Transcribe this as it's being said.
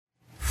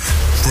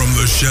From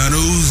the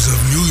shadows of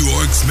New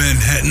York's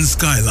Manhattan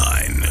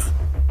skyline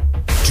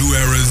to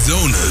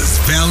Arizona's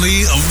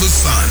Valley of the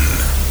Sun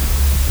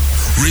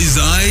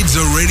resides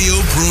a radio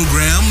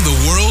program the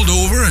world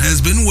over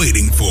has been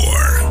waiting for.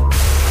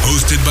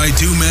 Hosted by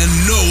two men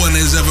no one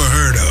has ever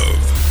heard of.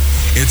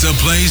 It's a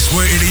place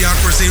where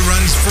idiocracy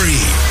runs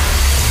free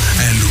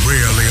and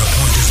rarely a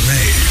point is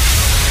made.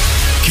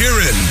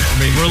 Kieran.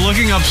 We're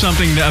looking up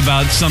something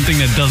about something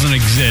that doesn't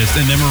exist,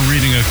 and then we're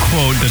reading a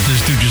quote that this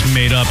dude just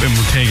made up, and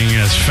we're taking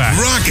it as fact.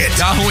 Rocket.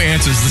 Yahoo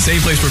Answers, the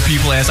same place where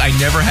people ask, I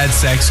never had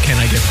sex,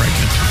 can I get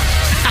pregnant?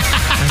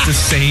 That's the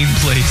same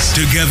place.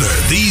 Together,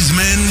 these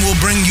men will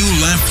bring you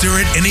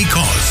laughter at any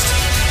cost,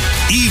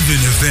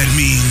 even if that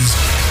means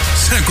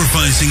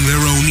sacrificing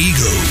their own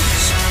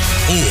egos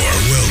or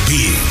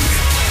well-being.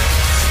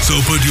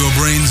 So put your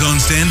brains on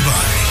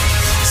standby,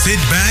 sit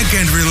back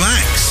and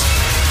relax.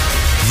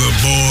 The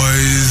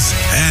boys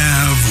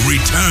have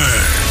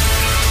returned.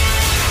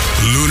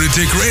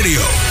 Lunatic Radio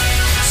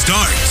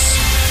starts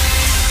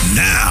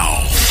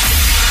now.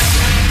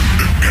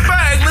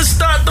 Bang, let's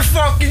start the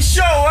fucking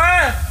show,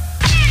 huh?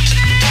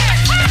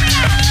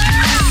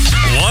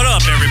 What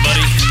up,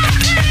 everybody?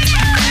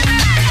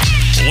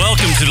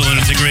 Welcome to the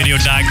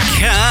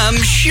lunaticradio.com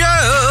show.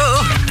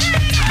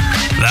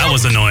 That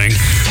was annoying.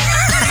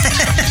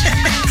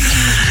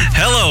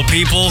 Hello,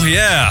 people.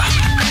 Yeah.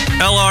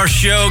 LR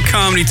Show,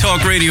 comedy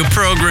talk radio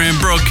program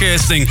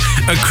broadcasting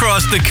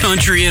across the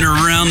country and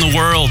around the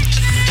world.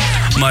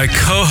 My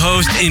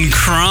co-host in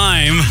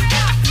crime,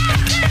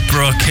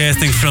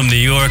 broadcasting from New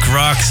York.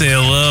 Rock, say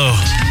hello.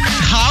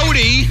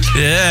 Howdy.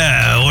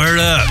 Yeah, word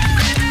up.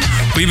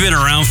 We've been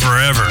around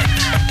forever,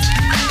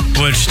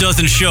 which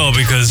doesn't show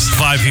because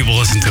 5 people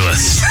listen to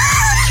us.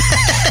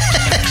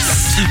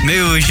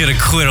 Maybe we should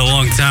have quit a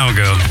long time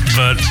ago,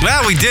 but,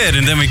 well, we did,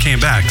 and then we came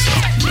back, so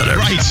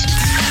whatever. Right.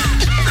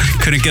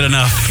 Couldn't get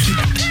enough.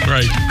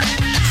 Right.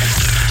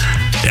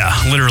 Yeah,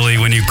 literally,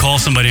 when you call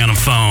somebody on a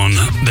phone,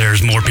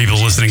 there's more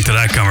people listening to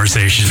that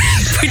conversation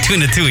between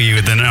the two of you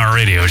than our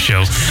radio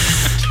show.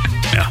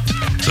 Yeah.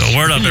 So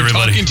word up, You're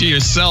everybody. talking to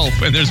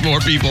yourself, and there's more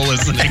people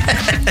listening.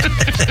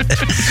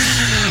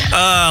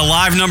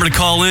 Live number to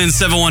call in,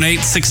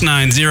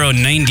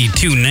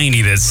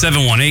 718-690-9290. That's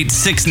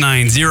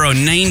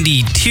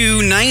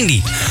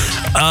 718-690-9290.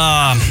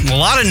 A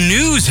lot of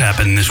news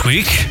happened this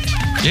week.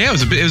 Yeah,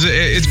 it's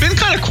been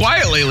kind of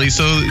quiet lately,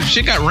 so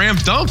shit got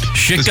ramped up.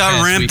 Shit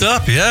got ramped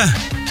up, yeah.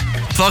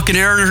 Fucking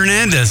Aaron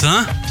Hernandez,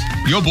 huh?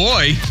 Your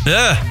boy.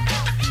 Yeah.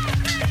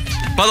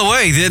 By the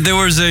way, there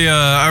was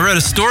I read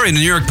a story in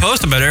the New York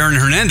Post about Aaron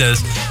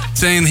Hernandez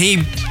saying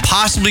he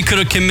possibly could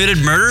have committed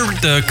murder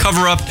to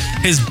cover up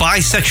his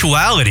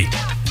bisexuality.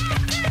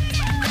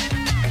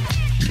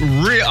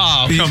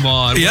 Oh, come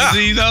on. Yeah. Was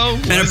he, though?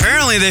 And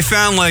apparently they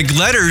found, like,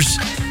 letters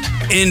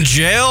in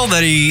jail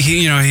that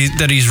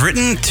he's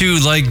written to,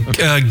 like,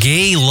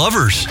 gay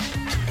lovers.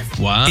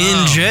 Wow.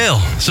 In jail.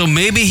 So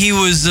maybe he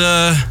was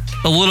a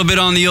little bit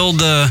on the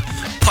old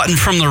putting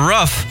from the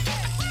rough.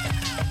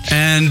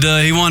 And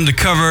he wanted to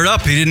cover it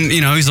up. He didn't,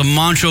 he's a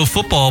macho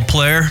football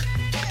player.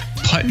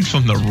 Putting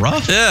from the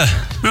rough? Yeah.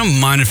 I don't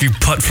mind if you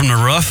putt from the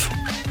rough.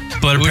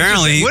 But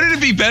apparently... Wouldn't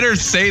it be better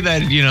to say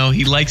that,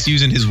 he likes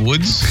using his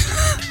woods?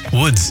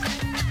 Woods.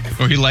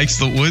 Or he likes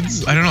the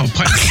woods? I don't know.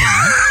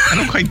 I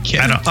don't quite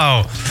get it.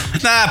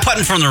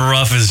 Putting from the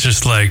rough is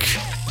just like...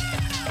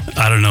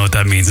 I don't know what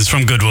that means. It's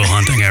from Good Will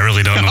Hunting. I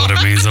really don't know what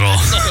it means at all.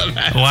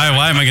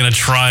 Why am I going to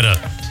try to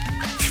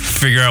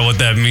figure out what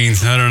that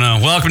means? I don't know.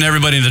 Welcome to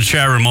everybody in the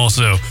chat room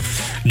also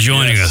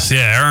joining us.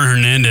 Yeah, Aaron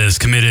Hernandez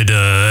committed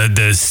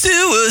the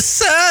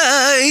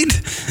suicide.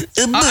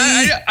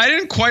 I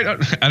didn't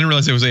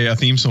realize there was a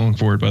theme song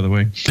for it, by the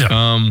way.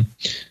 Yeah.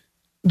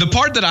 The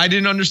part that I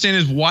didn't understand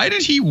is why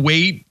did he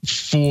wait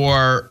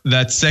for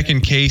that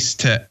second case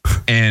to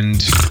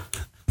end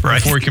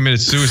before he committed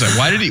suicide?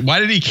 Why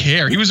did he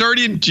care? He was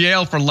already in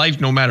jail for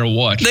life no matter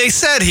what. They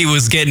said he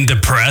was getting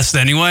depressed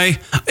anyway.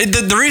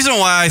 The reason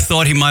why I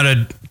thought he might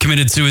have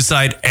committed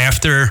suicide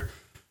after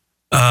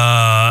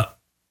the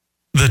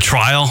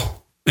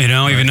trial,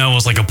 even though it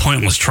was like a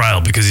pointless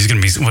trial because he's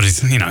going to be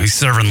he's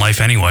serving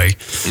life anyway.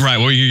 Right.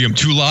 Well, you give him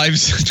 2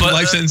 lives,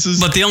 life sentences.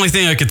 But the only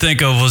thing I could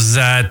think of was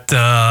that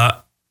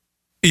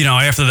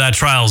after that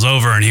trial's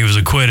over and he was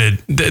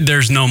acquitted,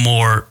 there's no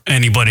more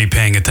anybody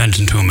paying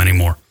attention to him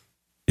anymore.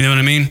 You know what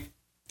I mean?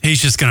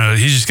 He's just gonna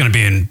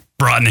be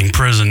brought in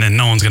prison and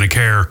no one's gonna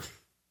care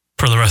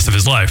for the rest of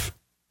his life.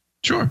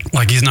 Sure.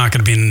 Like he's not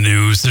gonna be in the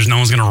news. There's no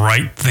one's gonna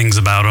write things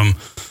about him.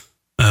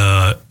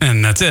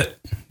 And that's it.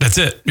 That's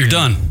it. You're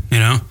done.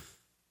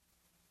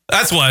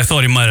 That's why I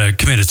thought he might have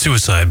committed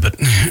suicide, but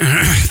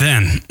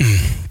then,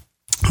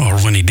 or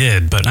when he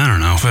did, but I don't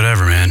know,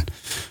 whatever, man.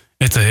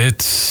 He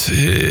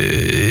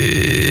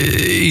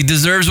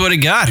deserves what he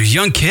got. He's a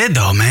young kid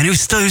though, man. He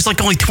was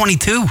like only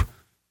 22.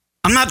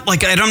 I'm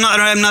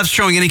not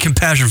showing any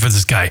compassion for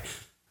this guy,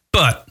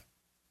 but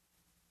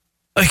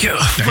you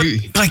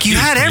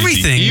had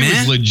everything, man. He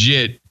was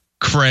legit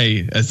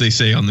cray, as they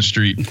say on the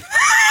street.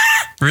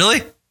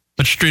 Really?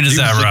 What street is He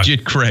that, was Rock?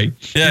 legit cray.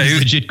 Yeah, he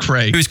was legit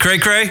cray. He was cray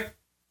cray?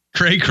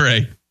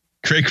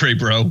 Cray,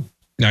 bro.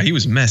 No, he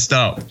was messed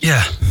up.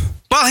 Yeah.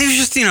 Well, he was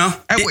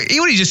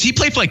just, He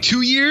played for like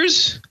 2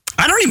 years?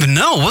 I don't even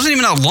know. It wasn't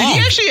even that long. Did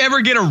he actually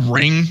ever get a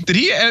ring? Did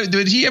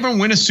he ever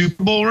win a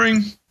Super Bowl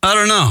ring? I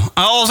don't know.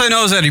 All I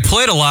know is that he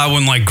played a lot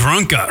when like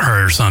Gronk got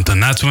hurt or something.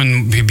 That's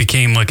when he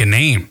became like a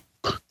name.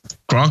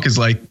 Gronk is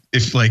like,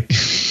 if like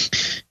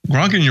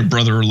Gronk and your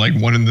brother are like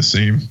one and the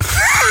same.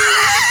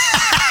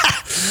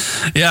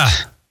 Yeah.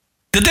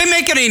 Did they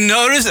make any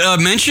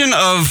mention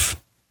of,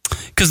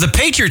 because the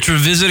Patriots were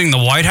visiting the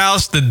White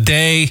House the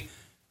day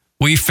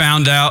we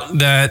found out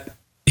that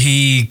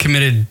he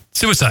committed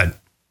suicide.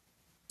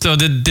 So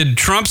did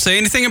Trump say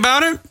anything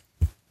about it?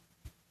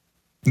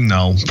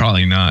 No,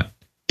 probably not.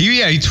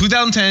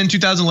 2010,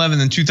 2011,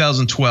 and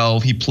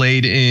 2012, he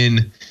played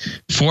in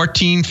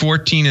 14,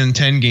 and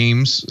 10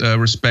 games,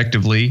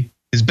 respectively.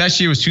 His best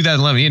year was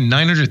 2011. He had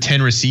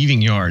 910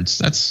 receiving yards.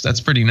 That's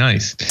pretty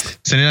nice.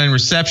 79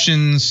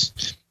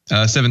 receptions,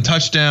 7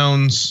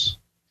 touchdowns.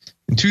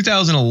 In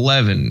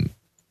 2011,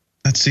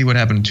 let's see what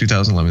happened in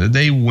 2011. Did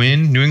they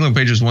win? New England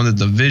Patriots won the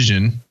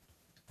division.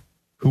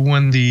 Who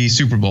won the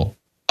Super Bowl?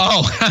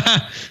 Oh,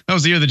 that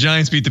was the year the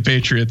Giants beat the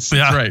Patriots.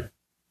 Yeah. That's right.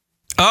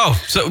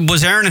 Oh, so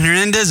was Aaron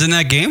Hernandez in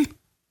that game?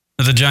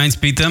 Did the Giants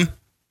beat them?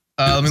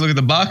 Let me look at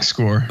the box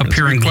score. Up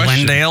here in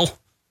Glendale?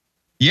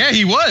 Yeah,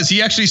 he was.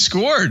 He actually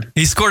scored.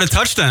 He scored a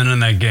touchdown in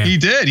that game. He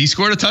did. He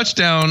scored a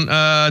touchdown,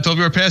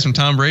 12-yard pass from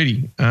Tom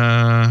Brady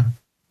in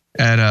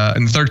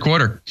the third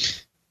quarter.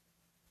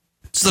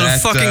 So the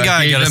fucking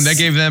guy that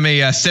gave them a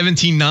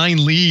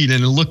 17-9 lead,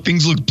 and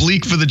things looked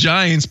bleak for the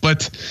Giants,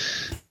 but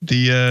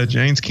the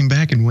Giants came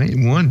back and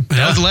won.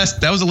 Yeah.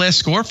 That was the last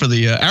score for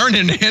the Aaron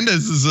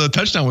Hernandez's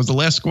touchdown was the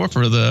last score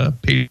for the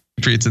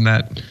Patriots in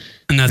that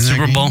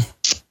Super Bowl.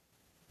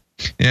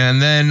 Yeah,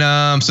 and then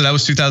so that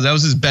was 2000. That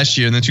was his best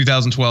year. And then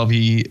 2012,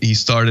 he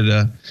started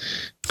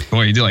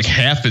he did like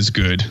half as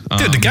good.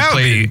 Dude, the guy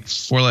played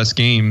 4 less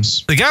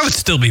games. The guy would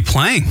still be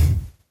playing,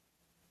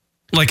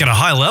 like at a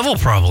high level,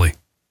 probably.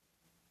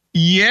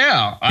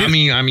 Yeah, I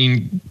mean,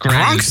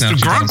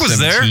 Gronk was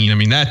there. I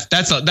mean,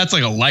 that's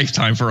like a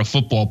lifetime for a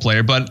football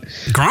player. But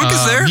Gronk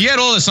is there. He had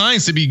all the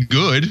signs to be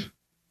good.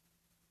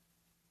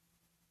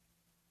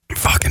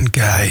 Fucking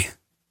guy.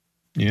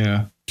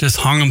 Yeah, just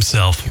hung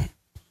himself.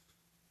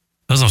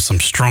 Those are some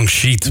strong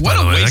sheets. What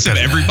by the a way. waste of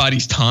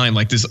everybody's time!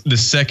 Like the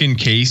second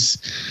case,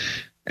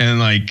 and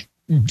like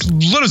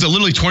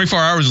literally 24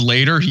 hours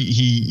later,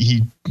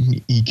 he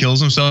kills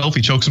himself.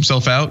 He chokes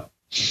himself out.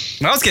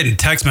 I was getting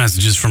text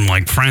messages from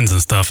like friends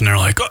and stuff, and they're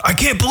like, I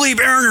can't believe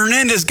Aaron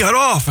Hernandez got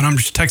off. And I'm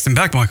just texting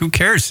back. I'm like, who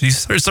cares?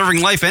 He's serving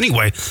life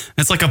anyway.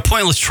 It's like a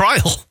pointless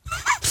trial,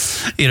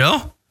 you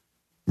know?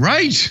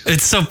 Right.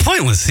 It's so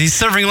pointless. He's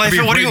serving life.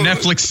 What do you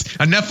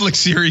Netflix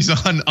series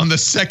on the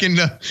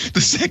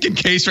second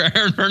case for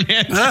Aaron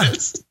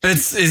Hernandez?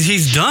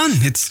 He's done.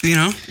 It's,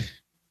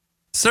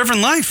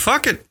 serving life.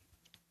 Fuck it.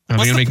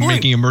 Are they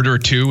making a Murderer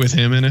 2 with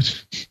him in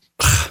it?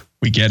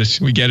 We get it.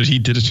 He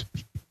did it.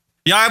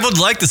 Yeah, I would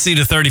like to see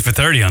the 30 for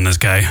 30 on this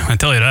guy. I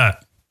tell you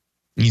that.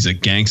 He's a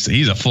gangster.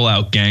 He's a full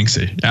out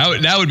gangster.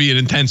 That would be an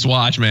intense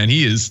watch, man.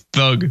 He is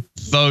thug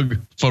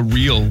for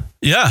real.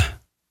 Yeah.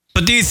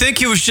 But do you think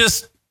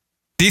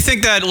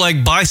that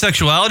like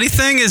bisexuality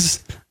thing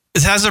has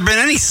there been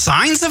any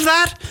signs of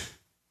that?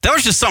 That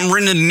was just something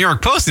written in the New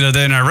York Post the other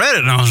day, and I read it,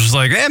 and I was just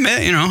like, hey,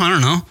 man, I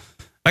don't know.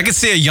 I could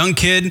see a young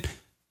kid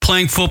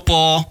playing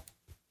football,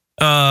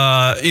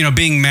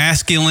 being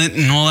masculine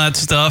and all that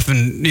stuff.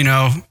 And,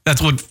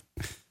 that's what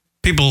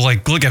people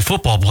like look at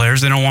football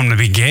players. They don't want them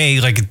to be gay.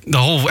 Like the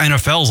whole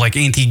NFL is like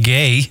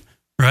anti-gay,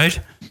 right?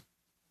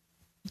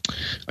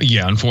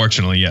 Yeah,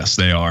 unfortunately, yes,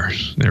 they are.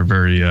 They're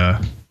very,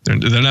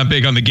 they're not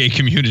big on the gay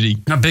community.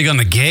 Not big on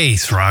the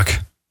gays, Rock,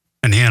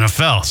 in the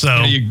NFL.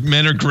 So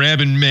men are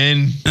grabbing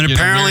men and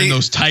apparently wearing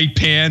those tight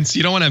pants.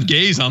 You don't want to have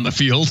gays on the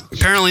field.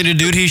 Apparently the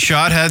dude he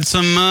shot had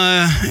some,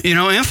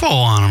 info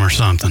on him or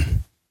something.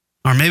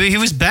 Or maybe he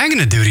was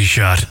banging a dude he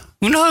shot.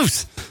 Who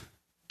knows?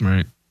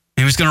 Right.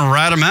 He was going to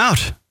rat him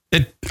out.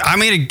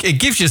 It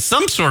gives you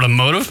some sort of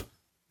motive.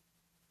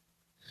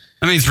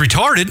 I mean, it's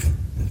retarded,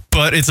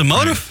 but it's a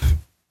motive. Right.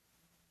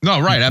 No,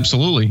 right,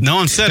 absolutely. No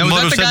one said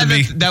motive said to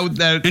be that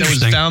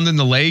was found in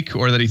the lake,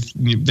 or that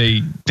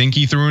they think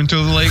he threw into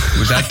the lake.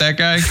 Was that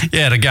guy?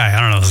 Yeah, the guy.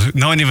 I don't know.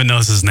 No one even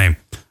knows his name.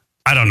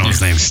 I don't know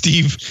his name.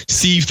 Steve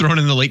thrown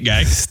in the lake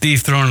guy.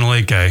 Steve thrown in the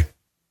lake guy.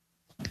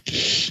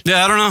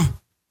 Yeah, I don't know.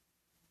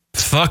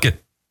 Fuck it.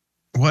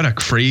 What a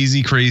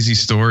crazy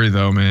story,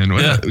 though, man.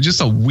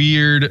 Just a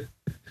weird.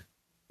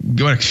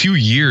 What a few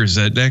years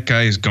that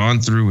guy has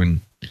gone through,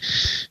 and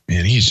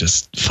man, he's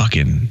just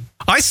fucking.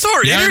 I saw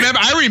it. Yeah,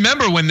 I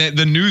remember when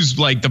the news,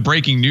 like the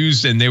breaking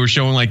news, and they were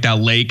showing like that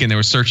lake, and they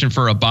were searching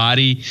for a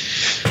body.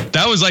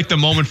 That was like the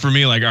moment for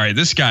me. Like, all right,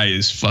 this guy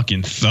is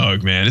fucking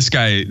thug, man. This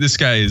guy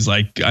is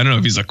like, I don't know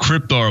if he's a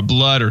Crip or a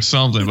Blood or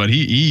something, but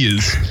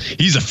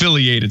he's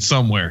affiliated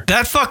somewhere.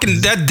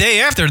 That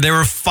day after, they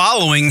were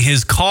following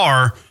his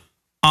car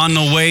on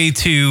the way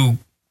to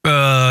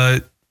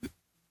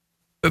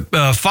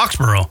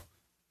Foxborough.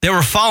 They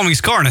were following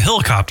his car in a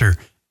helicopter,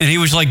 and he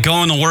was like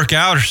going to work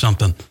out or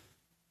something.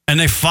 And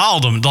they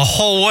followed him the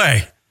whole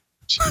way.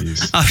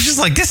 Jeez. I was just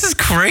like, this is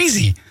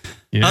crazy.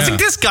 Yeah. I was like,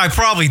 this guy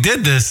probably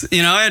did this,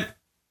 you know?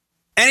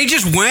 And he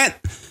just went.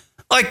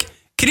 Like,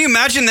 can you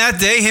imagine that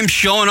day, him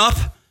showing up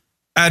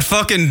at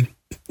fucking,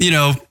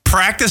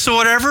 practice or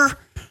whatever?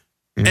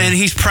 Mm. And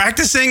he's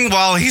practicing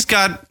while he's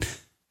got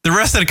the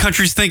rest of the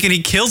country's thinking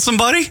he killed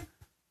somebody.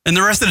 And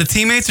the rest of the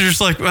teammates are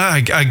just like, well,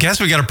 I guess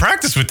we got to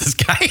practice with this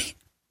guy.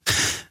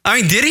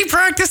 I mean, did he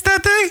practice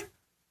that day?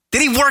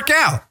 Did he work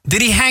out?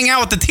 Did he hang out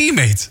with the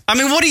teammates? I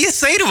mean, what do you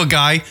say to a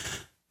guy?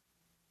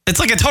 It's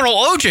like a total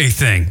OJ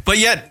thing, but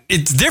yet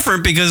it's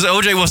different because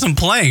OJ wasn't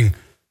playing.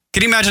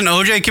 Can you imagine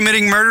OJ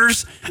committing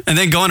murders and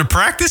then going to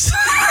practice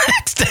the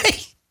next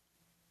day?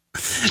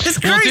 It's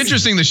crazy. Well, it's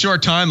interesting, the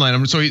short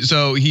timeline.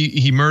 So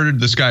he murdered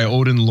this guy,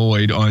 Odin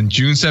Lloyd, on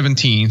June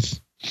 17th.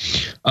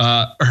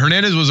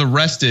 Hernandez was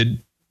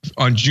arrested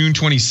on June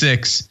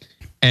 26th,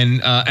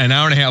 and an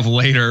hour and a half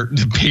later,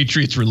 the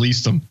Patriots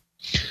released him.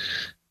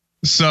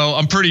 So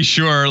I'm pretty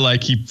sure,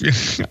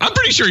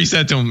 he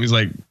said to him, he's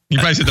like, he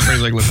probably said the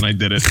phrase like, "Listen, I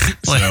did it."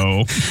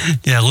 So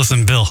yeah,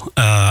 listen, Bill,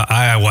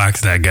 I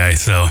waxed that guy,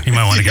 so you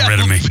might want to get rid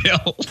of me.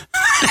 Bill.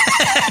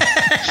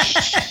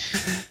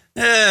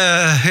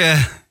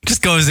 Yeah.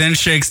 Just goes in,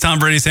 shakes Tom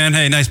Brady's hand.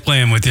 Hey, nice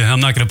playing with you. I'm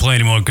not going to play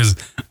anymore because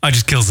I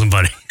just killed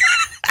somebody.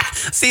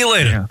 See you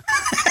later.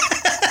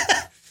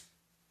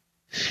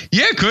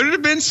 Yeah, could it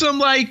have been some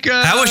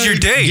how was your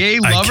day? Gay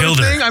lover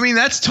thing? I mean,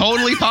 that's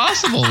totally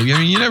possible. I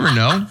mean, you never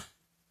know.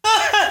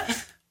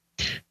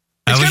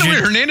 It's kind of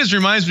weird. Hernandez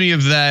reminds me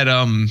of that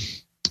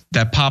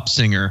pop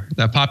singer,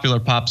 that popular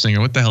pop singer.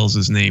 What the hell is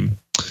his name?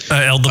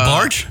 El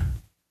DeBarge?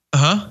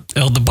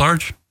 El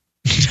DeBarge?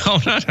 No,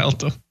 not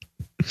Elto.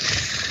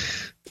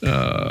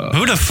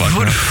 Who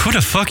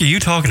the fuck are you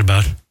talking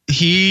about?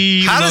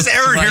 How does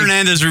Aaron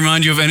Hernandez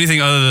remind you of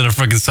anything other than a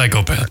fucking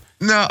psychopath?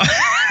 No.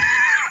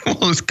 Well,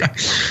 this guy.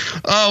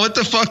 Oh, what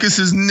the fuck is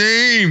his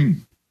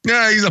name?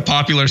 Yeah, he's a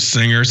popular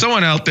singer.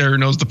 Someone out there who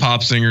knows the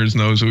pop singers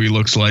knows who he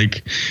looks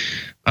like.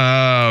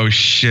 Oh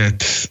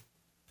shit.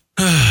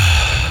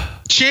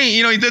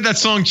 Chain. He did that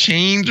song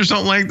 "Chains" or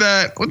something like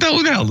that. What the hell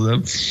did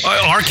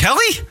that? R.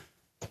 Kelly?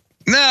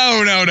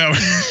 No. No.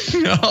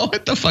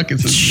 What the fuck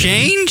is this?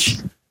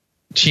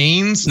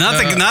 Chains? Not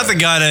the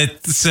guy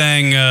that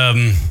sang.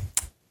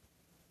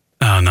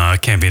 Oh no,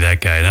 it can't be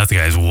that guy. That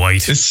guy's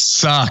white. This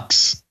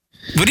sucks.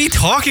 What are you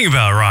talking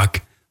about,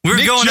 Rock?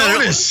 Nick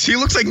Jonas. He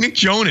looks like Nick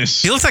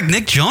Jonas. He looks like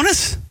Nick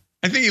Jonas?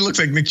 I think he looks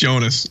like Nick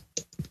Jonas.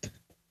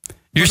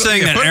 You're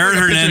saying that Aaron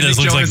Hernandez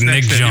looks like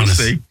Nick Jonas.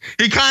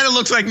 He kind of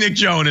looks like Nick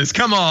Jonas.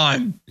 Come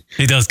on.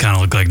 He does kind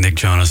of look like Nick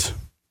Jonas.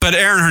 But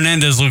Aaron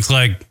Hernandez looks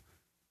like...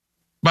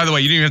 By the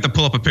way, you didn't even have to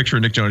pull up a picture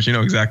of Nick Jonas. You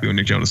know exactly what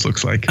Nick Jonas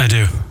looks like. I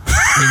do.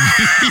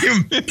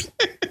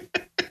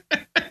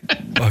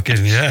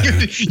 Fucking yeah.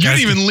 You didn't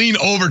even lean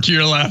over to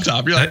your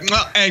laptop. You're like,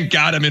 well, and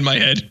got him in my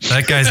head.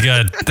 That guy's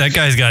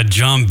got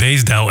John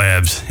Baysdow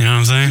abs. You know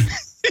what I'm saying?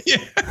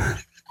 Yeah.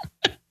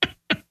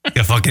 He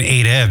got fucking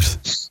 8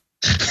 abs.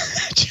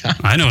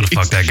 I know what the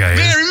fuck that guy is.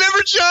 Man, remember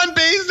John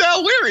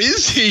Baysdow? Where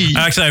is he?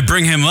 Actually, I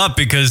bring him up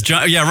because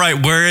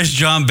where is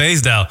John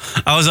Baysdow?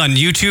 I was on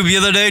YouTube the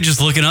other day just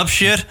looking up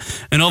shit,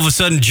 and all of a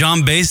sudden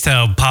John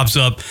Baysdow pops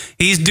up.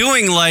 He's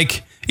doing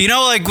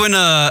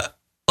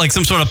when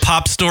some sort of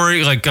pop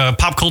story,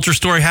 pop culture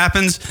story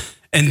happens,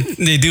 and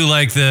they do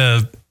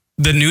the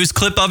news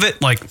clip of it,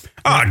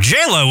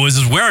 J-Lo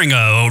was wearing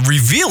a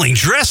revealing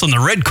dress on the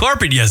red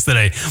carpet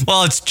yesterday.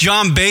 Well, it's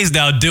John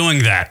Baysdow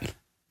doing that.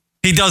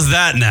 He does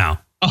that now.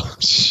 Oh,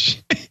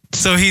 shit.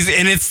 So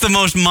it's the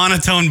most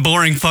monotone,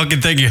 boring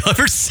fucking thing you'll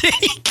ever see.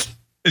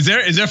 Is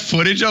there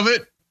footage of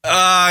it?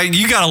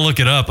 You gotta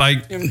look it up. I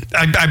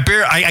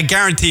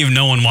guarantee you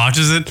no one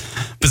watches it,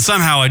 but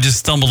somehow I just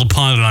stumbled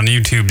upon it on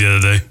YouTube the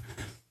other day.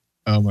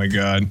 Oh my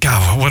God.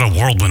 God, what a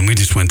whirlwind we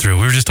just went through.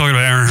 We were just talking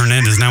about Aaron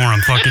Hernandez. Now we're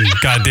on fucking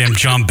goddamn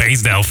John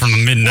Baysdow from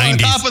the mid-90s. Well, on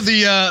top of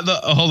the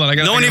hold on.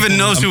 No one even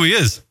knows who he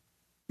is.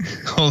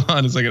 Hold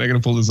on a second. I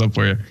gotta pull this up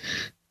for you.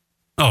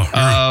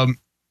 Oh.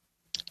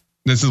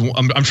 This is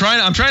I'm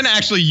trying to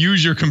actually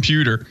use your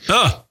computer.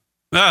 Oh.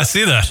 I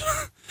see that.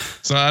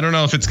 So I don't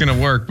know if it's gonna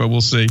work, but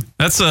we'll see.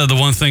 That's the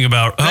one thing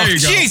about. There you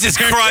go. Jesus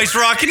Christ,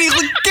 Rock! Can you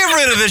get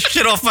rid of this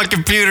shit off my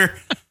computer?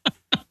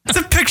 It's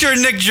a picture of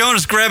Nick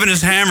Jonas grabbing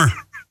his hammer.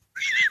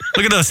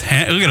 Look at those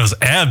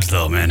abs,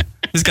 though, man.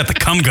 He's got the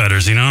cum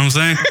gutters. You know what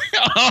I'm saying?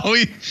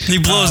 He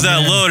blows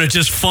that load. It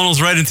just funnels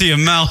right into your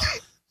mouth.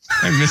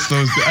 I miss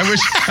those. I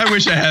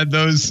wish I had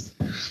those.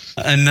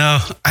 And I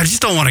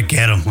just don't want to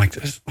get them like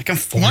this. I'm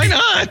 40. Why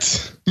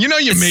not? You know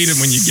you made them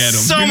when you get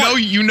them.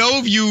 You know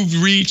if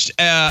you've reached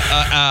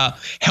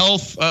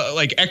health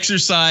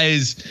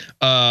exercise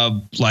a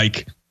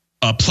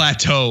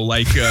plateau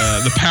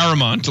the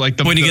Paramount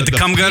when you get the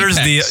cum gutters,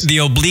 the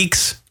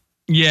obliques.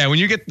 Yeah, when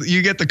you get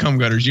the cum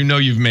gutters, you know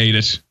you've made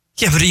it.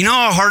 Yeah, but you know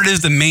how hard it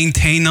is to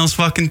maintain those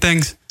fucking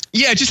things?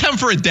 Yeah, just have them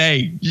for a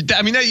day.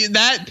 I mean,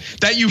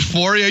 that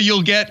euphoria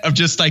you'll get of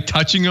just like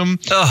touching them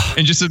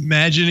and just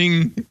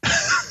imagining.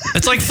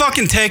 It's like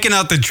fucking taking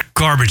out the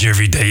garbage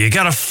every day. You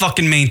gotta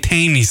fucking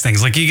maintain these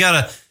things. Like you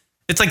gotta.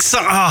 It's like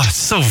it's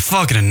so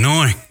fucking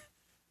annoying.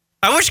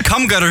 I wish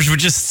cum gutters would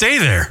just stay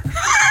there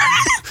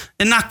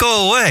and not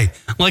go away.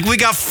 Like we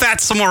got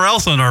fat somewhere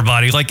else on our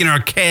body, like in our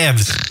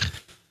calves.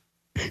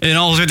 And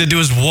all we have to do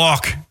is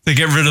walk to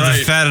get rid of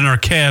the fat in our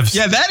calves.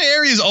 Yeah, that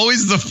area is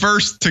always the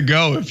first to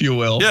go, if you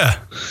will. Yeah.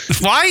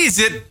 Why is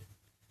it?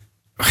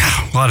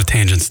 A lot of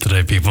tangents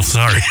today, people.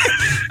 Sorry.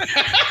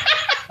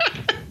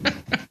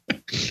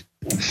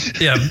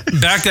 Yeah,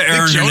 back to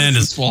Aaron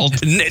Hernandez.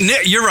 Fault.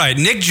 Nick, you're right.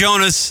 Nick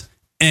Jonas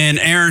and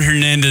Aaron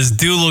Hernandez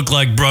do look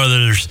like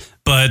brothers,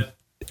 but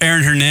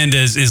Aaron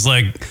Hernandez is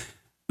like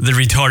the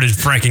retarded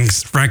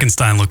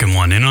Frankenstein looking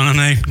one. You know what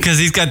I mean? Because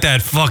he's got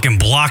that fucking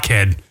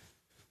blockhead.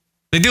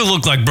 They do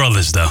look like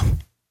brothers, though.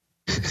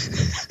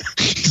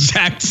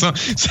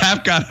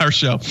 Zap got our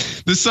show.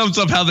 This sums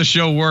up how the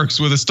show works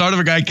with the start of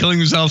a guy killing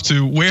himself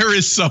to where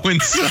is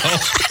so-and-so?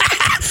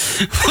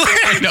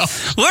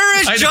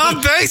 Where is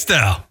John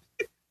Bastow?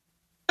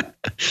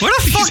 Where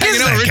the fuck is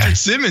that Richard guy?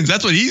 Simmons.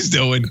 That's what he's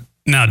doing.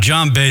 Now,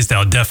 John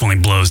Bastow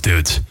definitely blows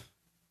dudes.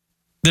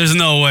 There's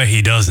no way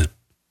he doesn't.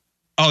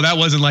 Oh, that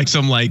wasn't like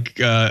some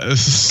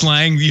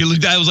slang.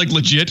 That was like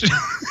legit.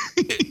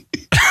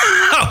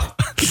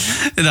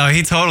 No,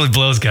 he totally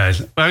blows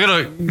guys. I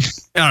don't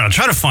know.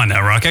 Try to find that,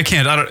 Rock. I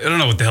can't. I don't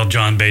know what the hell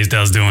John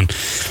Bazdow's doing.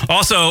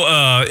 Also,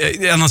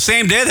 on the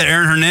same day that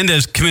Aaron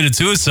Hernandez committed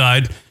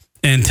suicide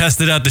and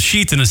tested out the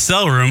sheets in his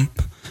cell room,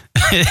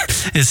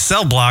 his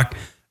cell block,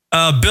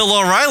 Bill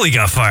O'Reilly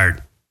got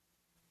fired.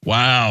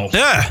 Wow.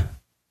 Yeah.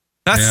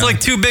 That's like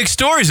two big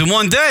stories in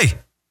one day.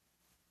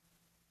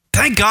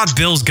 Thank God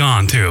Bill's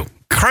gone, too.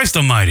 Christ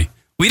almighty.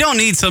 We don't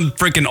need some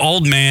freaking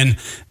old man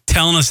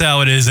telling us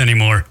how it is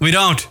anymore. We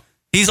don't.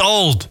 He's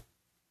old.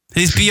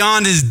 He's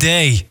beyond his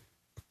day.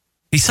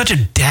 He's such a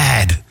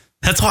dad.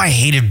 That's why I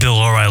hated Bill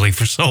O'Reilly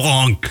for so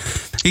long.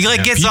 He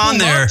gets on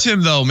there. People loved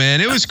him though,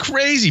 man. It was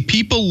crazy.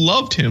 People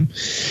loved him.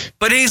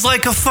 But he's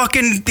like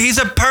he's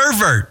a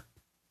pervert.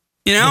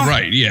 You know?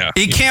 Right, yeah.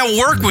 He can't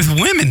work with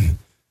women.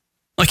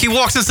 Like he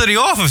walks into the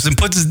office and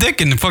puts his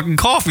dick in the fucking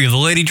coffee of the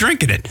lady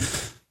drinking it.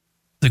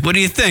 Like, what do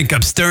you think?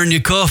 I'm stirring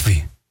your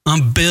coffee.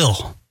 I'm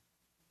Bill.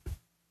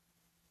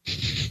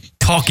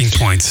 Talking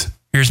points.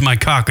 Here's my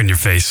cock on your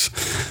face.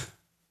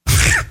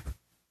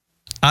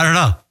 I don't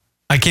know.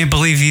 I can't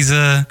believe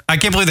I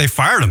can't believe they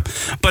fired him.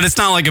 But it's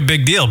not like a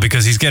big deal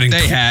because he's getting.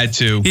 They had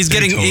to. He's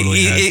getting.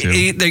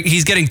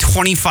 He's getting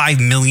 $25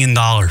 million.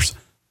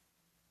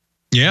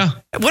 Yeah.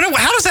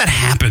 How does that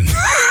happen?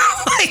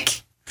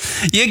 Like,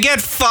 you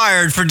get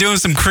fired for doing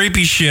some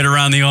creepy shit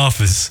around the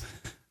office.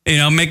 You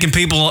know, making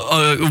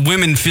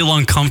women feel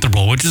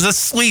uncomfortable, which is a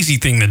sleazy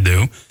thing to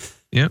do.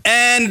 Yeah.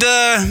 And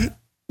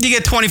you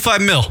get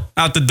 25 mil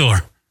out the door.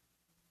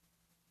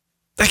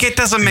 Like, it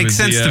doesn't make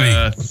sense to me.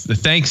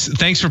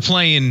 Thanks for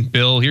playing,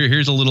 Bill.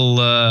 Here's a little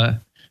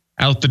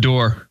out the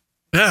door.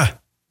 Yeah.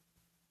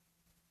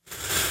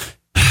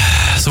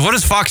 So what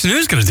is Fox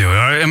News going to do?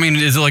 I mean,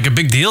 is it like a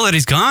big deal that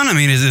he's gone? I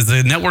mean, is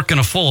the network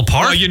going to fall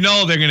apart? Well, you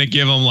know they're going to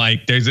give him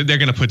they're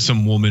going to put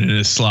some woman in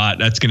his slot.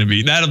 That'll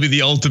be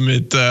the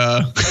ultimate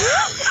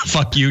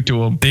fuck you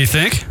to him. Do you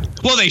think?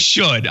 Well, they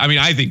should. I mean,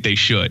 I think they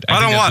should. I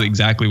think that's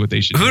exactly what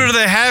they should do. Who do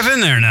they have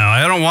in there now?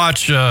 I don't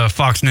watch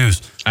Fox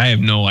News. I have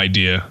no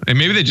idea. And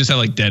maybe they just have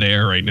like dead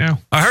air right now.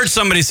 I heard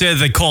somebody say that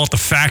they call it the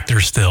Factor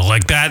still.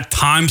 Like that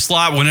time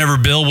slot whenever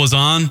Bill was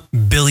on,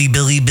 Billy.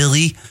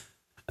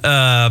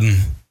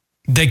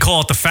 They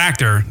call it the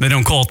Factor. They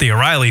don't call it the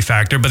O'Reilly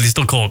Factor, but they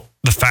still call it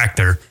the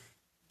Factor.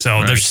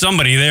 So There's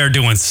somebody there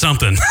doing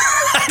something.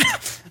 I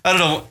don't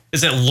know.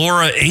 Is it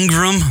Laura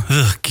Ingraham?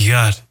 Oh,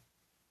 God.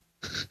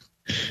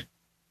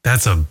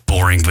 That's a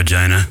boring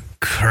vagina.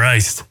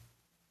 Christ.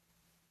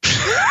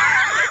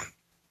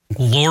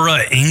 Laura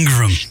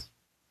Ingraham.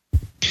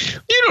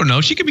 You don't know.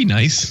 She could be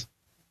nice.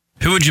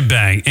 Who would you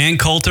bang? Ann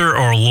Coulter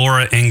or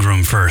Laura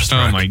Ingraham first?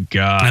 Oh, my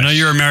God. I know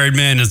you're a married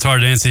man. It's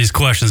hard to answer these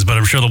questions, but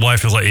I'm sure the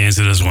wife will let you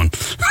answer this one.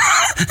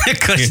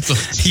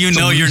 Because you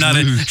know you're not.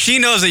 She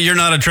knows that you're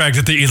not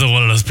attracted to either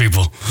one of those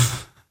people.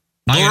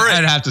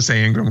 I'd have to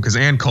say Ingram because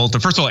Ann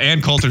Coulter. First of all,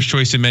 Ann Coulter's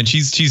choice in men.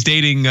 She's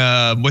dating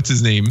what's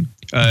his name?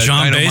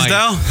 John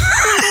Bastow?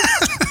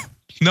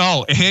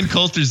 No, Ann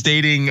Coulter's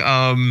dating.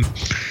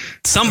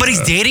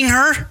 Somebody's dating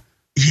her?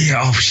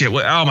 Yeah. Oh shit.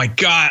 Oh my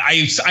God.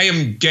 I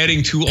am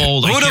getting too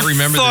old. I can't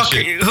remember this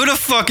shit. Who the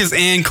fuck is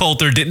Ann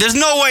Coulter? There's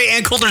no way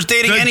Ann Coulter's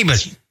dating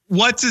anybody.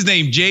 What's his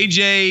name?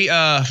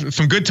 JJ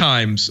from Good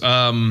Times.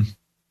 What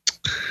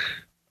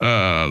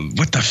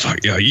the fuck?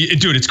 Yeah,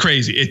 dude, it's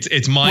crazy.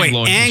 It's mind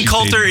blowing. Wait, Ann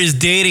Coulter is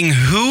dating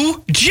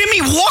who? Jimmy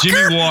Walker?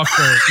 Jimmy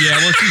Walker. Yeah,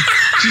 well,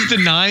 she's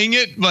denying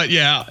it, but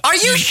yeah. Are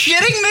you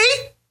shitting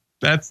me?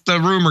 That's the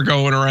rumor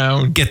going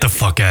around. Get the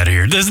fuck out of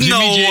here. There's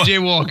Jimmy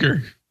JJ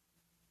Walker.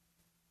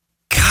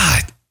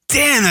 God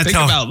damn, that's Think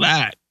about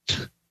that.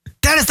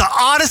 That is the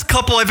oddest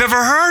couple I've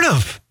ever heard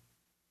of.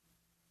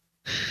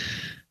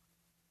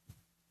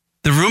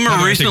 The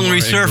rumor recently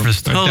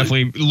resurfaced.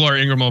 Definitely Laura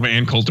Ingraham over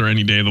Ann Coulter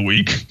any day of the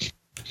week.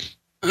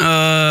 Good.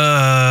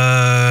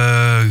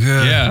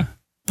 Yeah.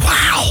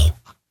 Wow.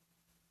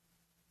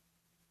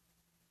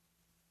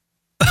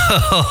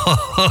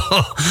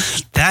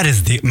 That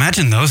is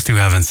imagine those two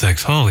having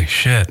sex. Holy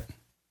shit.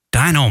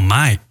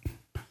 Dynamite.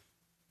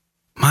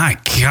 My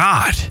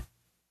God.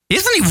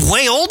 Isn't he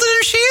way older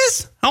than she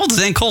is? How old is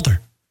Ann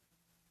Coulter?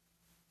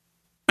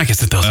 I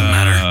guess it doesn't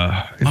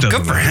matter.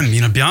 Good for him.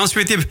 You know, to be honest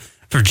with you,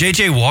 for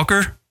JJ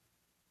Walker,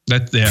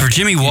 for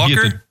Jimmy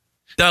Walker,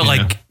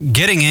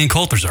 getting Ann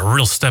Coulter's a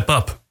real step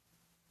up.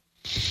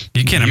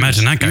 You can't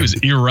imagine that guy. He was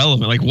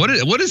irrelevant. Like, what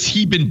has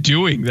he been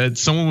doing that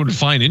someone would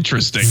find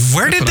interesting?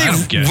 Where did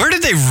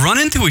they run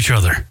into each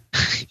other?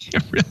 Yeah,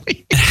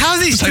 really? And how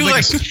did these two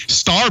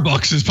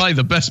Starbucks is probably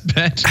the best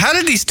bet. How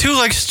did these two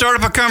start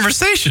up a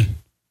conversation?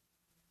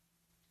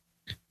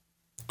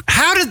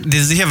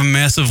 Does he have a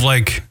massive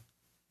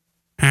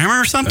hammer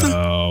or something?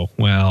 Oh,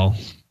 well,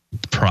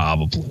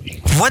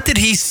 probably. What did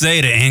he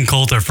say to Ann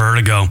Coulter for her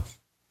to go,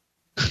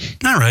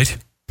 all right?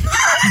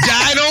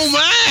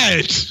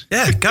 Dynamite!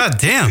 Yeah,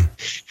 goddamn.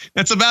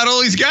 That's about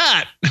all he's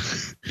got.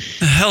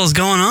 The hell is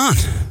going on?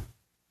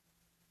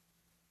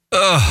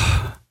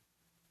 Ugh.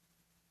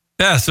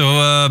 Yeah,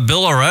 so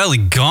Bill O'Reilly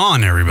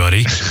gone,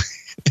 everybody.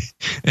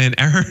 And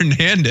Aaron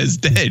Hernandez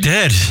dead.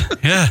 Dead,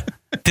 yeah.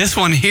 This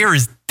one here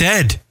is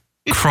dead.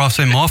 Cross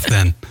him off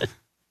then.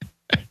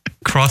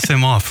 Cross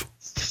him off.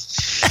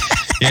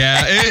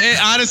 Yeah,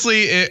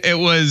 honestly, it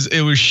was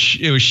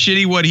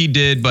shitty what he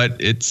did, but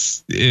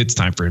it's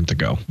time for him to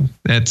go.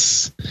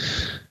 That's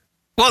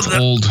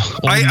old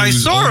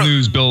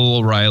news. Bill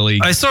O'Reilly.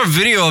 I saw a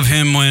video of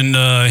him when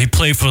he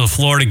played for the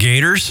Florida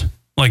Gators,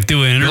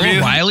 doing an interview.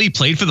 Bill O'Reilly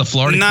played for the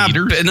Florida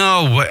Gators.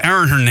 No,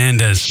 Aaron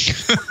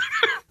Hernandez.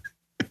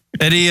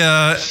 And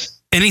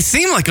he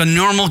seemed like a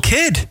normal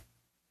kid,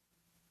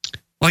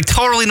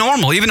 totally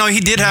normal, even though he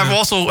did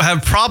also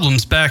have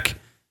problems back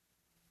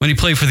when he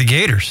played for the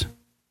Gators.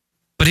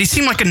 But he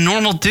seemed like a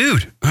normal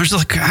dude. I was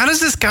like, how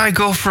does this guy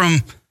go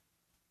from,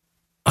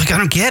 I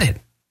don't get it.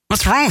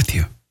 What's wrong with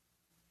you?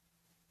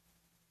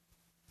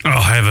 Oh,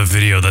 I have a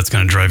video that's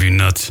going to drive you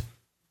nuts.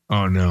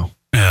 Oh, no.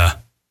 Yeah.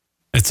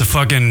 It's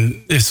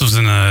this was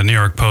in a New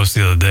York Post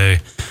the other day.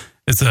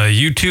 It's a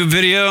YouTube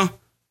video.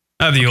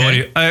 I have the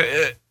audio.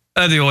 I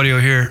have the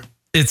audio here.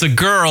 It's a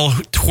girl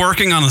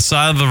twerking on the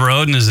side of the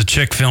road, and there's a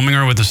chick filming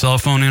her with a cell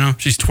phone,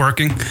 She's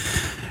twerking.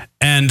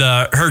 And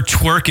her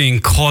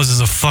twerking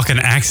causes a fucking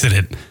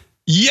accident.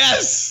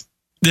 Yes.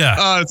 Yeah.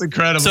 Oh, it's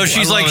incredible. So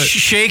she's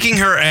shaking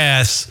her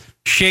ass.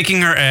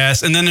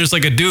 And then there's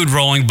a dude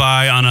rolling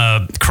by on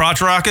a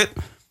crotch rocket.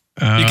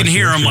 You can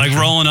hear him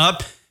rolling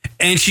up.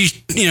 And she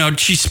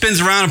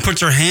spins around and puts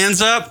her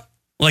hands up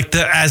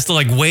as to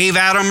wave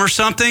at him or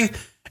something.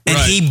 And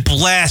he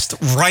blasts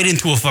right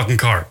into a fucking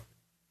car.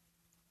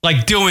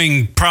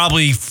 Doing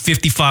probably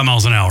 55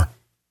 miles an hour.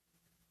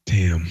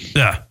 Damn.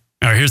 Yeah.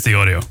 All right, here's the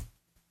audio.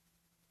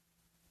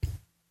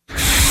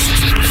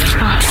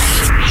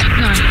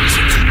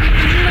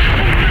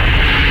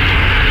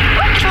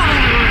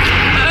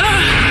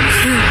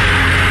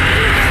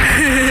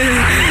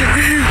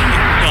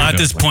 At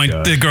this point,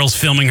 the girl's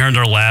filming her and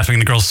they're laughing.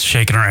 The girl's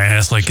shaking her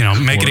ass,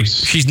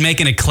 she's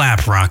making it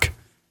clap rock.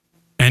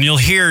 And you'll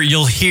hear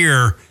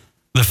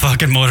the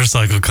fucking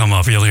motorcycle come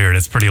up. You'll hear it.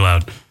 It's pretty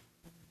loud.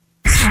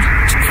 Shaking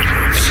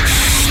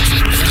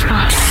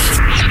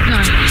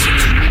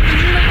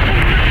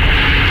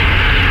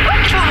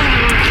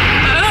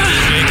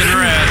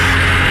her ass.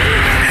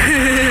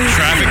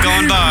 Traffic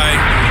going by.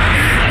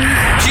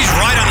 She's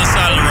right on the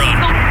side of the road.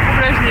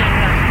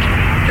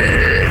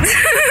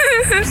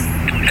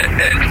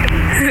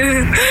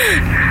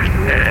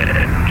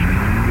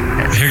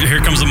 Here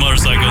comes the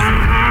motorcycle.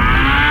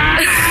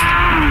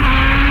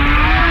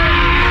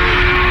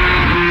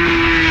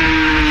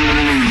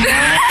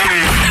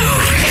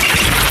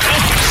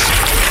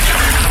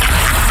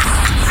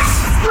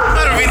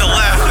 I don't mean to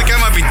laugh. The guy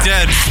might be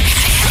dead.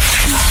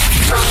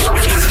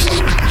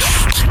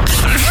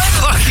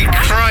 Fucking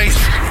Christ.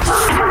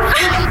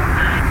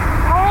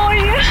 Oh,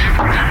 yeah.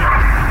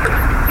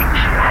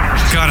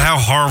 God, how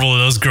horrible do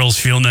those girls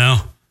feel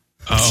now?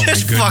 Oh,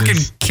 just fucking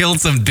killed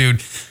some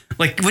dude.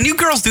 When you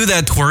girls do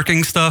that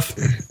twerking stuff.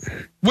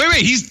 Wait,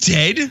 he's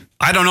dead?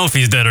 I don't know if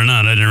he's dead or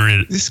not. I didn't read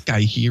it. This guy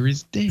here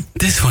is dead.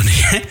 This one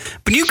here.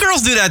 When you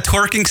girls do that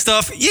twerking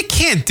stuff, you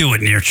can't do it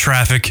near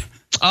traffic.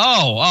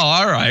 Oh,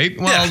 all right.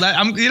 Well,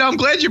 Yeah. I'm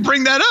glad you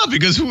bring that up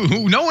because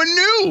no one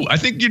knew. I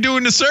think you're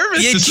doing a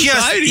service to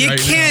society. You right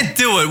can't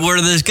do it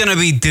where there's going to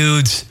be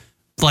dudes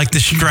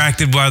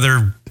distracted while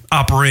they're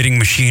operating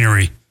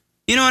machinery.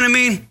 You know what I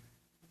mean?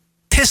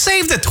 To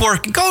save the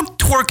twerk, go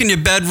twerk in your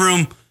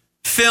bedroom,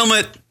 film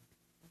it.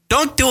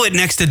 Don't do it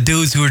next to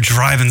dudes who are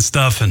driving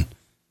stuff. And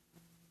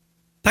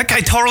that guy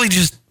totally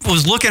just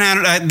was looking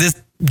at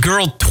this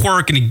girl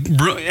twerk and he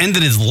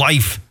ended his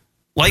life.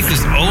 Life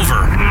is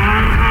over.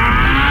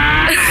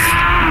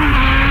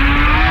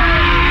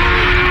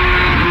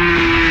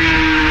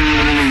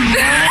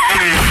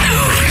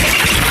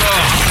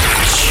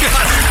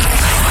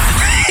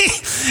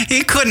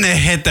 you couldn't have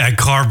hit that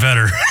car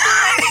better.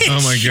 Oh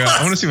my God.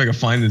 I want to see if I can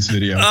find this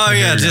video. Oh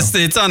yeah,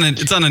 it's on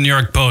the New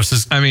York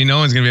Post. I mean, no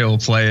one's going to be able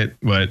to play it,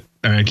 but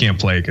I can't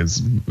play it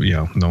because,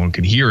 no one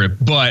can hear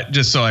it, but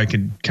just so I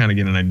could kind of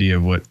get an idea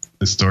of what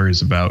the story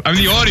is about. I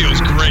mean, the audio is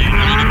great.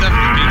 I mean, it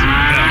definitely means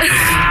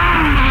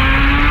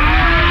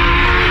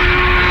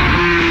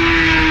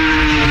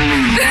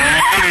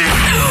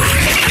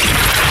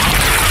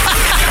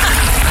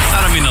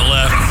I don't mean to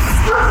laugh.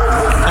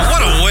 But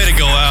what a way to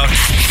go out.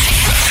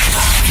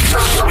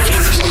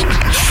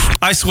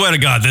 I swear to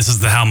God, this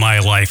is how my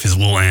life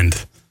will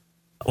end.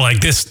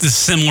 Like this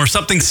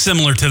something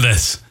similar to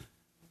this.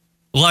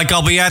 Like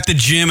I'll be at the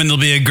gym and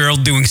there'll be a girl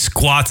doing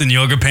squats in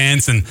yoga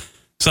pants and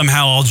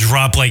somehow I'll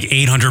drop like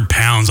 800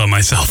 pounds on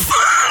myself.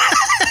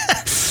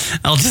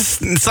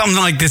 Something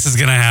like this is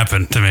going to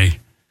happen to me.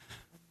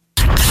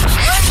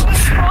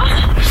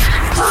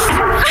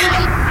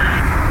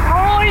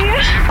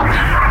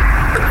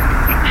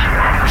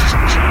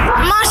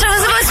 Маша,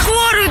 вызывай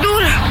скорую,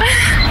 дура.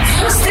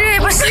 Быстрее,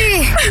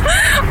 пошли.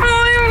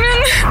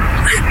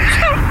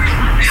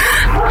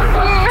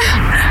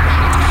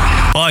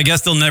 Well, I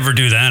guess they'll never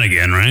do that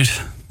again, right?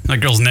 That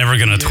girl's never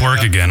going to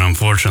twerk again,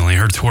 unfortunately.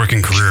 Her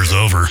twerking career is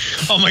over.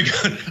 Oh my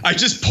God. I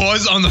just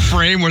paused on the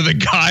frame where the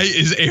guy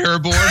is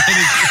airborne.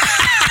 And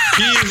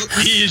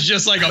he is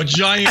just like a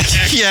giant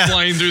X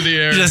flying through the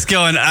air. Just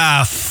going,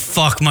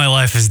 fuck, my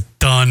life is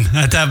done.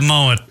 At that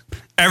moment,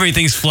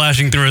 everything's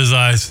flashing through his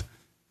eyes.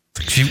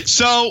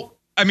 So,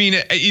 I mean,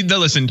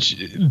 listen,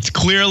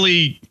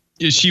 clearly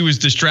she was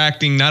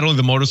distracting not only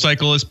the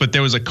motorcyclist, but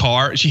there was a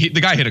car.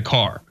 The guy hit a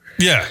car.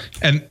 Yeah.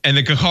 And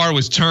the car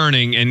was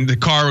turning, and the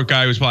car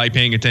guy was probably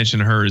paying attention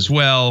to her as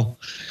well.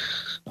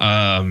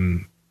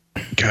 God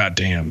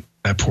damn,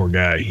 that poor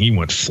guy. He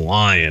went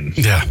flying.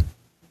 Yeah.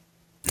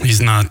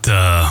 He's not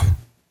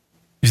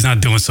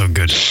doing so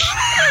good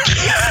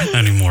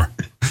anymore.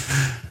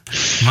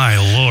 My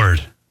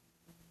Lord.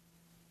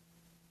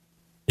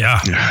 Yeah.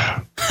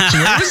 So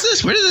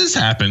where did this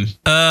happen?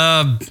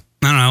 I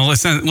don't know.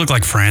 It looked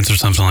like France or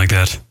something like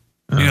that.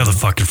 The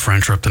fucking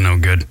French are up to no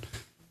good.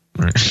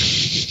 Right.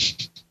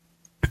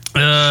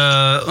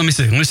 Let me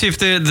see. Let me see if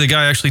the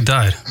guy actually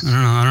died.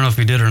 I don't know if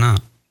he did or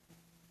not.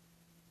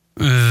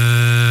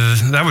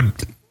 That would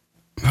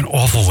an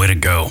awful way to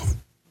go.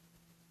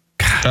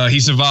 He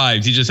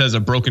survived. He just has a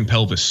broken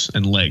pelvis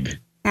and leg.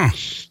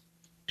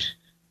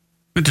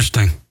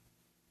 Interesting.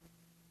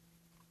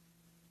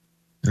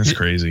 That's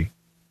crazy.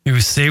 He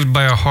was saved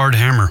by a hard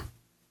hammer.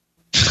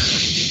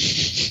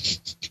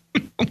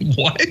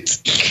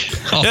 What?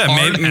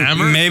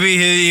 Hammer? Maybe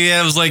he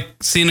was like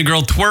seeing a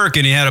girl twerk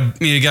and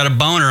he got a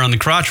boner on the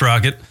crotch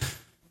rocket,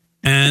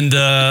 and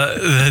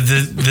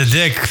the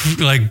dick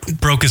like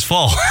broke his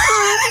fall.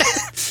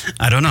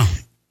 I don't know.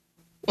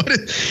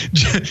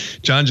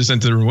 John just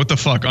entered the room. What the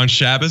fuck on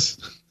Shabbos?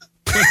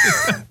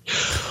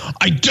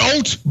 I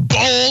don't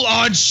bowl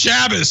on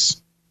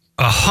Shabbos.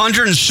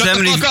 170. Shut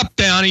the fuck up,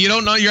 Downey. You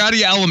don't know. You're out of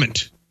your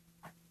element.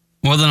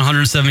 More than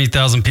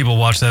 170,000 people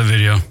watched that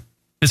video.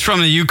 It's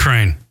from the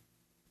Ukraine.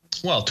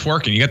 Well,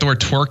 twerking. You got the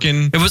word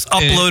twerking. It was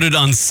uploaded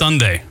on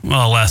Sunday.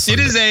 Well, last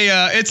Sunday.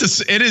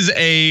 It is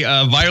a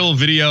viral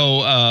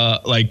video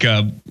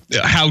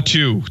how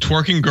to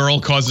twerking girl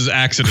causes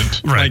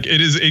accident. Right.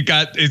 Like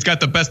it's got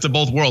the best of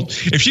both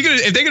worlds. If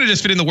they're gonna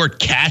just fit in the word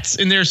cats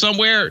in there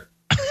somewhere,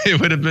 it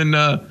would have been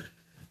the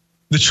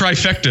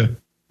trifecta.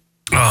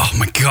 Oh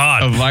my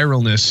God. Of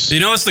viralness.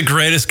 You know what's the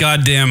greatest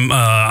goddamn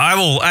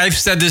I've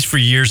said this for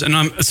years, and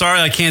I'm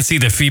sorry I can't see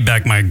the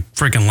feedback. My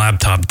freaking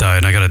laptop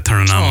died. I gotta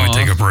turn it on when we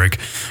take a break.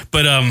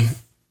 But I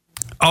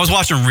was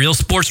watching Real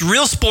Sports.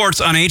 Real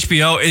Sports on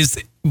HBO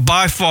is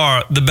by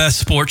far the best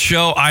sports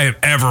show I have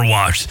ever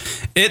watched.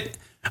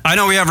 I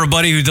know we have our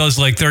buddy who does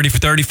like 30 for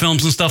 30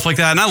 films and stuff like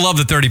that, and I love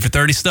the 30 for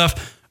 30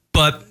 stuff,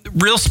 but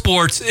Real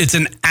Sports, it's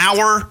an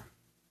hour,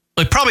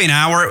 like probably an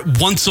hour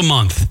once a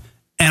month.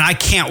 And I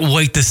can't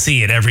wait to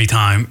see it every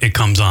time it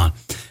comes on.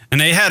 And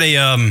they had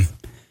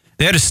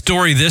a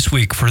story this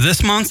week for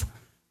this month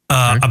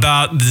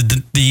about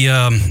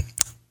the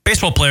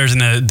baseball players in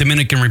the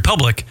Dominican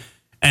Republic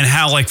and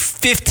how like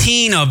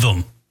 15 of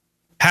them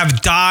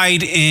have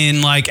died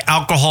in like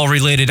alcohol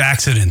related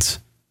accidents,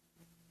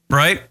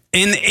 right?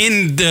 In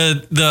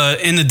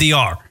the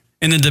DR,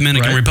 in the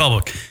Dominican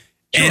Republic.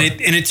 Sure.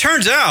 And it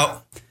turns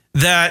out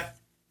that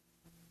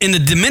in the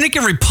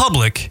Dominican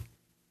Republic,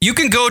 you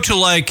can go to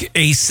like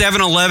a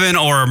 7-Eleven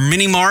or a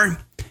mini mart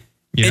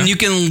and you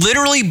can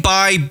literally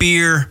buy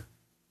beer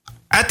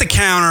at the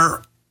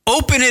counter,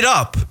 open it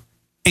up,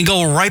 and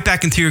go right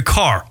back into your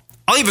car.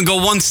 I'll even go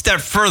one step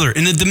further.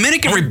 In the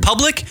Dominican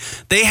Republic,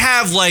 they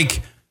have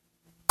like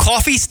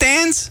coffee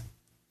stands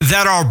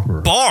that are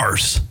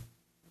bars.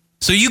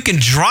 So you can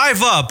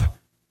drive up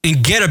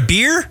and get a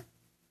beer,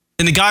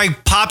 and the guy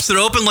pops it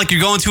open like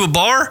you're going to a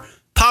bar,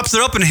 pops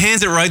it up and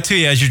hands it right to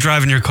you as you're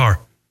driving your car.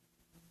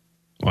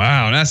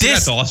 Wow,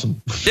 that's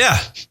awesome. Yeah,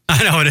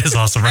 I know it is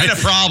awesome, right? Ain't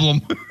a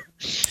problem.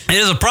 It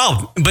is a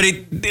problem, but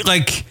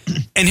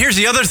and here's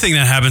the other thing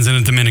that happens in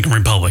the Dominican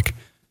Republic.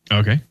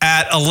 Okay.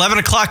 At 11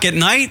 o'clock at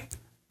night,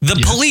 The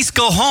police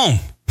go home.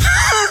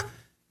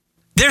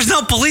 There's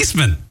no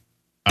policemen.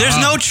 There's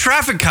no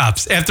traffic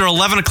cops after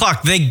 11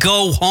 o'clock. They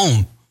go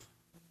home.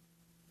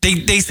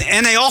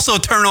 They also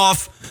turn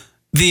off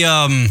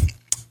the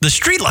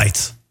street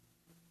lights.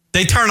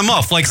 They turn them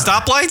off. Like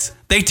stoplights,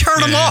 they turn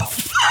them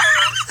off.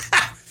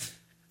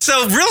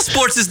 So Real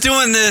Sports is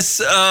doing this,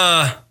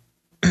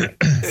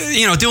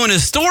 doing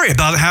this story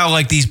about how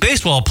like these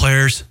baseball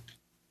players.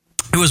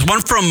 It was one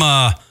from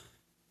the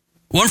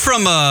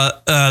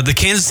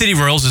Kansas City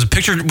Royals. There's a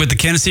picture with the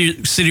Kansas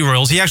City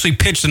Royals. He actually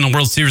pitched in the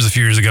World Series a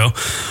few years ago.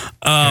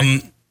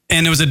 And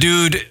there was a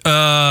dude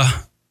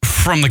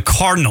from the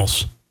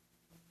Cardinals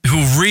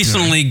who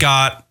recently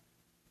got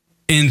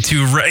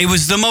into. It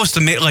was the most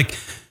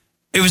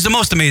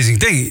amazing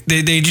thing.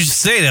 They just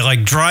say that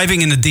like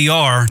driving in the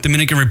DR,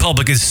 Dominican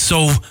Republic, is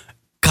so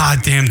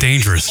goddamn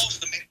dangerous.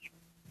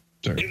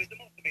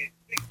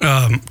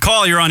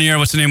 Carl, you're on the air.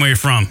 What's the name where you're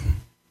from?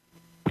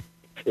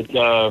 It's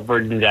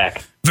Virgin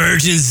Zach.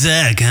 Virgin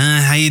Zach,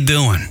 huh? How you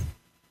doing?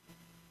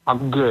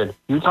 I'm good.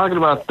 You're talking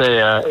about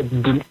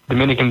the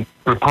Dominican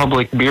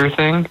Republic beer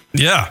thing?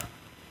 Yeah.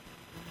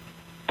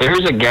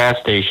 There's a gas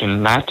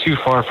station not too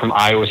far from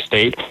Iowa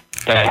State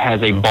that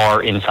has a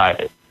bar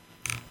inside it.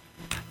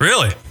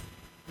 Really?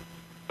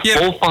 Yeah.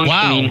 Full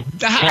functioning.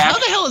 Wow. How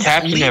the hell is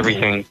that taps and legal?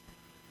 everything.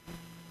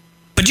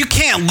 But you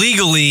can't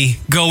legally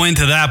go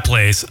into that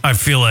place, I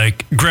feel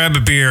like, grab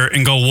a beer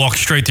and go walk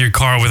straight to your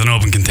car with an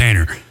open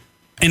container.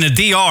 In the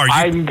DR,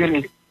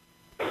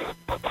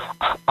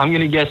 I'm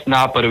gonna guess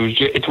not, but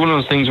it's one of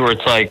those things where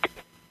it's like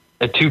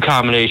the two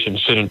combinations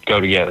shouldn't go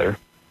together.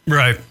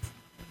 Right.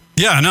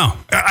 Yeah, I know.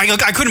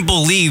 I couldn't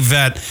believe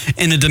that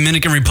in the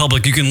Dominican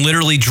Republic you can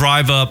literally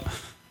drive up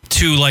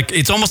to like,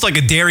 it's almost like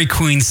a Dairy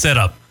Queen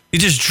setup. You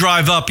just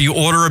drive up, you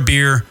order a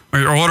beer or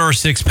you order a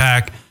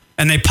 6-pack,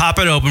 and they pop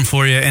it open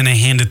for you and they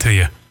hand it to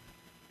you.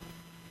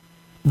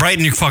 Right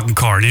in your fucking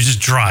car. And you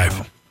just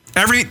drive.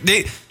 They're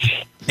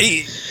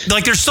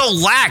so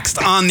laxed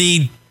on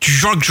the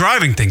drunk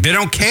driving thing. They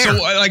don't care. So,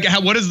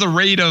 what is the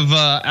rate of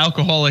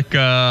alcohol-induced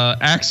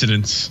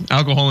accidents?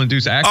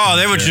 Oh,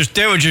 they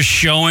were just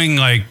showing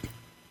like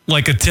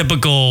a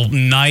typical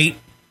night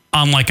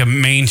on like a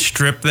main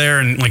strip there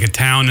in like a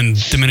town in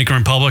Dominican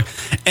Republic,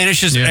 and it's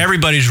just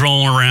everybody's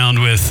rolling around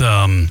with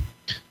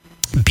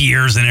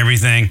beers and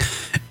everything,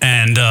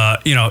 and there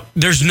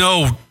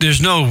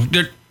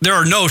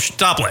are no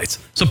stoplights,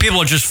 so people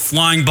are just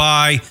flying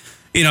by.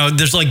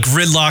 There's like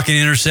gridlock in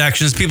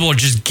intersections. People are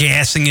just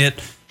gassing it.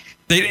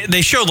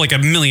 They showed like a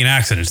million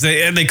accidents.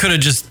 They could have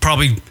just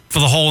probably for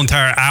the whole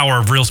entire hour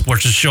of Real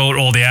Sports just showed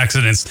all the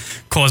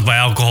accidents caused by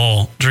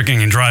alcohol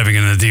drinking and driving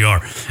in the DR.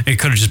 It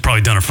could have just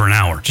probably done it for an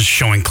hour, just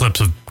showing clips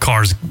of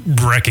cars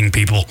wrecking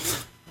people.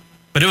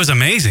 But it was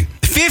amazing.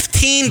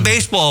 15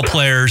 baseball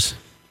players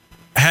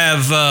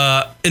have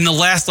in the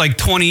last like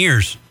 20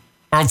 years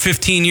or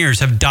 15 years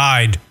have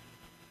died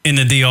in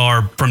the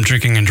DR from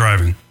drinking and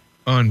driving.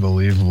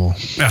 Unbelievable.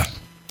 Yeah.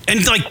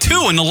 And like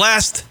 2 in the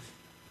last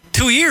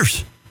 2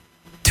 years.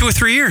 2 or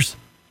 3 years.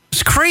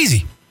 It's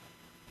crazy.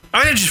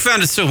 I just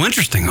found it so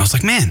interesting. I was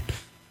like, man,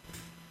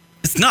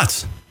 it's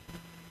nuts.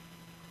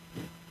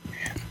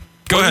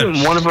 Go ahead.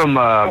 Wasn't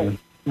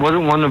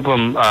one of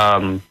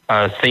them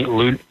St.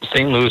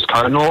 Louis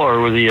Cardinal, or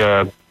was he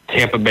a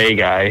Tampa Bay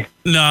guy?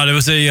 No, there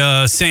was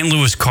a St.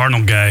 Louis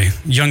Cardinal guy,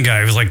 young guy.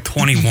 He was like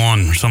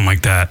 21 or something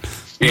like that.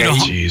 Yeah,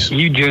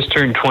 he just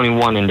turned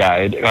 21 and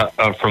died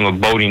from a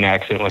boating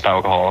accident with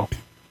alcohol.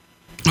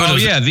 Oh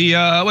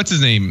yeah, what's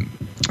his name?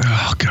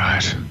 Oh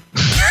God.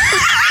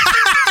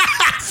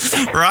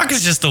 Rock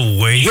is just a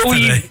waste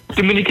today.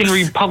 Dominican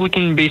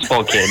Republican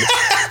baseball kid.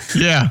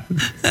 Yeah.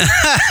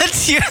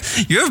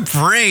 Your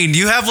brain,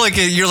 you have like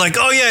you're like,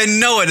 oh yeah, I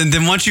know it. And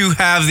then once you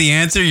have the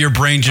answer, your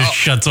brain just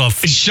shuts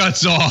off. It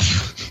shuts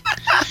off.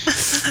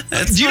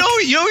 Do you know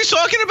who he's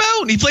talking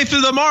about? He played for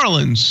the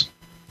Marlins.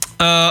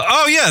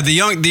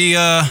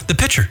 The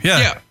pitcher.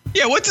 Yeah.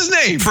 Yeah, what's his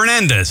name?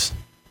 Fernandez.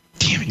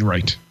 Damn, you're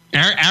right.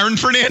 Aaron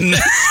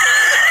Fernandez.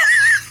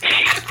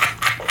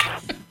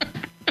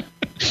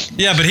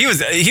 Yeah, but he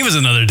was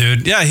another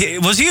dude. Yeah,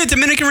 was he a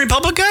Dominican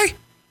Republic guy?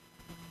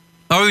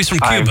 Oh, he's from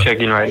Cuba. I'm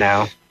checking right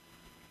now.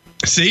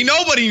 See,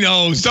 nobody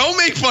knows. Don't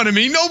make fun of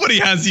me. Nobody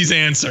has these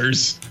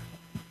answers.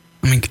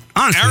 I mean,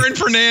 honestly, Aaron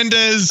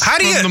Fernandez from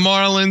the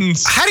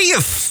Marlins. How do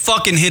you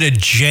fucking hit a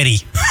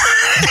jetty?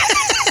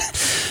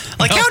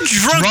 Like, how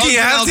drunk do you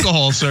have to...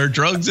 alcohol, sir.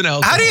 Drugs and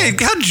alcohol.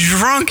 How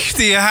drunk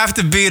do you have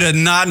to be to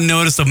not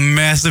notice a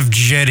massive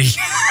jetty?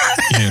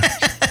 Yeah.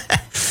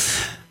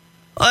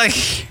 Like,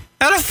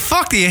 how the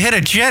fuck do you hit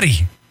a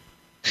jetty?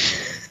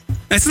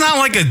 It's not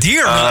like a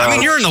deer. I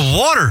mean, you're in the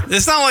water.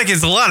 It's not like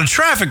it's a lot of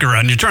traffic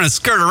around. You're trying to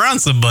skirt around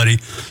somebody.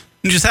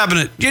 You just happen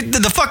to...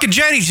 The fucking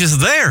jetty's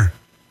just there.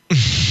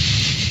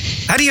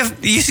 How do you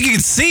can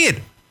see it.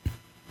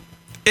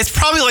 It's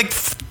probably like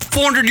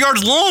 400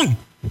 yards long.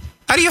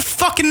 How do you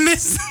fucking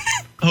miss?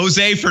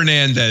 Jose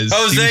Fernandez.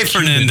 Jose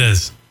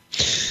Fernandez.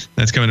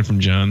 That's coming in from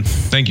John.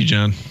 Thank you,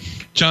 John.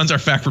 John's our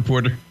fact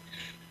reporter.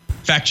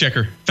 Fact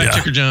checker. Fact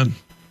checker, John.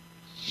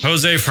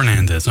 Jose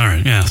Fernandez. All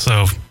right, yeah.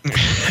 So,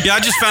 yeah, I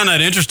just found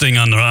that interesting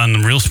on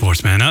the Real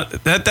Sports, man.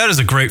 That is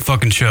a great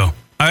fucking show.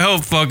 I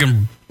hope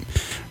fucking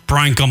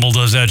Brian Gumbel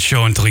does that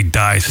show until he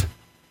dies,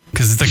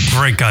 because it's a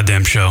great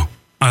goddamn show.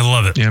 I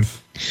love it. Yeah,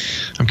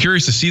 I'm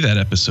curious to see that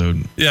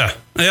episode. Yeah,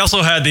 they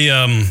also had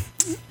a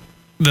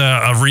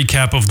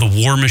recap of the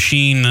War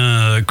Machine,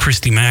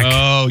 Christy Mack.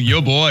 Oh, yo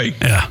boy.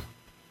 Yeah,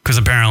 because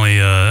apparently,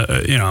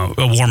 a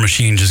War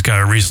Machine just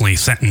got recently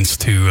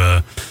sentenced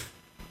to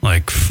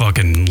like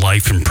fucking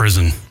life in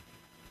prison.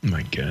 Oh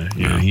my God,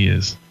 yeah, he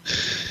is.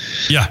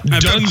 Yeah,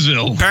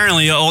 Dunsville.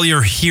 Apparently, all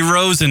your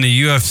heroes in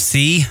the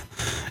UFC,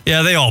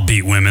 yeah, they all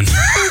beat women.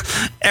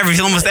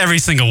 Almost every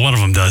single one of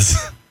them does.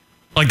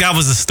 Like, that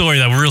was the story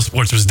that Real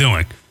Sports was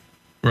doing.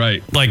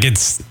 Right. Like,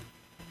 it's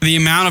the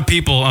amount of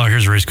people. Oh,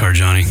 here's Race Car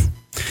Johnny.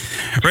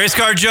 Race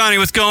Car Johnny,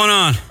 what's going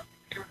on?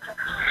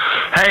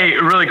 Hey,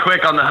 really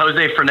quick on the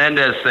Jose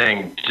Fernandez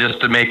thing, just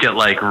to make it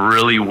like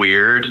really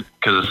weird,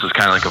 because this is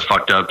kind of like a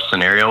fucked up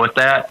scenario with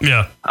that.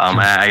 Yeah.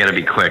 I gotta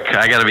be quick.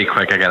 I got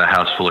a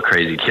house full of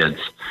crazy kids.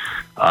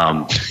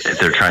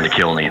 They're trying to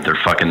kill me. They're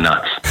fucking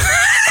nuts.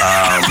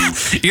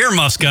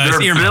 Earmuffs, guys.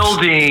 They're Earmuffs.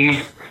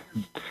 building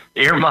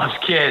earmuffs,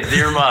 kids.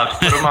 Earmuffs.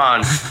 Put them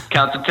on.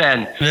 Count to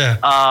 10. Yeah.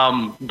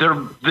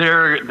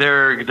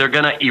 They're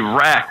gonna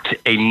erect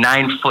a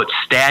 9-foot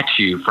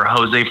statue for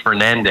Jose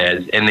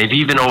Fernandez, and they've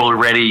even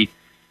already,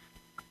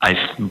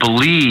 I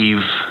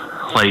believe,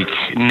 like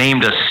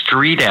named a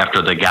street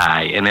after the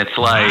guy, and it's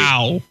like,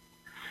 wow.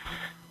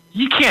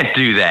 You can't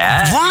do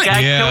that. What? The guy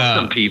Yeah. killed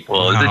some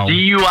people. Wow.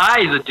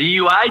 He's a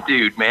DUI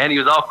dude, man. He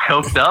was all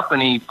coked up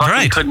and he fucking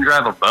Right. couldn't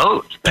drive a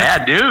boat.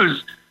 Bad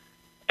news.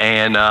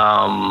 And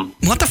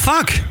What the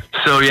fuck?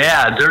 so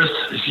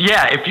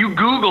if you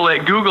Google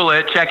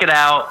it, check it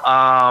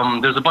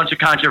out. There's a bunch of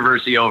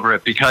controversy over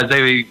it because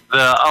the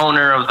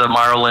owner of the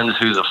Marlins,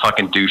 who's a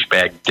fucking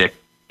douchebag, dick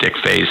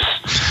face.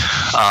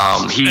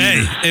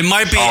 He's it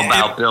might be all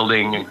about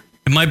building.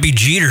 It might be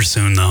Jeter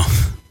soon, though.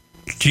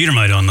 Jeter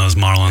might own those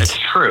Marlins. It's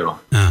true.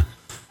 Yeah.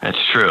 It's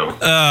true.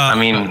 I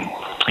mean,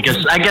 I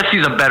guess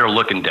he's a better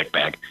looking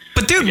dickbag.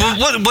 But dude,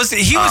 what was it?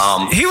 He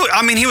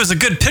was a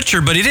good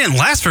pitcher, but he didn't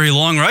last very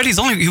long, right? He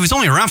was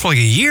only around for like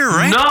a year,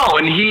 right? No,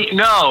 and he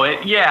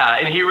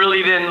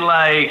really didn't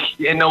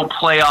in no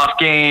playoff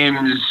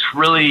games.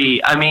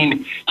 Really, I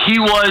mean, he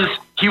was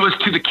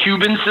to the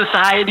Cuban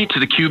society, to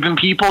the Cuban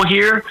people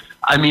here.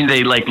 I mean,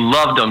 they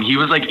loved him. He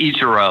was like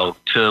Ichiro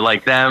to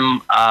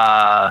them.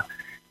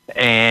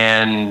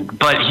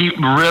 But he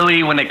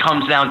really, when it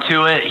comes down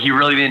to it, he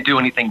really didn't do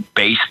anything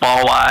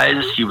baseball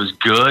wise. He was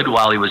good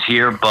while he was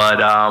here,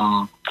 but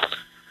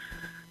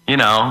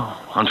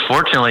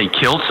unfortunately, he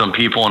killed some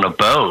people on a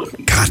boat.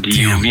 God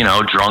damn.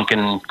 Drunk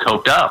and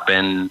coked up,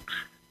 and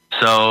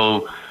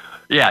so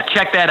yeah,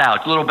 check that out.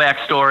 It's a little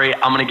backstory.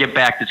 I'm gonna get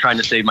back to trying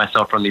to save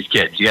myself from these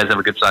kids. You guys have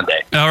a good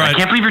Sunday. All right. I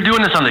can't believe you're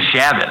doing this on the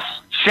Shabbos.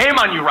 Shame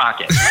on you,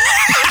 Rocket.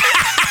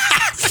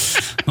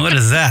 What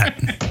is that?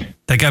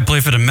 That guy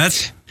play for the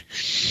Mets?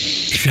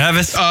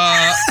 Travis?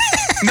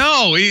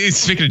 No, he's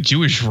speaking of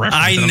Jewish reference.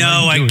 I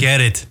know, I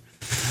get it.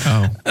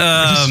 Oh.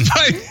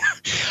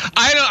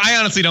 I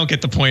honestly don't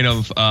get the point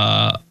of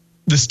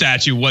the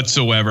statue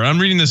whatsoever. I'm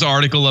reading this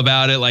article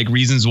about it,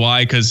 reasons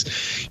why, because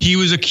he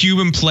was a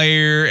Cuban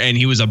player and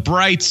he was a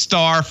bright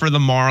star for the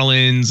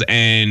Marlins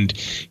and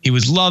he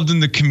was loved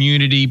in the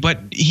community, but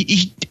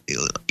he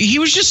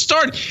was just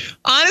starting.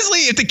 Honestly,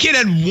 if the kid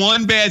had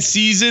one bad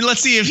season,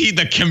 let's see if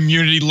the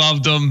community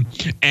loved him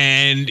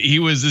and he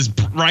was this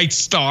bright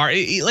star.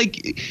 He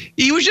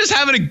was just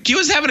having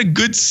a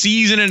good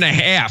season and a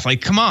half.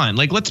 Come on,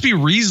 let's be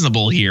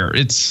reasonable here.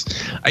 It's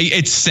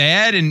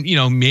sad, and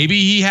maybe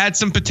he had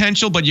some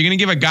potential, but you're gonna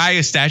give a guy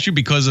a statue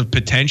because of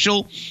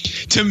potential.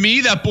 To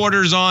me, that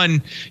borders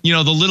on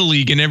the Little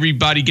League, and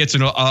everybody gets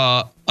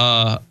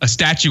a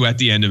statue at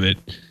the end of it.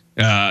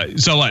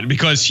 So what?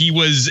 Because he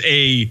was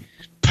a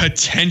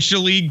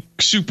potentially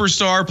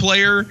superstar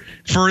player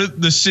for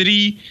the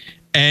city,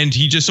 and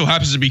he just so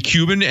happens to be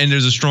Cuban, and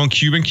there's a strong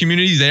Cuban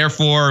community,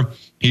 therefore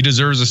he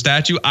deserves a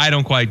statue. I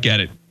don't quite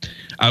get it.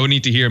 I would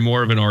need to hear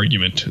more of an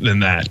argument than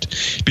that,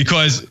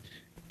 because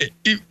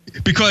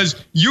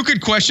you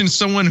could question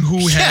someone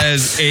who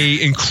has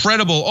a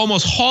incredible,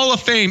 almost Hall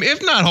of Fame,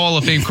 if not Hall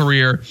of Fame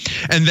career,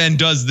 and then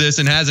does this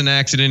and has an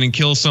accident and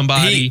kills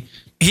somebody.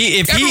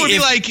 Everyone would be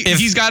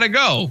he's got to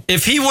go.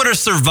 If he would have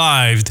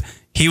survived,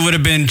 he would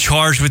have been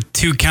charged with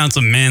 2 counts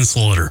of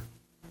manslaughter.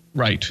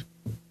 Right.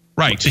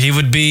 He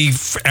would be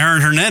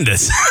Aaron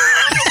Hernandez.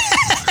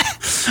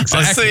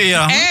 Exactly.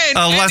 A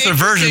lesser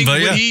version,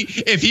 but yeah.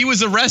 If he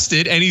was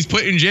arrested and he's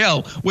put in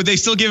jail, would they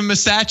still give him a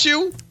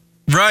statue?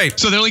 Right.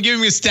 So they're only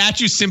giving him a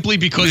statue simply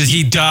because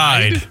he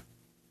died.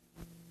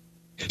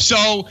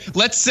 So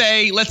let's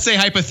say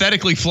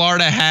hypothetically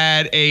Florida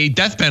had a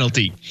death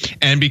penalty,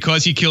 and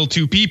because he killed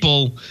 2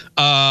 people,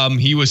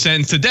 he was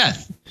sentenced to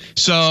death.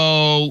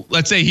 So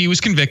let's say he was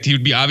convicted.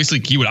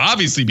 He would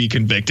obviously be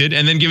convicted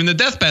and then given the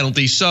death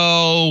penalty.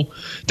 So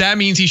that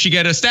means he should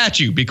get a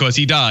statue because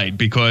he died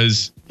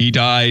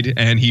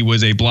and he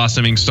was a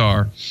blossoming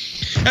star.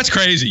 That's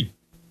crazy.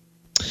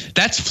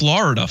 That's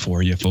Florida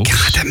for you, folks.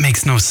 God, that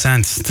makes no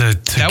sense. To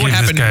that would give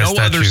happen this guy in a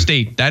no other statue.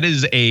 state. That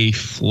is a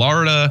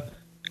Florida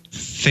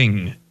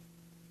thing.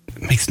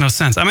 Makes no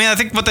sense. I mean, I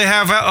think what they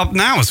have up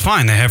now is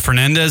fine. They have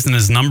Fernandez and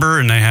his number,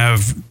 and they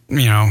have, he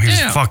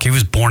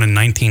was born in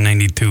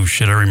 1992.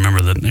 Shit, I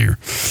remember that year.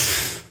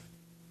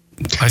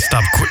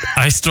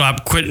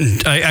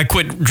 I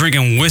quit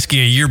drinking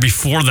whiskey a year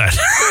before that.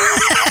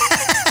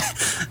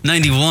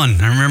 91.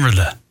 I remember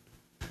that.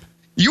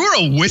 You were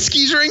a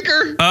whiskey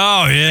drinker?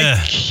 Oh, yeah.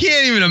 I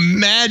can't even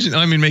imagine.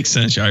 I mean, it makes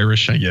sense. You're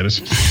Irish. I get it.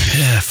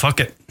 Yeah, fuck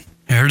it.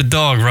 I heard a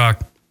dog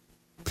rock.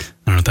 I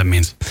don't know what that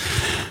means.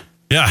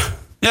 Yeah.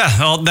 Yeah,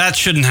 well, that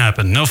shouldn't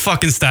happen. No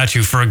fucking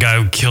statue for a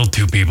guy who killed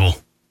 2 people.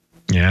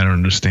 Yeah, I don't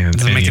understand.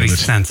 Doesn't make any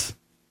sense.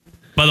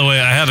 By the way,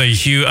 I have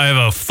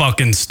a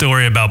fucking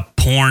story about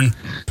porn.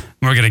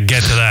 We're gonna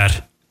get to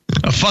that.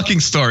 A fucking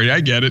story. I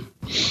get it.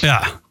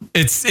 Yeah,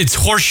 it's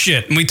horse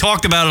shit, and we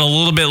talked about it a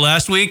little bit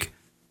last week.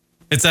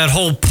 It's that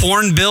whole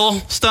porn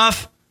bill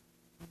stuff.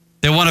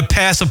 They want to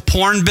pass a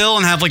porn bill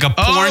and have like a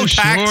porn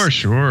tax.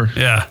 Sure.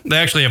 Yeah, they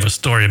actually have a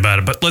story about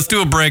it. But let's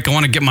do a break. I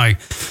want to get my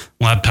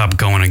laptop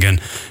going again.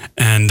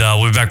 And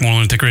we'll be back.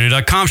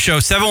 MoreLunaticRadio.com show.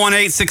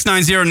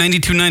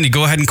 718-690-9290.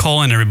 Go ahead and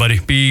call in, everybody.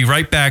 Be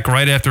right back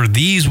right after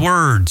these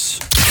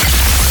words.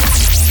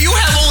 You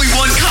have only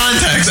one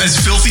contact as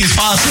filthy as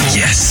possible.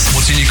 Yes.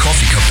 What's in your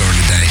coffee cup during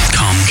the day?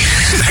 Come.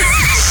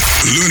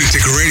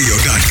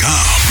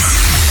 LunaticRadio.com.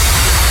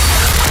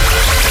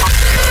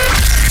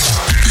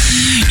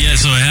 Yeah,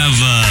 so I have,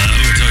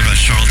 we were talking about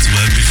Charlotte's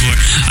Web before.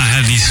 I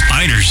have these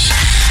spiders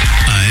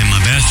in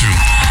my bathroom.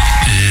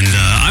 And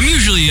I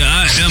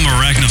am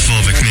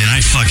arachnophobic, man. I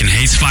fucking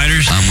hate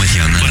spiders. I'm with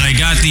you on that. But I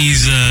got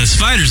these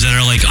spiders that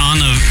are like on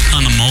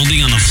the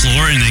molding on the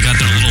floor, and they got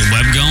their little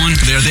web going.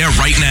 They're there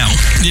right now.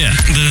 Yeah,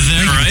 they're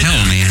there right now.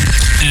 Tell me.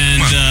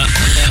 And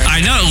I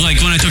know, like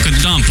when I took a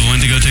dump, I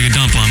went to go take a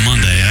dump on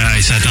Monday.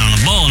 I sat down on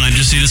the bowl and I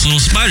just see this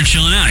little spider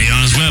chilling out,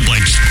 on his web,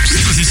 like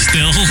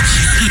still,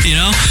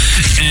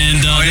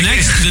 And the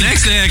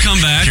next day I come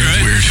back,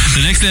 right? Weird.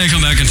 The next day I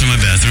come back into my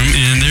bathroom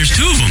and there's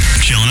 2 of them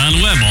chilling on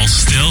the web, all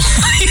still,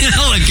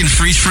 like in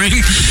freeze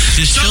frame,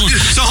 just chilling.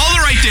 So hold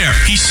it right there.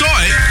 He saw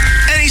it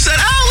and he said,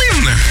 "I'll leave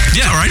him there."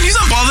 Yeah, all right. He's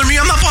not bothering me.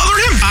 I'm not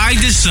bothering him. I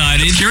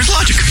decided. Here's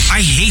logic.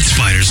 I hate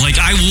spiders. Like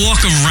I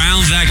walk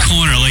around that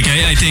corner. Like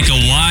I take a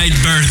wide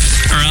berth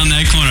around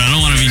that corner. I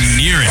don't want to be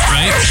near it,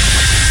 right?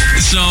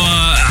 So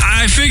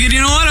I figured,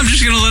 you know what? I'm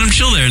just going to let them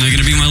chill there. And they're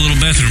going to be my little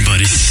bathroom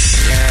buddies.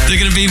 They're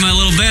going to be my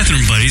little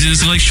bathroom buddies. And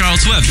it's like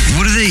Charlotte's Web.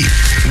 What are they?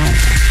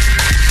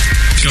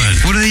 Go ahead.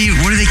 What are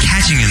they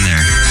catching in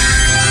there?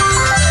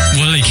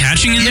 What are they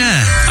catching in there?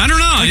 Yeah. I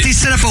don't know. Like they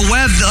set up a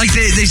web. Like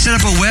they set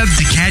up a web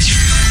to catch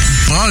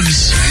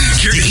bugs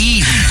to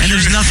eat, and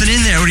there's nothing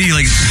in there. What are you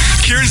like?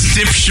 Kieran's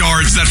dip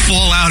shards that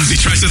fall out as he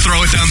tries to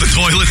throw it down the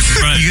toilet.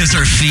 Right. You gotta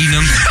start feeding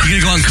them. You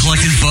gotta go out and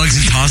collecting bugs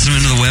and toss them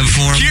into the web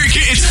for them.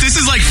 This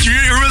is like, you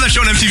remember that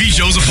show on MTV,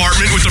 Joe's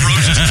Apartment with the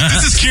roaches?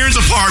 This is Kieran's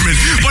apartment,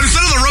 but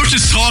instead of the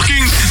roaches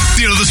talking,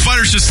 the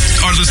spiders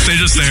they're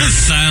just there.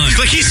 Just silent.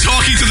 Like he's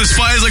talking to the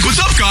spiders, like,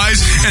 "What's up,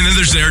 guys?" And then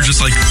there's there just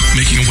like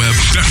making a web.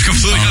 That's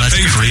completely that's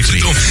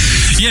creepy.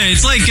 Yeah,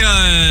 it's like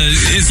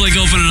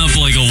opening up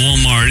like a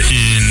Walmart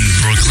in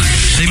Brooklyn.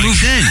 They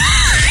moved in.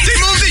 They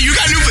moved in. You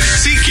got new.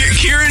 See,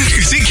 Kieran.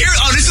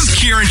 Oh, this is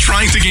Kieran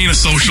trying to gain a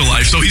social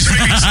life. So he's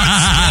making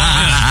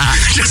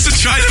just to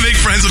try to make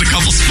friends with a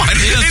couple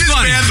spiders in his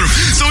bathroom.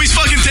 So he's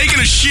fucking taking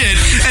a shit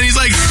and he's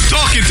like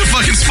talking to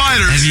fucking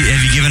spiders.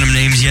 Have you given them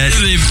names yet?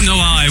 No,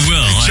 I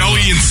will.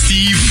 Joey and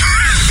Steve.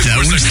 That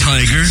was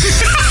Tiger.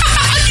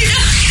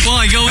 Well,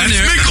 I go in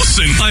there.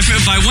 Mickelson. By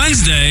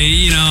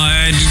Wednesday,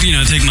 I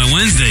take my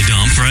Wednesday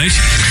dump, right?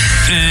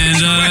 And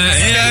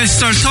I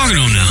start talking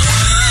to him now.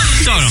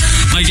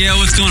 Like, yeah,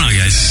 what's going on,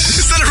 guys?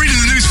 Instead of reading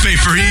the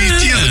newspaper,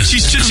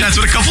 he chit chats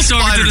with a couple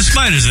talking spiders. to the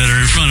spiders that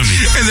are in front of me,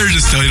 and they're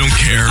just they don't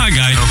care. Hi,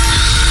 guy.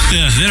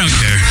 Yeah, they don't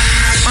care.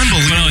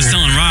 Unbelievable. But I was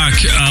telling Rock,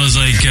 I was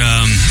like,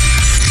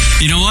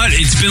 you know what?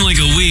 It's been like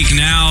a week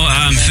now.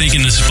 I'm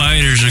thinking the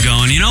spiders are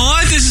going, you know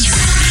what?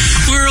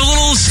 We're a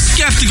little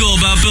skeptical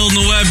about building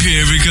a web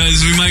here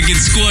because we might get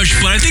squished,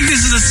 but I think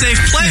this is a safe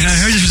place. Yeah, I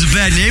heard this was a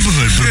bad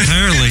neighborhood, but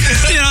apparently.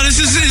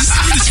 This is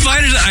the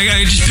spiders.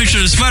 I just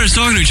picture the spiders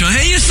talking to each other.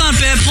 Hey, it's not a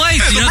bad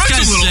place. Yeah, the rug's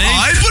a little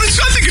high, but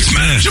I think it's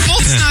manageable.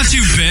 It's not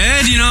too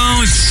bad,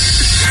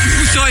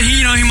 we thought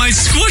he might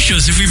squish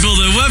us if we build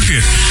a web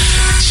here.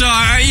 So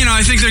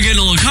I think they're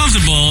getting a little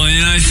comfortable,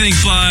 and I think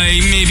by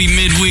maybe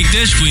midweek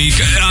this week,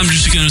 I'm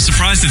just going to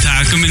surprise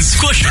attack them and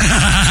squish them.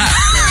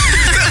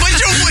 But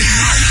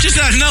just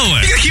out of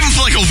nowhere. You gotta keep them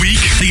for like a week.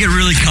 They get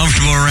really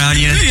comfortable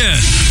around you. Yeah.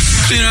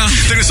 They're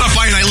gonna start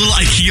buying that little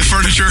IKEA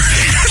furniture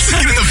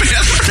in the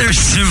bathroom. They're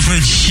simple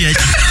and shit.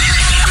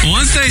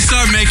 Once they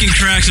start making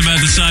cracks about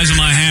the size of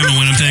my hammer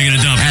when I'm taking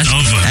a dump, it's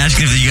over. Ask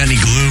if you got any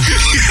glue.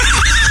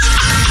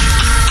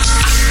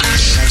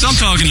 So I'm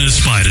talking to the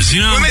spiders,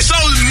 When they start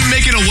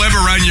making a web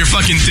around your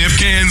fucking dip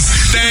cans,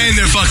 then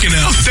they're fucking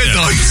out. They're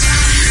done.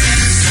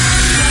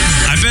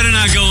 I better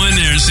not go in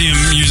there and see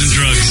them using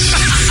drugs.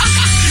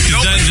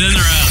 Then they're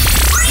out.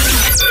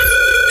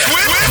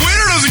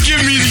 Twitter doesn't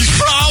give me these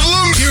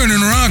problems. Kieran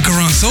and Rock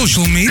are on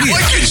social media.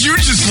 Why could you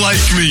just like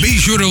me? Be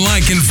sure to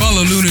like and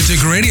follow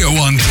Lunatic Radio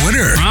on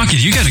Twitter. Rocket,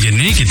 you gotta get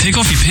naked. Take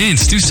off your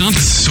pants. Do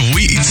something.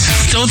 Sweet.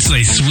 Don't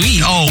say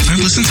sweet. Oh, I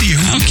listen to you.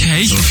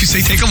 Okay. So if you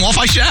say take them off,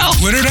 I shall.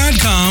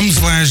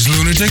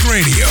 Twitter.com/Lunatic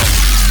Radio.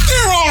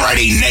 They're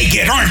already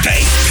naked, aren't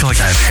they? I feel like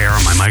I have hair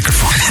on my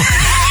microphone.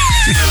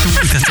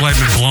 That's why I've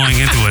been blowing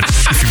into it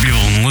for people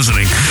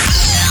listening.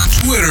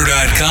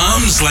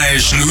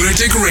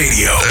 Twitter.com/Lunatic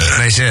Radio.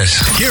 Nice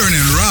yes. Kieran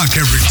and Rock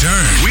have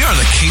returned. We are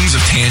the kings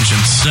of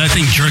tangents. I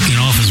think jerking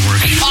off is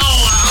working. Oh,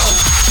 wow.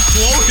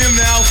 Blow him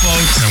now,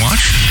 folks. Can I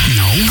watch?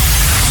 No.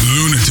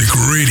 Lunatic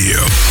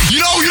Radio.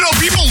 You know,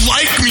 people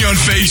like me on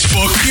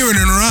Facebook. Kieran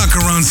and Rock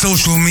are on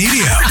social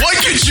media. Why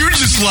could you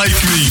just like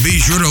me?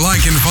 Be sure to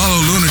like and follow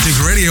Lunatic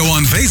Radio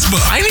on Facebook.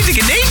 I need to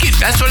get naked.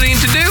 That's what I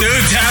need to do.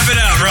 Dude, tap it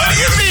out, What Rock. do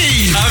you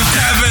mean? I'm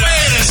tapping out.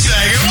 Wait a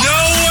second. No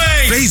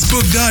way.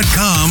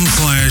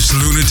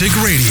 Facebook.com/Lunatic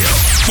Radio.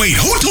 Wait,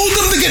 who told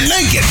them to get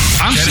naked?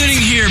 I'm sitting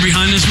here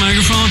behind this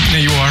microphone.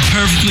 Yeah, you are.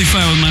 Perfectly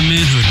fine with my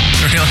manhood.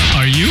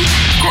 Are you?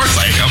 Of course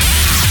I am.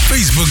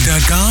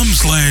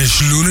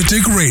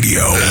 Facebook.com/Lunatic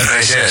Radio.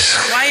 Nice yes.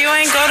 Why you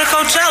ain't go to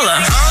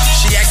Coachella?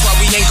 She asked why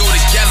we ain't go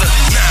together.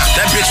 Nah,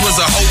 that bitch was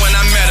a hoe when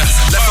I met her.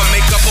 Left her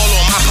makeup all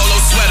on my polo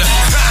sweater.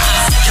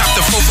 Copped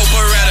the fofo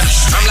Beretta.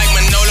 I'm like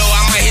Manolo,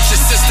 I might hit your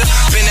sister.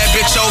 Bend that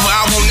bitch over,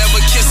 I won't never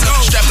kiss her.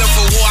 Strapped up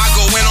for war, I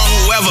go in on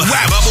whoever.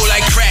 Bubble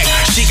like crack,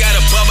 she got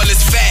a bubble,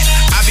 it's fat.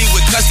 I be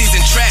with cussies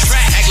and traps.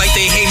 Act like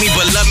they hate me,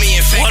 but love me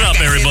in fact. What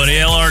up,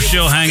 everybody? LR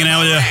Show hanging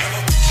out with you.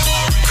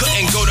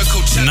 Couldn't go to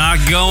Coachella.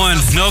 Not going.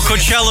 No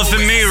Coachella for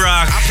me,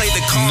 Rock.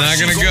 Not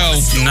gonna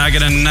go. Not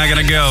gonna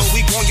go.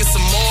 We gon' get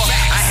some more.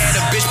 I had a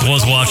bitch.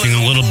 Was watching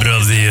a little bit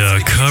of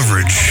the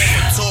coverage,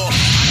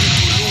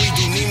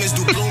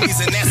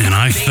 and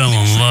I fell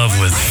in love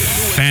with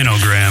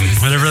Phanogram.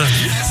 Whatever.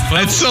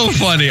 That's so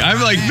funny.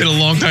 I've like been a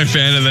long time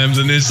fan of them,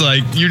 and it's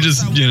like you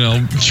just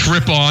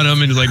trip on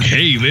them, and it's like,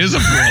 hey, there's a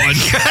broad.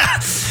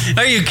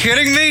 Are you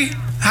kidding me?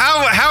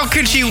 How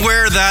could she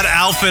wear that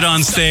outfit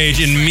on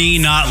stage and me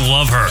not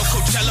love her?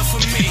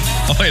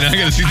 Oh wait, I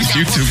gotta see this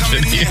YouTube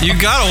video. You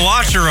gotta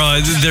watch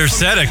her their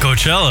set at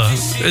Coachella.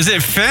 Is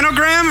it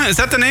Phanogram? Is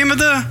that the name of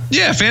the?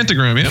 Yeah,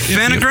 Phantogram. Yep.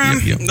 Phanogram?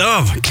 Yep.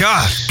 Oh my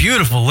God,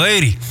 beautiful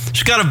lady.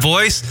 She's got a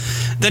voice.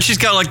 Then she's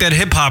got like that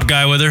hip hop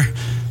guy with her.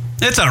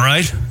 It's all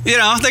right.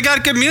 They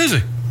got good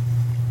music.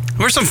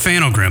 Where's some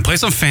Phanogram? Play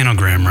some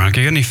Phanogram, Rock.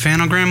 You got any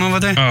Phanogram over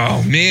there?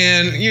 Oh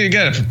man, you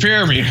gotta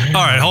prepare me.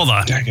 All right, hold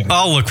on.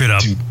 I'll look it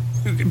up.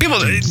 People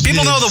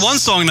know the one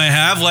song they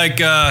have, like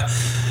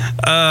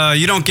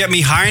 "You Don't Get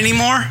Me High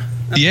Anymore."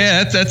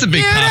 Yeah, that's a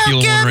big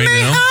popular one right now. You don't get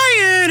me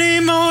high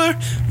anymore.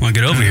 Want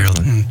to get over here?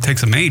 Take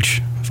some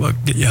H. Fuck,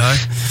 get you high.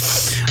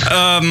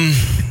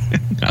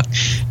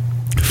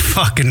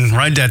 Fucking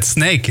ride that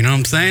snake. You know what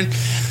I'm saying?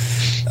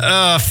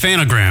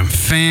 Phanogram.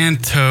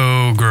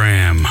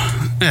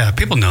 Yeah,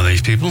 people know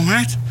these people,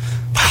 right?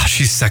 Wow,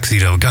 she's sexy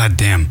though. God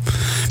damn.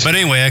 But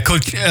anyway, I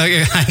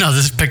know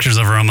there's pictures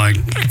of her on my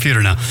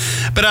computer now.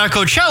 But at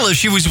Coachella,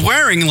 she was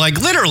wearing like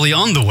literally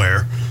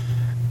underwear,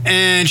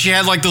 and she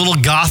had like the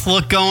little goth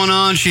look going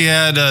on. She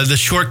had the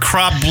short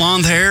crop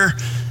blonde hair.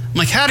 I'm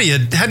like, how do you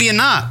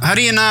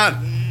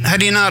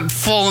not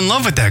fall in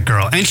love with that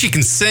girl? And she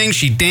can sing.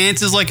 She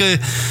dances like a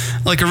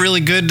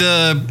really good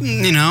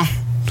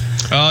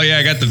Oh yeah,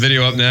 I got the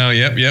video up now.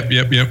 Yep. Right? Oh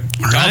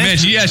man,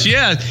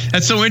 yeah,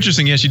 that's so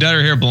interesting. Yeah, she dyed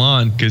her hair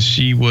blonde because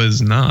she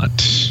was not.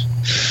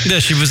 Yeah,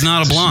 she was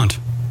not a blonde.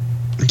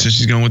 So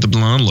she's going with the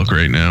blonde look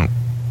right now. I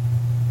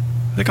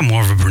think I'm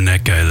more of a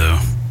brunette guy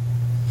though.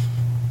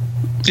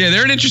 Yeah,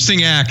 they're an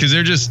interesting act because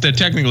they're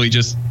technically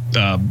just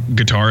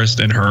guitarist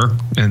and her,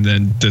 and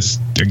then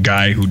the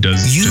guy who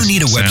does. You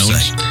need a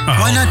website.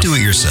 Why not do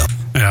it yourself?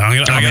 Yeah,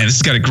 man,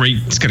 it's got a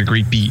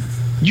great beat.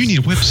 You need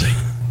a website.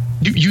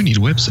 You need a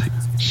website.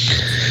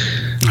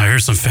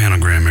 Here's some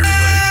Phanogram, everybody.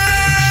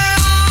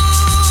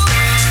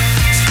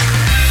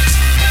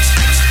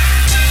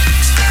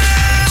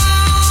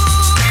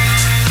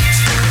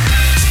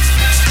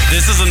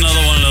 This is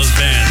another one of those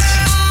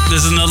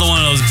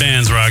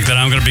bands. Rock, that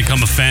I'm going to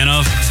become a fan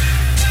of.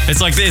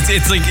 It's like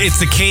it's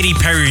the Katy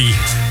Perry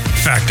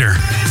factor.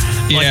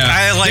 Yeah,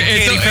 I like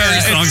Katy Perry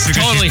songs it's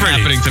because totally she's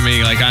pretty. happening to me.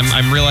 Like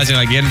I'm realizing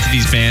I get into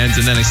these bands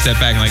and then I step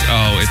back and like,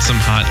 oh, it's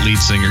some hot lead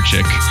singer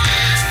chick.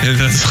 And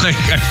it's like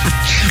I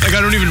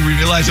don't even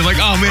realize it. Like,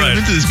 oh man, I'm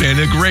into this band.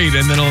 They're great.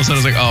 And then all of a sudden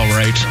I was like, oh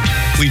right,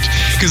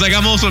 because like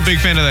I'm also a big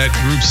fan of that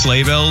group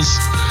Sleigh Bells.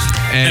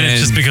 And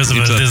it's just because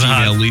of there's a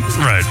hot lead.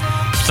 Right,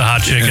 it's a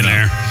hot chick in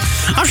there.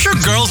 I'm sure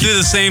girls do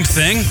the same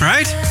thing,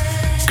 right?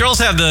 Girls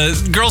have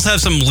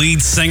some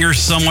lead singer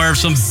somewhere,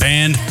 some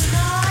band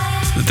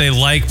that they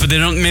like, but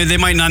they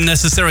might not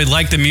necessarily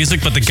like the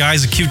music, but the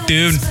guy's a cute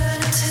dude.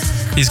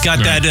 He's got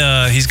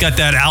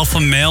that alpha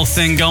male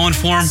thing going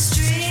for him,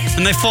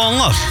 and they fall in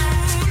love.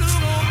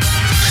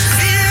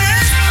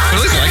 But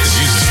at least I like the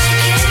music.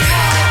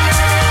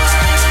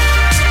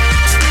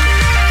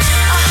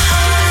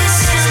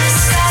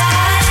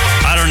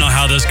 I don't know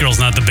how this girl's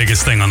not the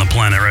biggest thing on the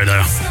planet right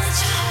now.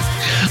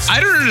 I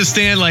don't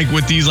understand like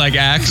with these like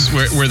acts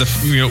where the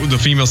the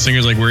female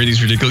singers like wear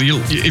these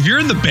ridiculous. If you're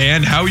in the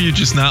band, how are you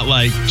just not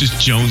like just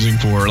jonesing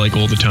for her, like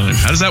all the time?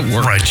 How does that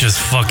work? Right, just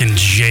fucking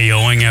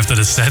J-O-ing after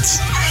the sets.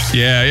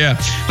 Yeah.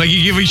 Like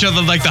you give each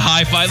other like the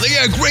high five, like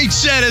yeah, great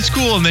set, that's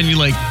cool, and then you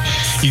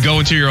go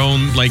into your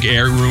own like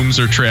air rooms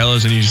or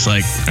trailers, and you just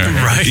like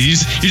right. You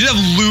just have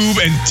lube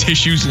and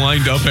tissues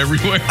lined up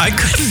everywhere. I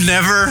could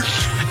never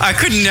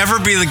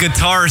be the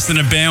guitarist in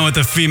a band with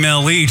a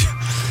female lead.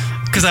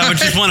 Because I would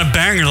just want to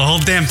bang her the whole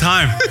damn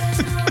time.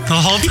 The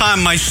whole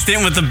time my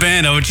stint with the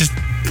band, I would just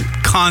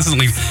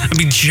constantly, I'd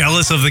be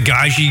jealous of the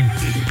guy she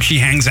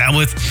hangs out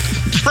with.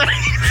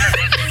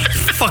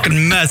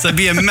 Fucking mess. I'd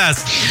be a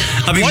mess.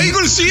 Why are you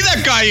going to see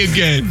that guy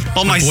again?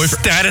 All my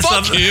status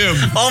him. You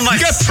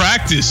got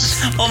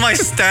practice. All my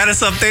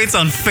status updates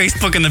on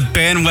Facebook and the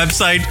band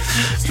website.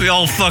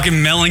 All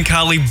fucking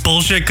melancholy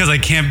bullshit because I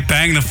can't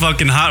bang the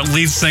fucking hot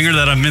lead singer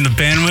that I'm in the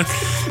band with.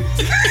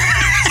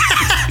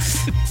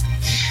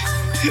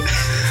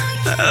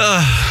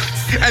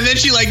 And then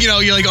she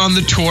you're like on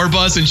the tour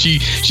bus and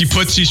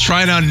she's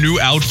trying on new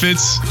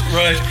outfits.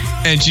 Right.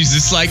 And she's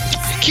just like,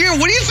 Kieran,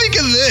 what do you think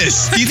of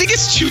this? Do you think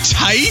it's too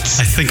tight?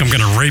 I think I'm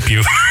going to rape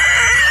you.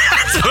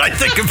 That's what I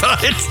think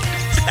about it.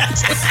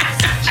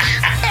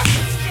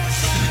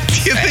 Do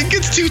you think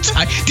it's too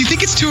tight? Do you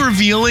think it's too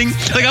revealing?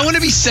 Like, I want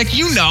to be sick.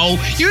 You know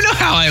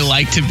how I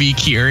like to be,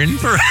 Kieran.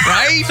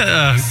 Right?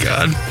 Oh,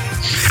 God.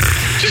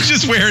 She's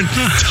just wearing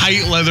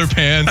tight leather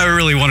pants. I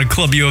really want to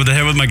club you over the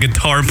head with my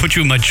guitar and put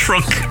you in my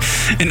trunk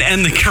and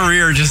end the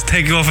career and just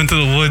take you off into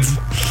the woods.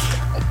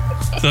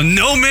 So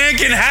no man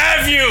can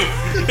have you.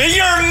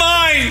 You're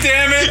mine,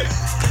 damn it.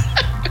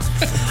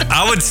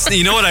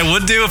 You know what I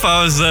would do if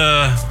I was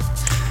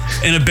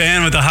in a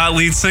band with a hot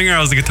lead singer, I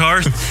was the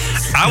guitarist?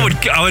 I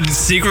would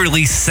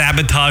secretly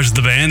sabotage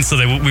the band so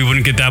we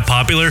wouldn't get that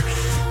popular.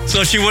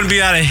 So she wouldn't be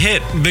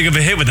big of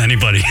a hit with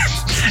anybody.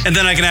 And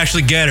then I can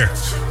actually get her.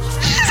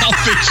 I'll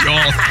fix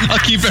y'all. I'll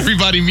keep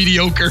everybody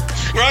mediocre.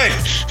 Right.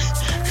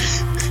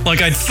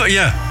 Like I'd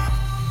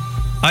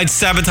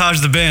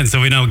sabotage the band so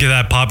we don't get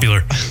that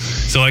popular.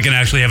 So I can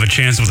actually have a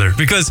chance with her.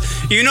 Because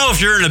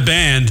if you're in a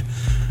band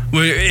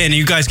and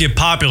you guys get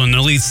popular and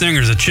the lead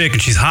singer's a chick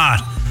and she's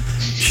hot,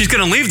 she's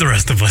going to leave the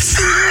rest of us.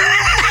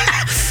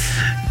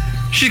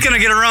 She's going to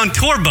get her own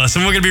tour bus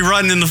and we're going to be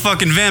riding in the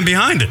fucking van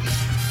behind it.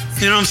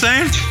 You know what I'm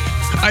saying?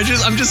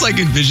 I'm just like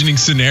envisioning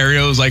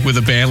scenarios like with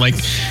a band like,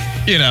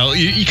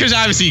 because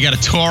obviously you got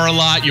to tour a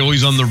lot. You're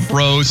always on the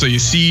road, so you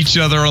see each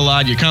other a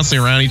lot. You're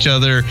constantly around each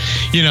other.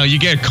 You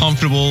get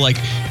comfortable. Like,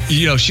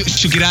 she'll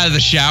get out of the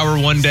shower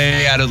one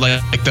day, out of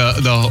like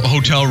the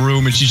hotel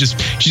room, and she just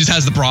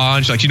has the bra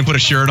on. She didn't put a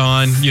shirt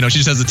on. She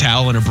just has the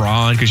towel and her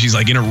bra on because she's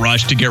like in a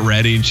rush to get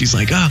ready, and she's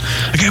like, oh,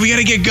 okay, we got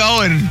to get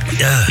going.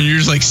 Yeah. And you're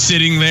just like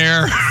sitting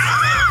there.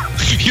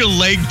 Your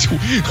leg,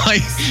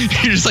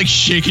 you're just like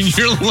shaking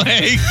your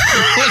leg,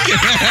 looking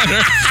at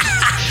her.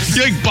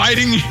 You're like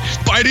biting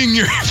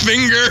your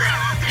finger.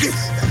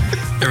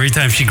 Every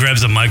time she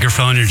grabs a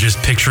microphone, you're just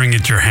picturing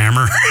it's your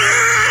hammer.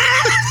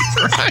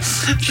 Right.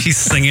 She's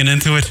singing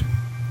into it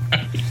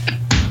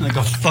like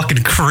a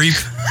fucking creep.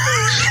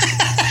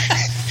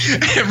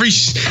 Every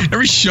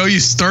show you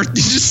start, you're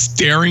just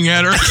staring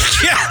at her.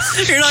 Yeah,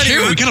 you're not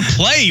here. We gotta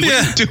play. What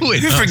are you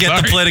doing? You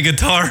forget to play the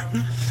guitar.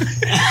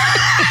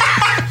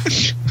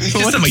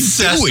 What am I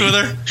doing with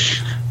her?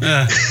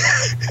 Yeah.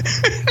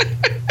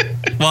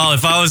 Well,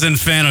 if I was in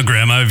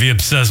Phanogram, I would be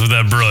obsessed with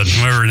that broad,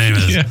 whoever her name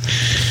is. Yeah.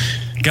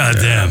 God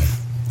damn.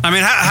 I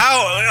mean,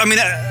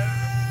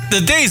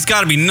 the day's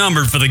got to be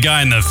numbered for the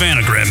guy in the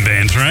Phanogram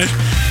band, right?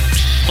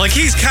 Like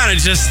he's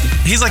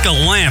like a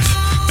lamp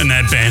in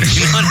that band.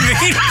 You know what I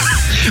mean?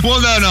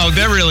 Well, no,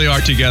 they really are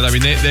together. I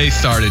mean, they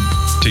started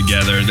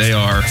together. They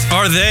are.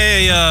 Are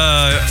they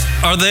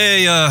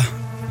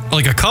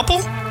like a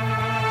couple?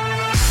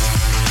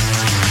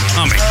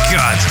 Oh my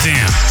God,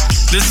 damn.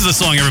 This is the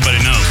song everybody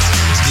knows.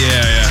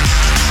 Yeah.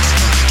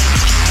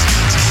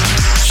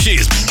 She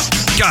is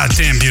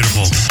goddamn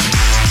beautiful.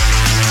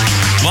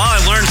 Well, I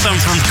learned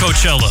something from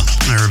Coachella,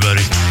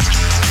 everybody.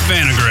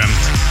 Phanogram.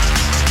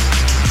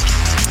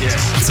 Yeah.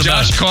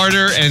 Josh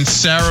Carter and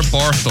Sarah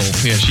Barthel.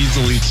 Yeah, she's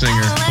the lead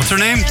singer. What's her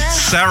name?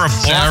 Sarah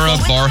Barthel. Sarah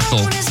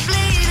Barthel.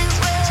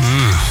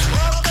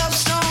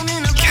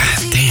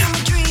 God damn.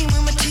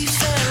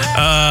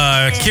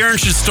 Kieran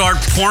should start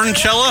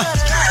Pornchella.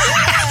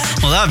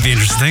 Well, that would be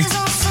interesting.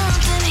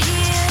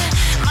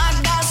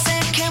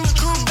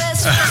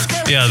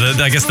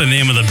 Yeah, I guess the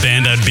name of the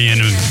band I'd be in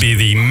would be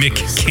the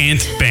Mick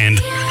Cant Band.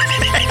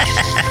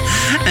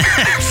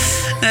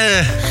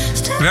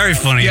 Very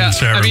funny. Yeah,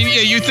 I mean,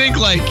 you think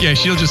like,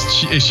 she could just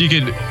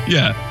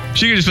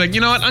be like,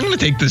 you know what? I'm going to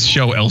take this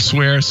show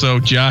elsewhere. So,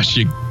 Josh,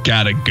 you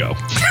got to go.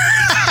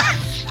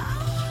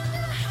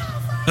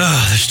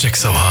 Oh, this chick's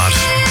so hot.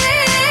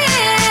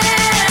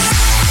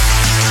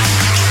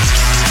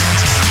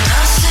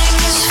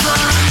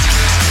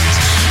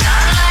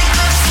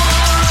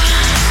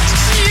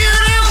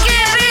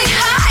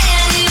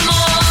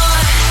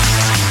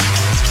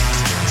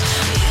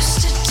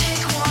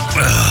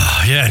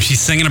 Yeah, she's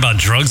singing about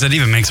drugs. That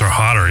even makes her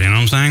hotter, you know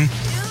what I'm saying?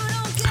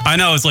 I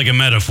know it's like a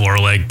metaphor,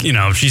 like, you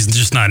know, she's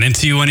just not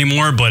into you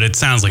anymore, but it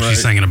sounds like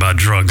she's singing about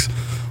drugs,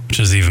 which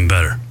is even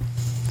better.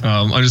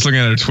 I'm just looking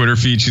at her Twitter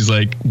feed. She's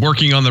like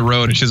working on the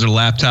road, and she has her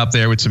laptop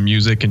there with some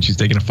music, and she's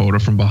taking a photo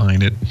from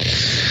behind it.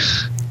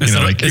 She's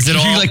like,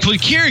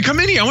 Kieran, come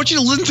in here. I want you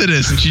to listen to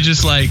this. And she's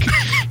just like,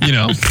 you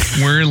know,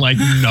 wearing like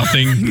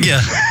nothing.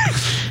 Yeah.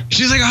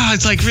 She's like,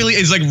 it's like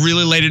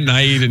really late at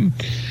night, and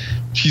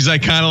she's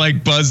like kind of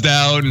like buzzed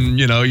out, and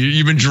you know,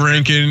 you've been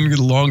drinking,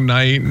 a long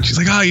night, and she's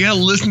like, oh yeah,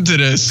 listen to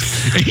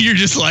this, and you're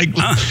just like,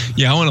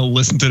 yeah, I want to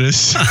listen to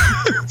this.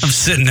 I'm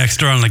sitting next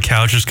to her on the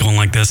couch, just going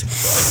like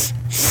this,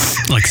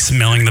 like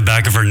smelling the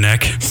back of her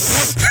neck,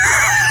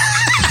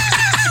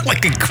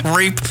 like a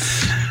creep.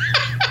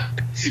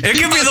 It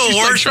could be the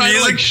worst. Trying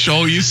to like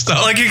show you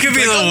stuff. Like it could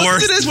be the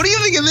worst. Listen to this. What do you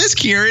think of this,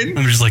 Kieran?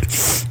 I'm just like.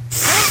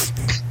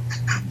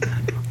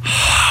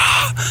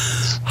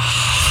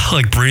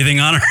 Like breathing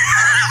on her.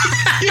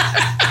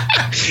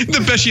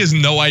 The best, she has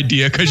no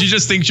idea because she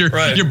just thinks you're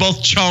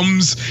both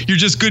chums. You're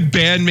just good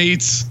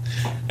bandmates.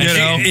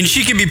 And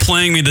she could be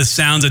playing me the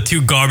sounds of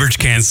 2 garbage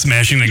cans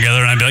smashing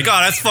together, and I'd be like, "Oh,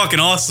 that's fucking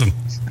awesome!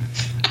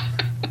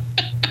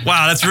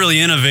 Wow, that's really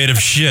innovative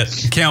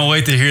shit. Can't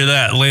wait to hear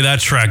that. Lay that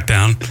track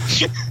down."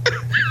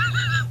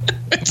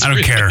 I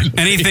don't care.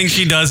 Anything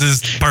she does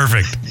is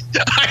perfect.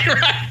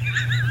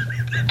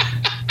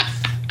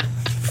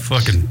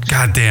 Fucking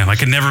goddamn! I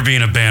could never be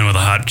in a band with a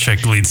hot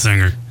chick lead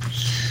singer.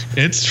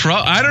 It's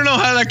I don't know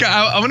how that guy.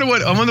 I wonder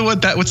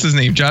what that. What's his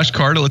name? Josh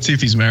Carter. Let's see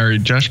if he's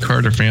married. Josh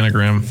Carter,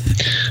 Fanagram.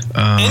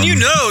 And you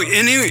know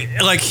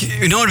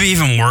what'd be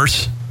even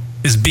worse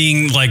is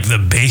being like the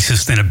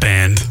bassist in a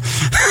band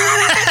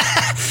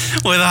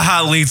with a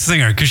hot lead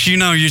singer, because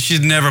she's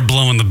never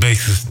blowing the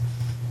bassist.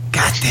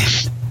 God damn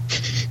it.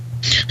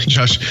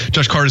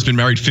 Josh Carter's been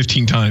married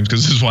 15 times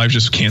because his wife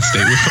just can't stay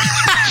with him.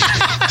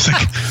 It's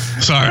like,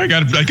 sorry, I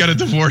got to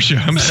divorce you.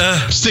 I'm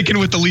sticking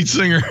with the lead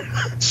singer.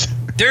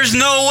 There's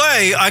no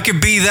way I could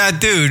be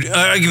that dude.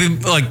 I could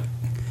be like,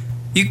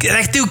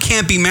 that dude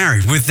can't be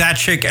married with that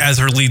chick as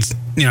her lead,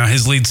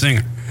 his lead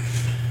singer.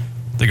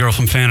 The girl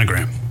from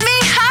Fanagram.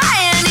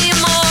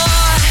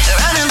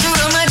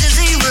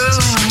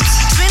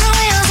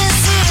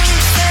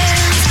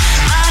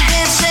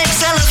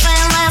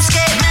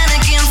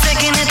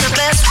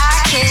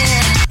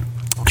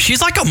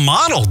 She's like a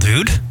model,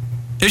 dude.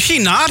 Is she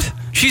not?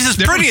 She's as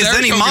pretty as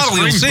any model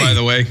you'll see. By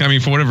the way, I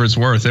mean, for whatever it's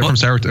worth, they're from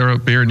Saratoga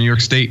here in New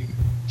York State.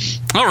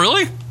 Oh,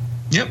 really?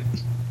 Yep.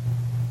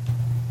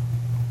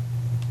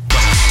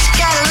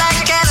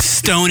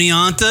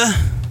 Stonianta.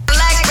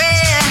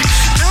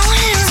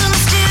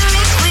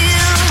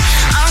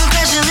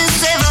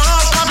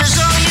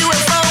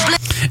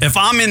 If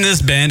I'm in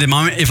this band,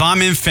 if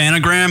I'm in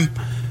Fanagram,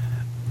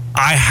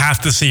 I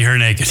have to see her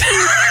naked.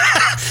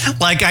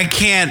 I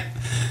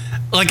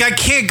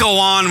can't go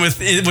on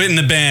in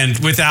the band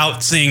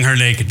without seeing her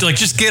naked. Like,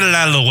 just get it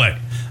out of the way.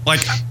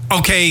 Like,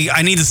 okay,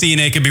 I need to see you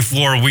naked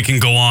before we can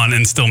go on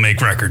and still make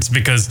records,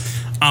 because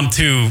I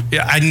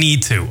just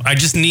need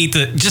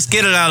to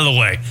get it out of the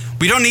way.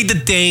 We don't need to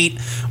date.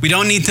 We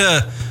don't need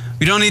to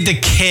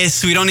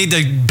kiss. We don't need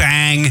to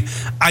bang.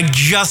 I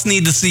just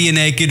need to see you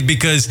naked,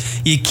 because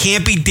you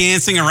can't be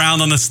dancing around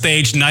on the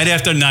stage night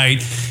after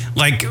night,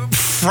 like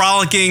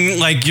frolicking,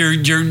 like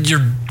you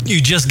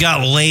just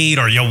got laid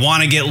or you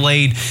want to get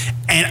laid,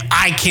 and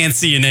I can't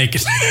see you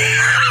naked.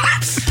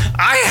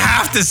 I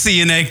have to see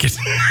you naked.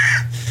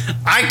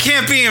 I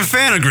can't be in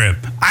Fanagram.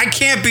 I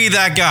can't be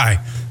that guy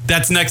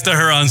that's next to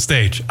her on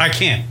stage. I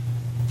can't.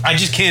 I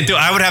just can't do it.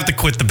 I would have to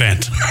quit the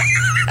band.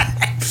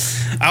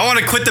 I want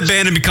to quit the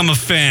band and become a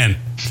fan.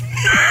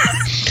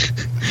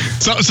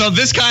 So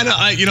this kind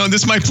of,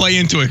 this might play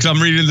into it, because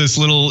I'm reading this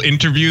little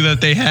interview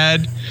that they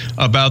had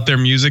about their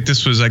music.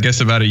 This was, I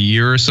guess, about a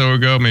year or so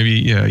ago,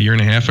 maybe a year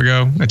and a half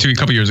ago, a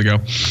couple years ago.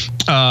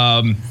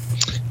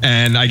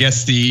 And I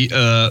guess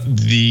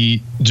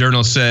the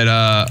journal said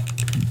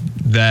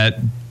that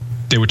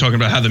they were talking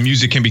about how the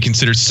music can be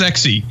considered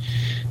sexy.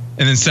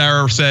 And then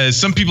Sarah says,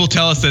 some people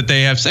tell us that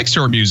they have sex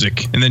to our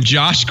music. And then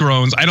Josh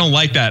groans, I don't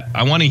like that.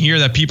 I want to hear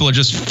that people are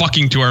just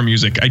fucking to our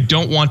music. I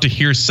don't want to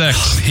hear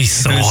sex. He's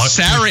so hot.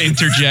 Sarah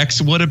interjects,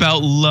 what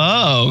about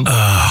love?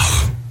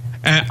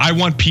 And I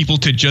want people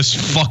to just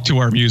fuck to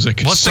our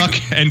music.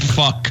 And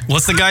fuck.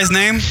 What's the guy's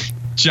name?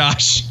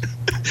 Josh.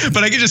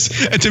 But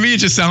to me, it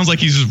just sounds like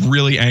he's just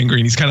really angry.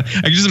 And I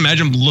can just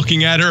imagine him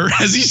looking at her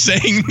as he's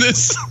saying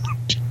this.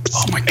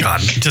 Oh my God.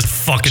 Just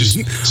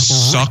fucking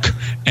suck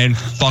and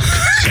fuck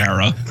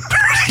Sarah.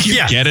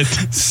 You get it?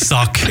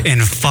 Suck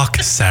and fuck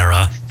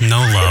Sarah. No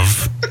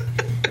love.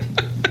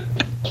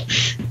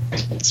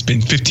 It's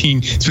been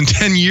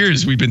 10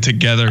 years we've been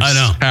together. I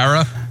know.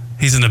 Sarah.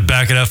 He's in the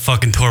back of that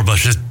fucking tour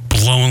bus just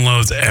blowing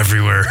loads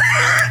everywhere.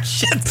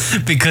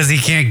 Shit. Because he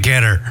can't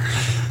get her.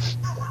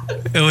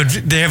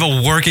 They have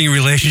a working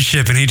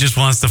relationship and he just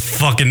wants to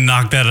fucking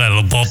knock that out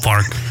of the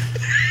ballpark.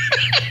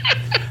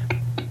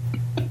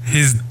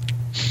 His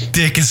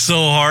dick is so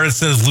hard it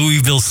says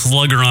Louisville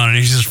Slugger on it.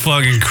 He's just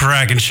fucking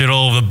cracking shit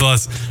all over the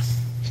bus.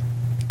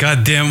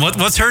 God damn.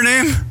 What's her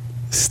name?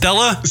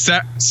 Stella?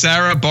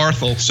 Sarah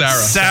Barthel.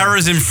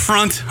 Sarah's in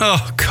front.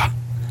 Oh, God.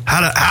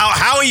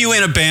 How are you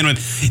in a band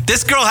with...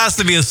 This girl has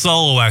to be a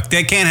solo act.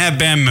 They can't have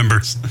band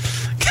members.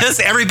 Because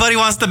everybody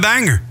wants to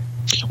bang her.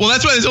 Well,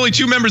 that's why there's only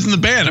 2 members in the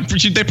band.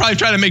 They probably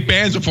tried to make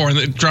bands before, and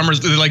the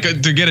drummers, like,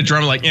 to get a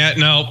drummer, like, yeah,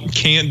 no,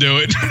 can't do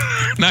it.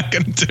 Not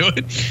going to do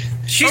it.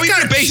 She's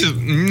got a bassist.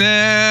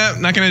 Nah,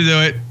 not going to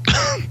do it.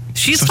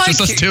 She's so like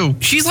just us 2.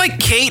 She's like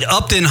Kate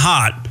Upton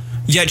hot,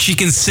 yet she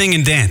can sing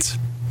and dance.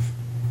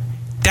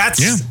 That's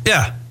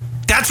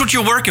what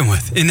you're working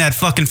with in that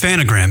fucking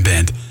Fanagram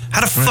band.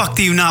 How the fuck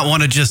do you not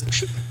want to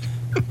just...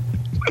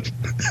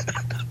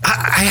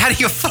 how do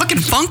you fucking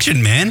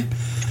function, man?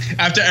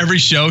 After every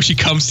show, she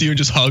comes to you and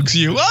just hugs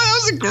you. Oh, that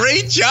was a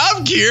great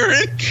job,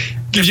 Kieran.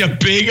 Gives you a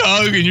big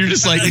hug, and you're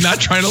just like, you're not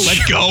trying to let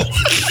go.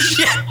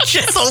 Yeah,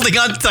 just holding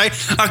on tight.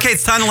 Okay,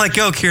 it's time to let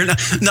go, Kieran.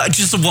 No,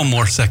 just one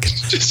more second.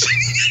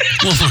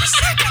 One more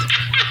second.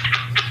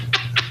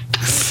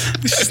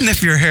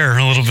 Sniff your hair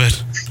a little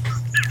bit.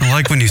 I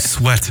like when you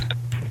sweat.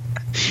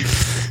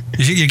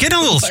 You're getting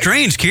a little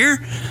strange, Kier.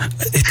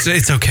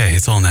 It's okay.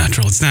 It's all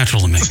natural. It's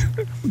natural to me.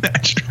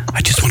 Natural.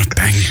 I just want to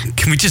bang you.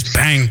 Can we just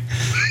bang?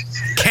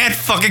 Can't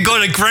fucking go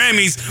to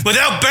Grammys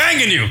without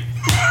banging you.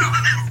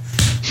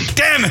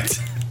 Damn it.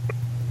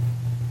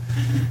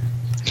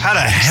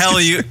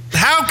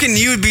 How can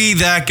you be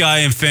that guy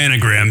in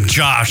Fanagram,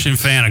 Josh in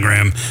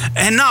Fanagram,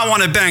 and not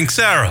want to bang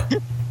Sarah?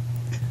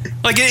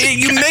 Like,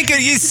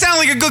 you sound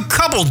like a good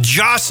couple,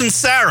 Josh and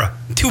Sarah.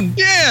 2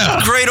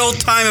 great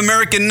old-time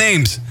American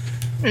names.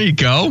 There you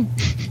go.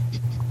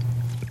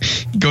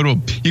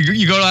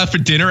 You go out for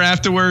dinner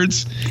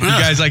afterwards. You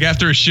guys, like,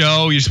 after a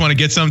show, you just want to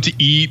get something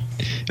to eat.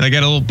 And I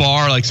got a little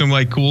bar, like some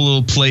like cool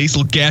little place,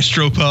 little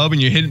gastropub,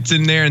 and it's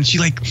in there, and she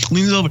like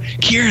leans over.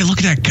 Kieran, look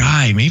at that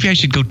guy. Maybe I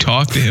should go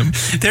talk to him.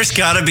 There's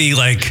got to be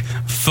like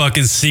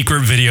fucking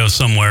secret video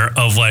somewhere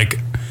of like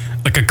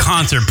a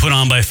concert put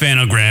on by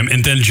Fanagram,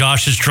 and then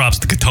Josh just drops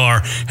the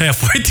guitar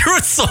halfway through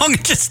a song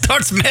and just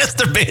starts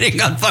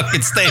masturbating on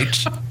fucking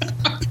stage.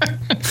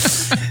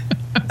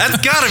 That's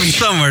got to be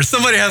somewhere.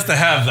 Somebody has to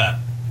have that.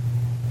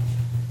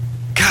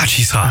 God,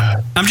 she's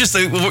hot. I'm just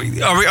like,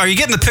 are you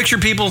getting the picture,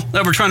 people,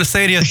 that we're trying to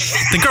say to you?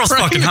 The girl's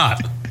fucking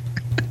hot.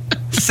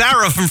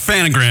 Sarah from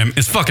Fanagram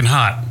is fucking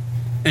hot.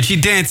 And she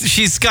dances.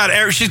 She's got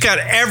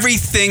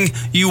everything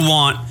you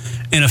want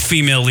in a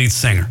female lead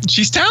singer.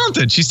 She's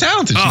talented. She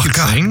can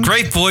sing.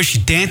 Great voice. She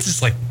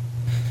dances like,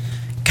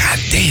 God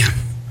damn.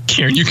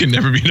 Kieran, you can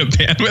never be in a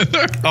band with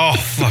her. Oh,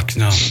 fuck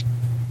no.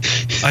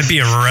 I'd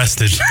be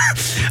arrested.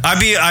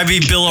 I'd be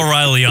Bill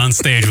O'Reilly on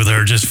stage with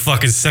her, just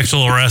fucking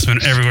sexual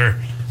harassment everywhere.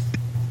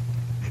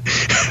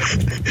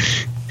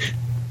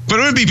 But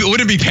it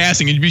wouldn't be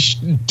passing. It'd be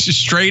just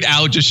straight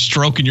out, just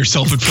stroking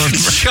yourself in front of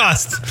her.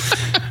 Just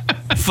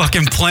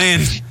fucking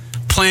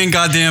playing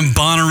goddamn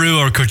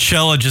Bonnaroo or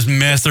Coachella, just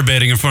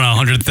masturbating in front of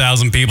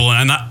 100,000 people,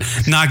 and I'm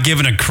not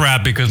giving a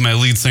crap because my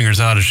lead singer's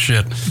out of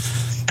shit.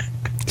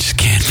 Just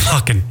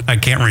I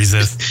can't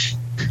resist.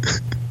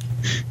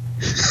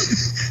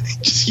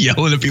 Just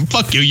yelling at people.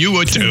 Fuck you. You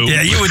would too.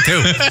 Yeah, you would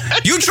too.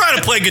 You try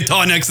to play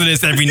guitar next to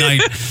this every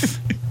night.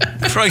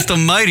 Christ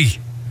almighty.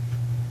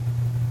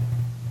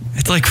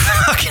 It's like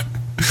fucking.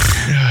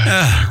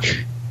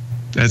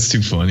 That's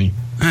too funny.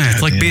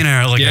 It's like being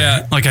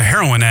a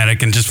heroin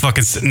addict and just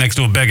fucking sitting next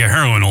to a bag of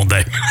heroin all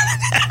day.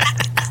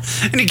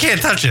 And you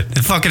can't touch it.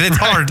 It's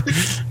hard.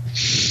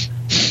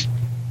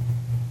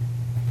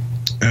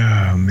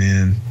 Oh,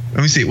 man.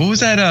 Let me see. What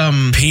was that?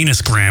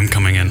 Penis gram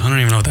coming in. I don't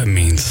even know what that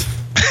means.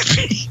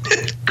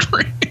 Penis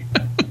gram.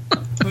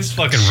 Who's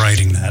fucking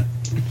writing that?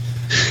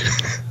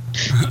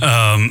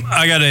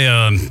 I got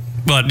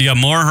you got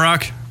more,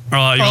 Rock?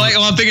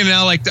 I'm thinking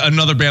now like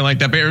another band like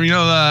that. You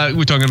know, we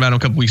were talking about them a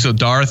couple weeks ago.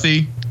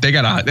 Dorothy. They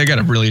got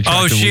a really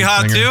attractive. Oh, is she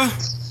hot singer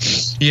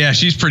too? Yeah,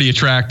 she's pretty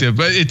attractive.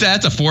 But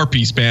that's a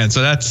 4-piece band,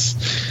 so that's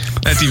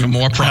even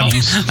more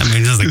problems. I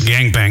mean, there's a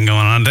gangbang going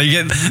on. Now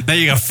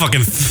you got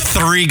fucking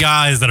 3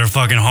 guys that are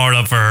fucking hard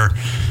up for her.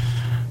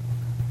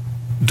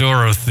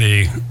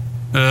 Dorothy.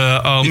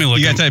 Let me look.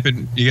 You gotta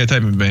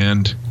type in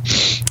band.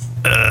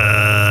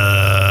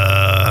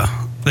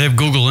 They have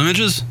Google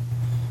Images?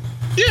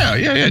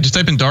 Yeah. Just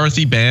type in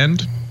Dorothy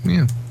band.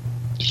 Yeah.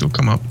 She'll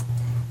come up.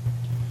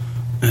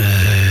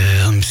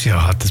 Let me see how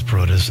hot this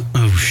broad is.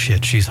 Oh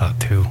shit, she's hot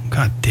too.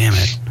 God damn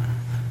it.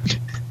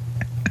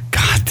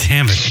 God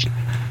damn it.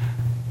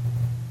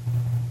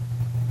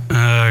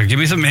 Give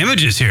me some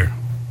images here.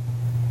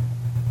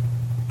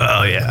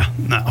 Oh yeah.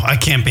 No, I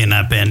can't be in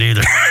that band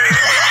either.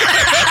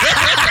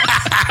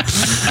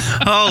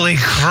 Holy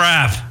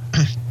crap.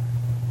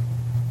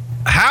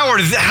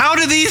 How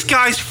do these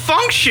guys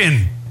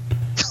function?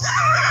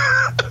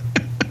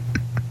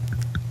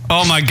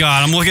 Oh my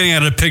God, I'm looking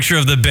at a picture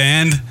of the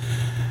band.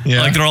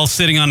 Yeah. Like they're all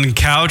sitting on the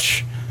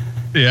couch.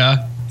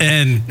 Yeah.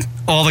 And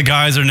all the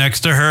guys are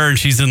next to her and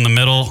she's in the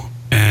middle.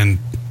 And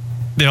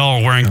They're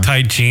all wearing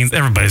tight jeans.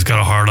 Everybody's got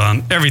a heart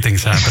on.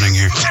 Everything's happening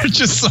here. They're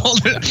just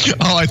sold it.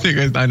 Oh, I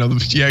think I know.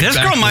 Yeah, this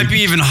girl might be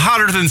even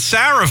hotter than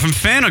Sarah from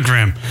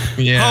Fanagram.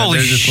 Yeah, holy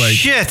just like,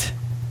 shit.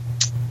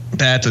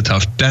 That's a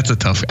tough.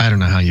 I don't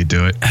know how you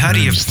do it. How do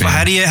you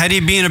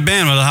be in a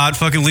band with a hot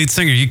fucking lead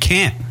singer? You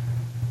can't.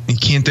 You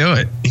can't do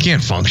it. You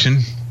can't function.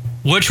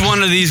 Which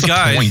one of these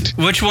guys?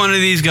 Which one of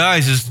these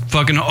guys is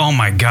fucking? Oh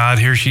my God!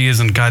 Here she is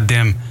in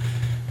goddamn.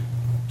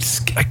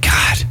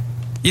 God,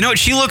 you know what?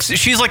 She's like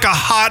she's like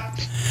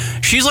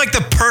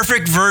the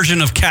perfect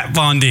version of Kat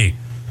Von D.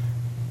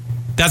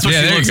 That's what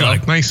she looks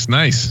like. Nice.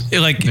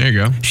 Like, there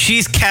you go.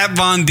 She's Kat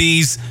Von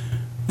D's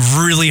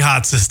really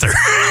hot sister.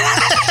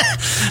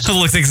 Who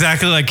looks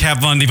exactly like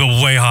Kat Von D, but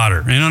way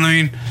hotter. You know what I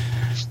mean?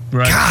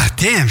 Right. God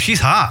damn,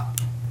 she's hot.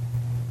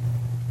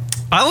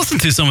 I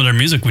listened to some of their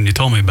music when you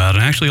told me about it.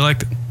 I actually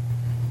liked it.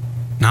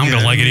 Now I'm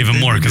going to like it even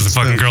more because the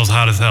fucking girl's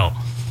hot as hell.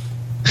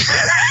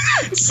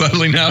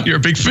 Suddenly now you're a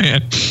big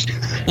fan.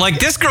 Like,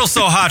 this girl's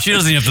so hot, she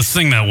doesn't even have to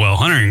sing that well.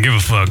 I don't even give a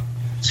fuck.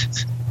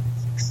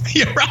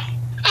 You're right.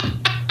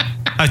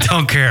 I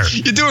don't care.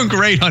 You're doing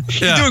great, honey.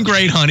 Yeah. You're doing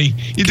great, honey.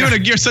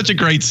 You're such a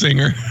great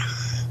singer.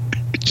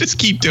 Just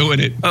keep doing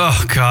it.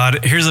 Oh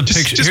God! Here's a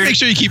picture. Just make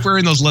sure you keep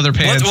wearing those leather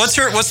pants. What's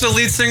the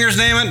lead singer's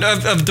name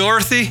of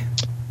Dorothy?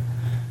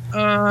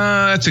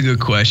 That's a good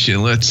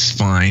question. Let's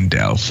find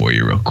out for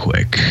you real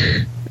quick.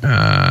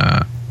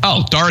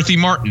 Dorothy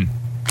Martin.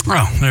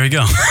 Oh, there you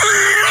go.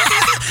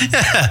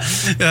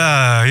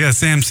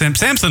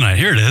 Samsonite.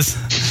 Here it is.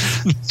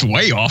 It's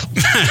way off.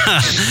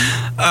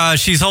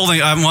 She's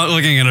holding. I'm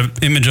looking at an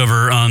image of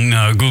her on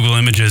Google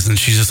Images, and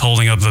she's just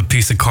holding up a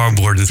piece of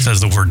cardboard that says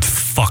the word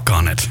 "fuck"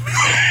 on it.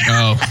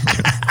 Oh.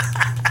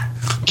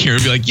 Karen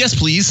would be like, "Yes,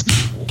 please."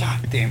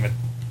 God damn it!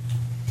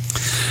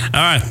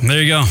 All right,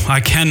 there you go. I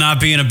cannot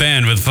be in a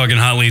band with a fucking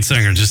hot lead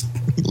singer. Just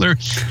the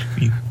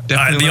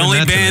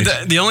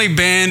only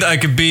band I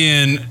could be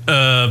in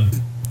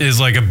is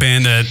like a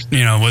band that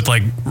with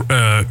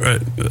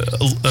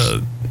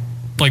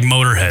like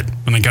Motorhead,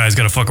 when the guy's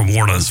got a fucking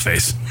wart on his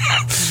face.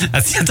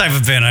 That's the type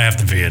of band I have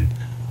to be in.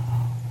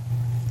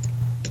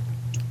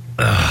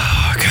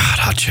 Oh God,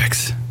 hot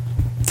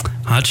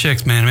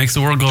chicks, man, it makes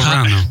the world go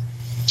around. Though.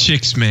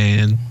 Chicks,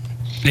 man.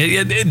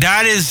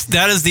 That is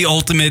the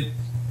ultimate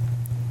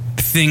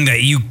thing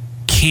that you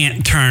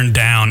can't turn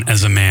down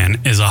as a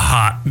man, is a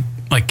hot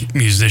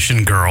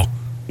musician girl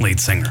lead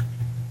singer.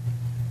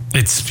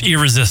 It's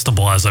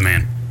irresistible as a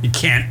man. You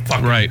can't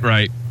fucking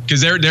right.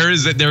 Because there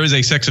is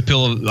a sex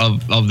appeal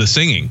of the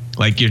singing.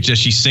 Like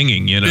she's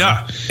singing,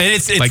 Yeah, and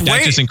it's like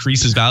that just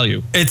increases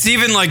value. It's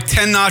even like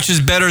 10 notches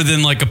better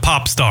than like a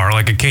pop star,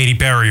 like a Katy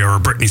Perry or a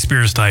Britney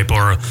Spears type,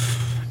 or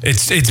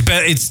it's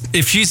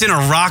if she's in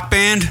a rock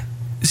band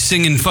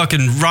singing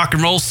fucking rock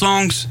and roll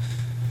songs,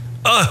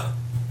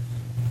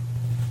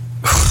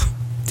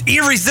 it's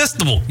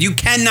irresistible. You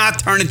cannot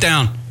turn it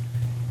down.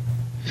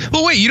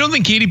 Well, wait, you don't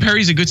think Katy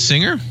Perry's a good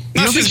singer?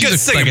 No, she's a good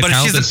singer, but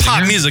she's a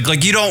pop music.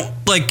 Like, you don't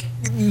like.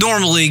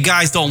 Normally,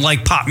 guys don't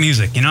like pop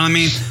music. You know what I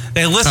mean?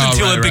 They listen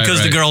to it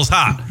because the girl's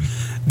hot.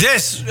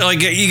 This,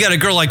 like, you got a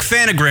girl like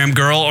Fanagram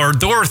Girl or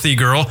Dorothy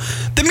Girl.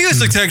 The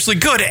music's actually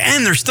good,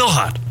 and they're still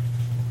hot.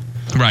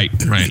 Right.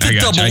 It's a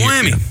double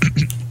whammy.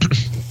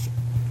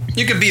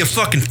 You could be a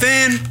fucking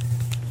fan.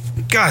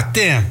 God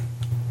damn.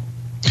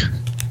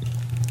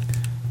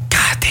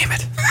 God damn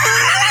it.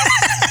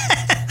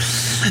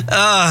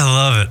 I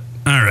love it.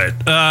 All right.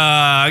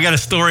 I got a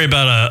story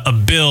about a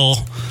bill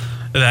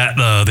that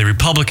the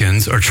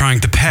Republicans are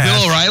trying to pass.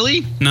 Bill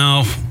O'Reilly?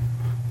 No.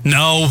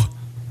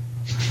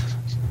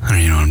 I don't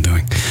even know what I'm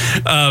doing.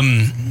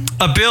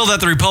 A bill that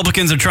the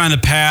Republicans are trying to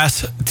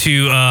pass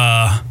to,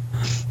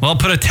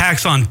 put a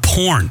tax on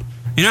porn.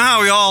 You know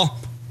how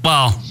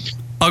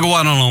I'll go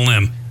out on a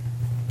limb.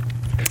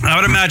 I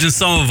would imagine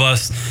some of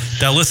us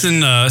that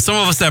listen, some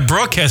of us that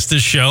broadcast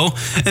this show,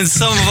 and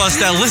some of us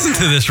that listen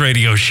to this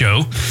radio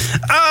show,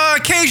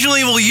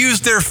 occasionally will use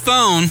their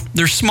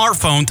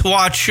smartphone, to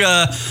watch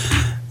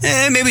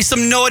maybe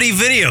some naughty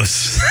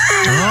videos.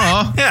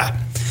 Yeah.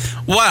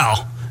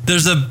 Well,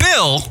 there's a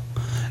bill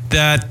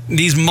that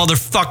these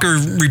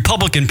motherfucker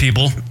Republican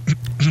people,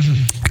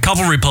 a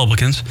couple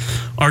Republicans,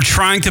 are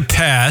trying to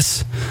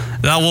pass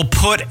that will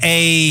put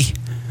a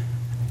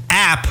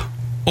app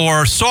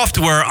or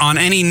software on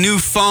any new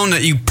phone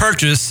that you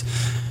purchase,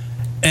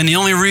 and the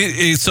only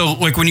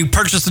when you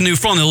purchase a new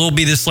phone, there will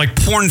be this like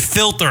porn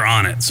filter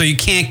on it, so you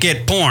can't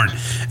get porn.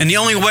 And the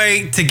only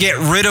way to get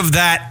rid of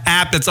that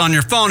app that's on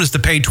your phone is to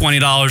pay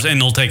 $20,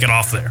 and they'll take it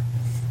off there.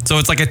 So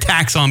it's like a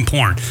tax on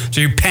porn. So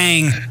you're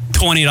paying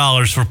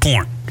 $20 for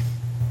porn.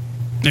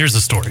 There's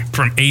a story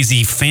from AZ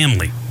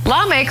Family.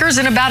 Lawmakers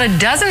in about a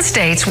dozen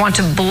states want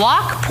to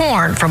block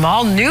porn from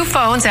all new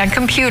phones and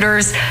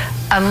computers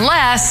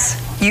unless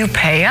you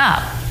pay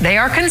up. They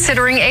are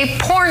considering a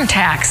porn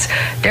tax.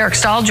 Derek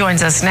Stahl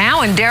joins us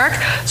now. And Derek,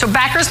 so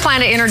backers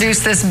plan to introduce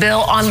this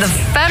bill on the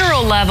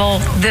federal level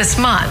this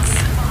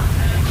month.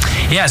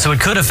 Yeah, so it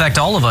could affect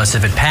all of us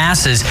if it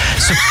passes.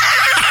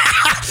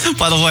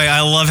 By the way,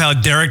 I love how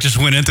Derek just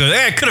went into it.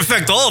 Hey, it could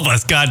affect all of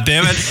us, God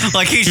damn it.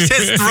 Like, he's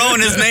just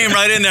throwing his name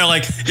right in there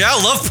like, yeah,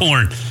 I love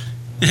porn.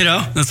 You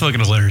know? That's fucking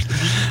hilarious.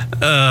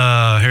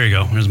 Here you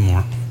go. Here's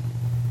more.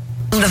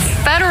 The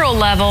federal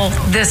level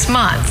this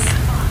month.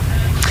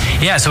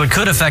 Yeah, so it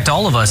could affect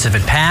all of us if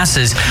it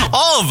passes.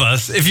 All of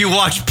us if you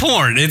watch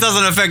porn. It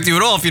doesn't affect you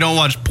at all if you don't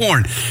watch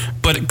porn.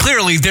 But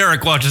clearly,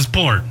 Derek watches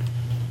porn.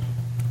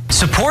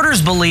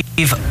 Supporters believe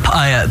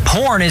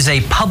porn is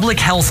a public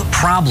health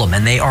problem,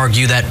 and they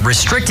argue that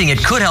restricting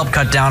it could help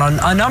cut down on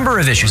a number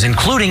of issues,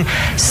 including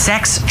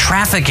sex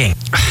trafficking.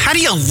 How do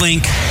you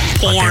link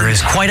porn there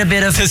is quite a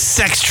bit of to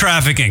sex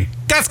trafficking?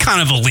 That's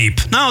kind of a leap.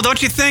 No,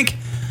 don't you think?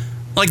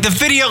 Like the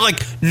video,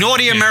 like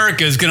Naughty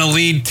America is going to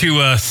lead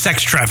to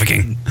sex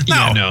trafficking.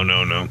 No. Yeah,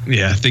 no.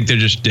 Yeah, I think they're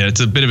just, it's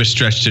a bit of a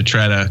stretch to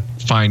try to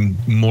find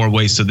more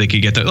ways so they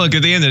could get that. Look,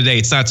 at the end of the day,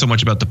 it's not so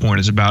much about the porn.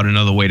 It's about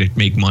another way to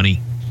make money.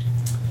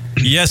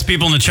 Yes,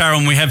 people in the chat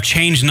room, we have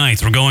changed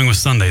nights. We're going with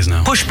Sundays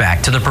now.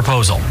 Pushback to the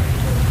proposal.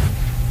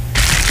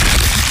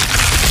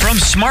 From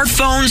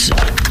smartphones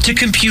to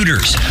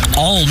computers,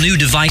 all new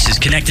devices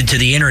connected to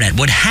the internet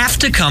would have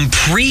to come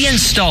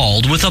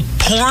pre-installed with a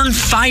porn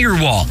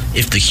firewall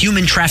if the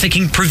Human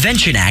Trafficking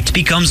Prevention Act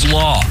becomes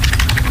law.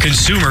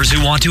 Consumers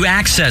who want to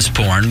access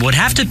porn would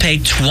have to pay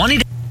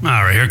 $20. All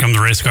right, here comes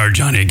Race Car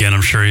Johnny again.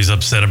 I'm sure he's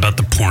upset about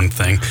the porn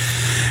thing.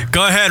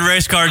 Go ahead,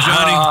 Race Car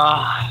Johnny.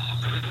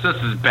 This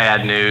is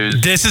bad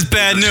news. This is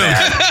bad news.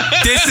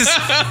 This is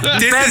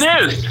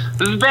bad news.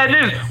 This is bad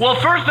news. Well,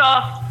 first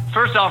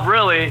off,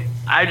 really,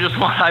 I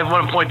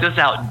want to point this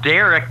out.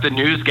 Derek, the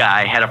news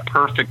guy, had a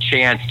perfect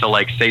chance to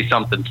like say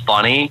something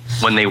funny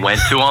when they went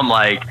to him,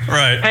 like,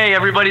 right. Hey,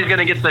 everybody's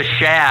gonna get the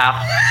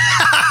shaft.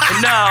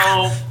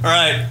 No,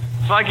 right?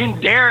 Fucking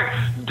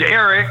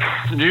Derek,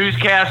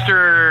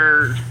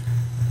 newscaster,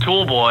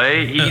 tool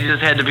boy. He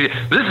just had to be.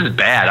 This is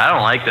bad. I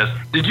don't like this.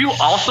 Did you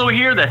also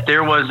hear that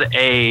there was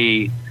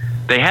a?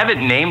 They haven't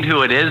named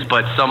who it is,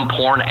 but some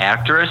porn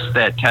actress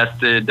that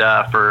tested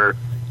for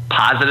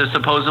positive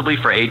supposedly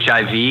for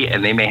HIV,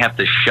 and they may have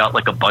to shut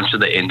like a bunch of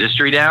the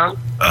industry down.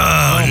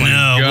 Oh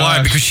no! Gosh.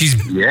 Why? Because she's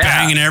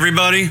banging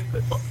everybody.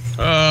 What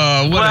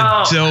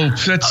a dope!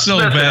 That's so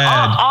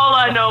bad. All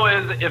I know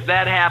is if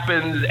that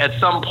happens at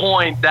some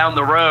point down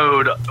the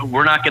road,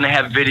 we're not going to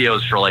have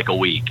videos for like a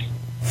week.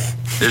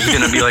 There's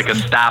going to be like a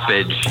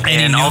stoppage,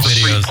 and all the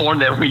free porn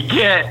that we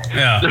get,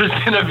 there's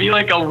going to be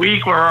like a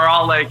week where we're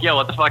all like, yo,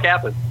 what the fuck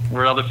happened?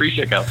 Where'd all the free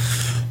shit go?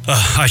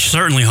 I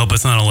certainly hope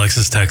it's not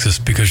Alexis Texas,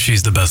 because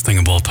she's the best thing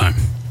of all time.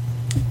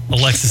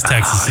 Alexis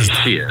Texas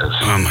she is.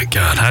 Oh my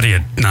God.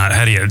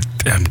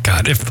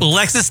 God. If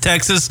Alexis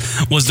Texas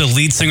was the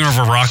lead singer of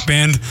a rock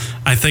band,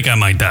 I think I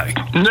might die.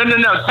 No.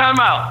 Time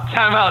out.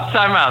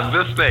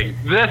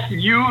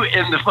 You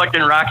and the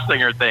fucking rock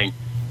singer thing.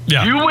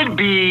 Yeah. You would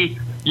be,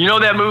 you know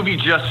that movie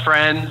Just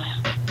Friends?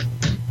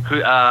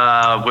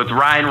 With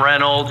Ryan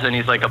Reynolds, and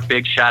he's like a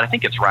big shot. I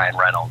think it's Ryan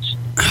Reynolds.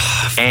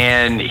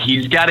 And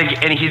he's got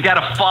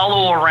to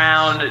follow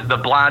around the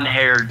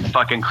blonde-haired,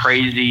 fucking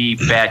crazy,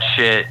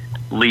 batshit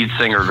lead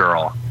singer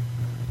girl.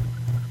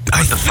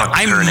 What the fuck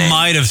is her name? I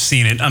might have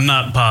seen it. I'm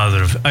not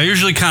positive. I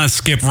usually kind of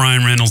skip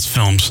Ryan Reynolds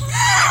films.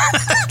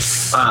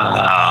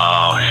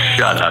 Oh,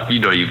 shut up! You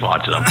know you've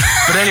watched them.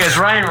 But anyways,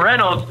 Ryan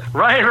Reynolds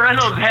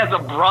has a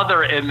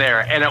brother in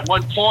there, and at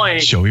one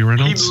point, Joey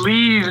Reynolds,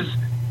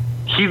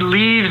 he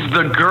leaves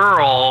the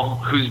girl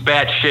who's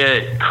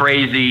batshit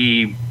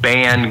crazy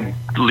band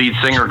lead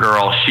singer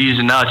girl.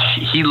 She's nuts.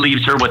 He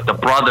leaves her with the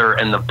brother,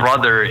 and the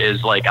brother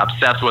is like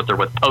obsessed with her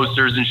with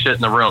posters and shit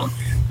in the room.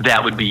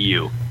 That would be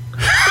you.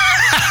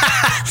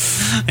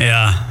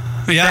 Yeah.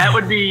 That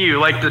would be you.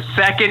 Like the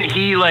second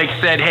he like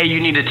said, "Hey, you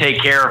need to take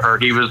care of her,"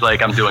 he was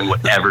like, "I'm doing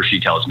whatever she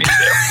tells me to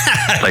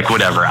do." Like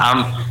whatever.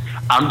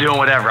 I'm doing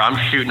whatever. I'm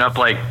shooting up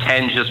like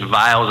 10 just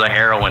vials of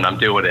heroin. I'm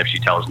doing it if she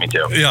tells me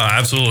to. Yeah,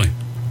 absolutely.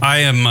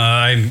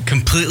 I'm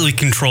completely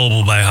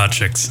controllable by hot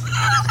chicks.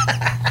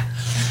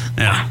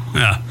 Yeah.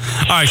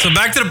 All right, so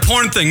back to the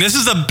porn thing. This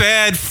is a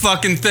bad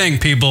fucking thing,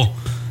 people.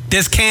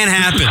 This can't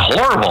happen.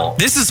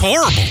 This is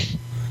horrible.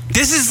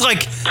 This is like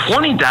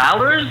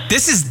 $20.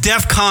 This is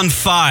DEFCON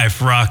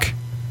 5, Rock.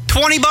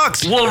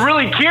 $20. Well,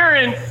 really,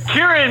 Kieran,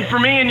 for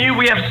me and you,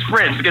 we have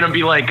Sprint. It's gonna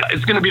be like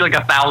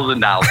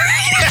 $1,000.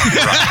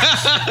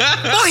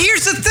 Well,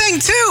 here's the thing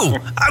too.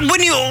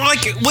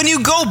 When you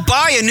go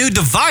buy a new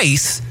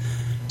device.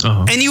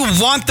 And you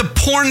want the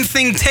porn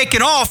thing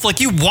taken off,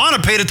 like you want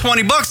to pay the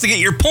 $20 to get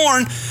your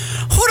porn.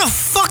 Who the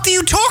fuck do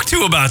you talk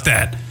to about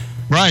that?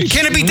 Right?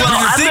 Can it be done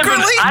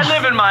secretly? I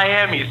live in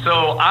Miami,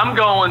 so I'm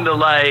going to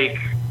like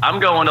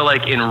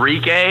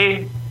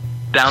Enrique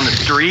down the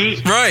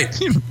street, right?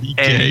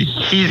 And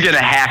he's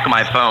gonna hack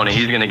my phone, and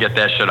he's gonna get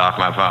that shit off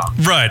my phone.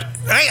 Right.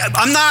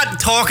 I'm not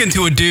talking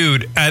to a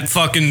dude at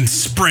fucking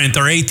Sprint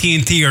or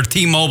AT&T or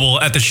T-Mobile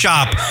at the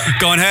shop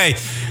going, "Hey,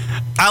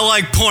 I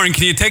like porn.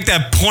 Can you take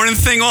that porn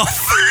thing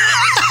off?"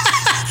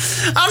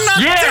 I'm not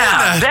doing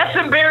that. That's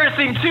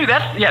embarrassing too.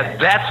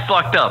 That's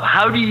fucked up.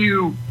 How do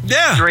you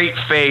straight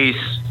face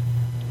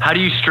How do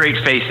you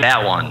straight face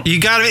that one?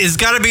 It's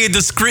got to be a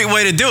discreet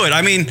way to do it.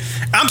 I mean,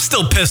 I'm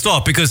still pissed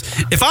off because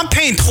if I'm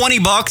paying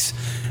 $20,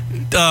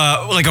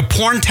 like a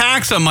porn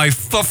tax on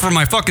for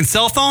my fucking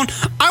cell phone,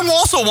 I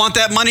also want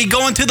that money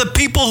going to the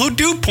people who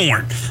do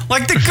porn,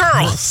 like the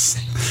girls.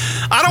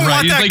 I don't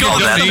want that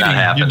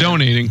going. You're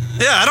donating.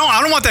 Yeah, I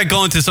don't want that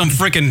going to some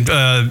freaking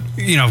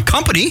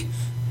company.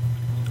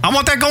 I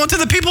want that going to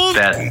the people.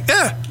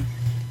 Yeah,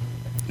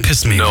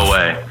 piss me off. No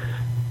way.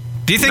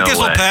 Do you think this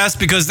will pass?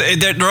 Because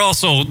they're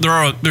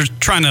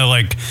trying to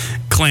like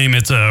claim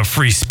it's a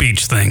free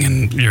speech thing,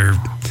 and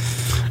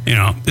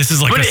this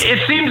is like. But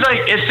it seems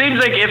like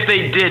if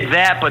they did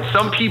that, but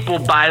some people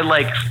buy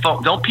like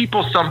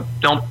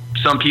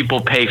some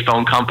people pay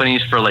phone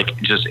companies for like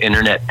just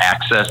internet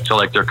access to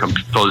like their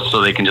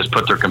so they can just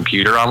put their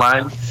computer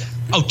online.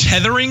 Oh,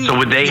 tethering. So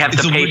would they have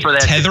to pay for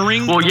that?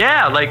 Tethering? Well,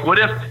 yeah. Like what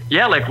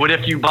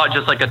if you bought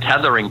just like a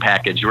tethering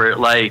package where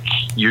like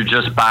you're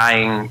just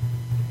buying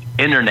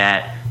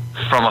internet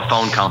from a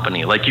phone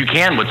company, like you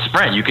can with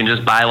Sprint. You can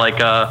just buy like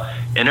a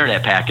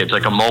internet package,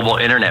 like a mobile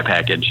internet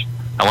package.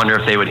 I wonder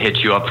if they would hit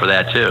you up for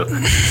that too.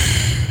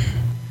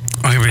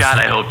 God,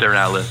 I hope they're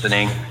not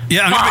listening.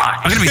 Yeah,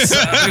 I'm gonna be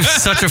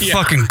such a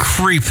fucking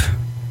creep.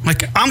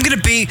 Like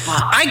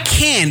I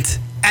can't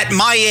at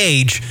my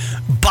age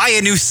buy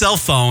a new cell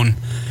phone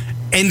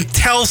and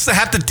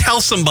have to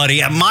tell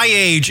somebody at my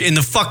age in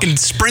the fucking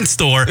Sprint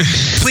store,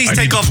 please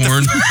take off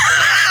porn.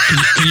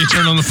 Can you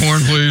turn on the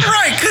porn, please?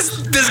 Right,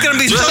 because there's gonna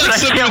be somebody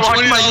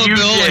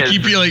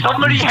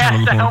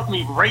has to help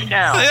me right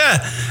now.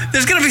 Yeah,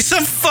 there's gonna be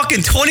some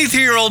fucking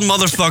 23-year-old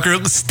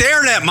motherfucker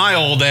staring at my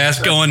old ass,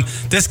 going,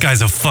 "This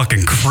guy's a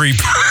fucking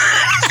creep."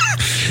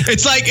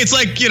 It's like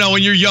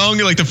when you're young,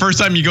 like the first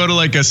time you go to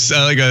like a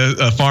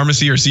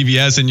pharmacy or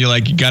CVS, and you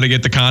got to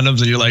get the condoms,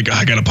 and you're like,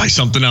 I gotta buy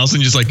something else,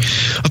 and you're just like,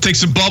 I'll take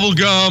some bubble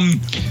gum,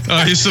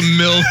 here's some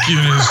milk,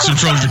 some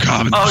Trojan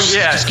condoms. Oh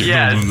yeah.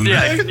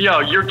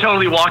 Yo, you're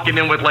totally walking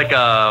in with like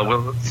a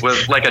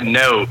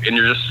note, and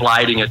you're just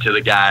sliding it to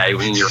the guy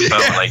in your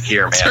phone, like,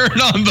 here, man.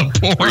 Turn on the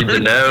porn. Read the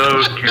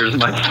note. Here's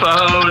my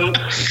phone.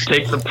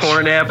 Take the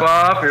porn app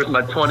off. Here's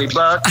my $20.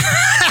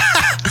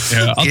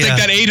 Yeah, I'll take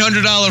that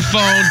 $800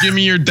 phone. Give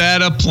me your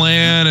data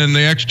plan and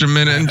the extra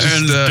minute, and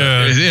just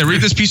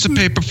read this piece of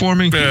paper for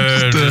me.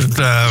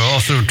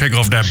 Also take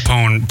off that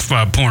porn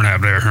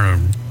app there.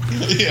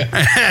 Yeah,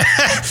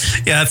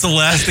 that's the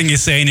last thing you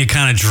say, and you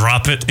kind of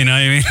drop it. You know what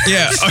I mean?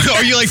 Yeah.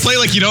 Or you like play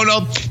like you don't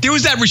know. There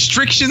was that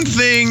restriction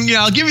thing.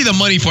 Yeah, I'll give you the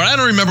money for it. I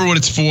don't remember what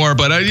it's for,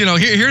 but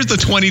here's the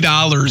 $20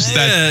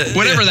 that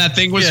whatever that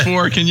thing was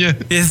for. Can you?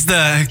 Is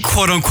the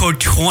quote unquote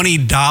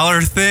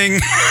 $20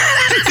 thing?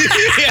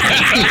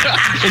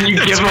 And you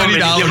give them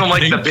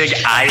like the big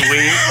eye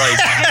wink, like,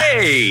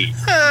 hey, you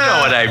know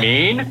what I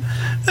mean?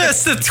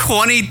 That's the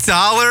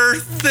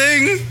 $20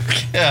 thing.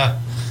 Yeah.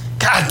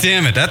 God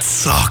damn it, that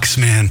sucks,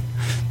 man.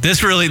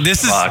 This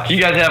is. Fuck. You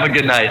guys have a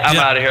good night. I'm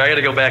out of here. I got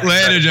to go back.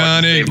 Later,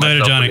 Johnny.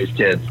 Later, Johnny.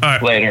 Kids. All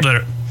right,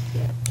 later.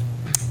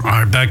 All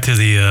right, back to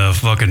the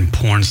fucking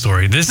porn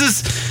story. This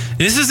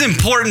is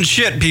important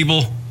shit,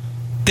 people.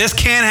 This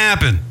can't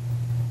happen.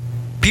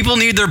 People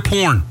need their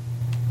porn.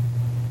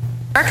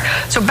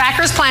 So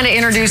backers plan to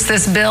introduce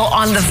this bill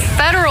on the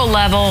federal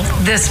level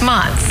this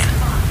month.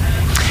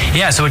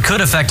 Yeah, so it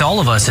could affect all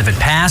of us if it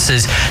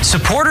passes.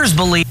 Supporters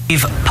believe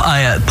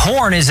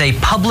porn is a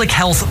public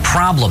health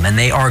problem, and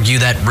they argue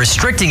that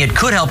restricting it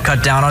could help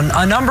cut down on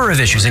a number of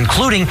issues,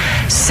 including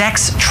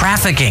sex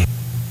trafficking.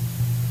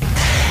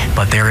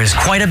 But there is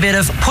quite a bit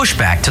of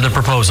pushback to the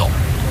proposal.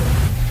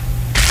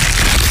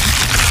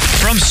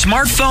 From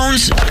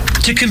smartphones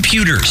to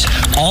computers,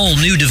 all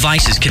new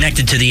devices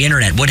connected to the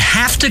internet would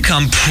have to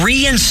come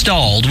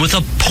pre-installed with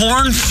a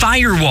porn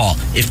firewall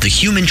if the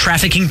Human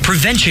Trafficking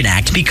Prevention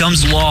Act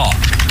becomes law.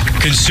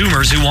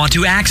 Consumers who want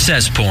to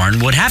access porn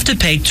would have to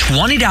pay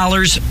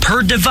 $20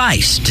 per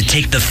device to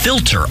take the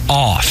filter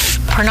off.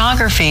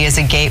 Pornography is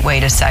a gateway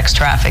to sex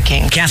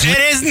trafficking.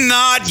 It is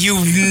not, you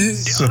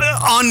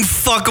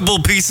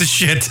unfuckable piece of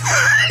shit.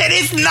 It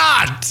is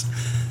not.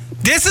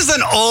 This is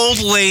an old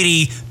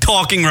lady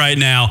talking right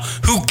now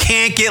who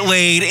can't get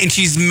laid, and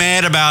she's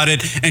mad about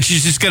it, and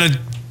she's just gonna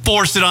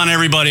force it on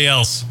everybody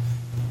else.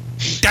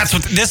 That's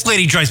what this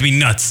lady drives me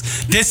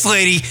nuts. This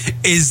lady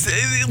is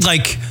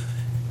like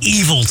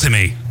evil to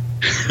me.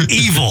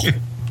 Evil.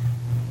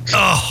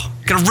 Oh,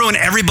 gonna ruin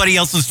everybody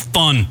else's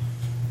fun.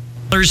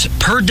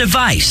 Per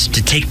device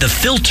to take the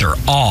filter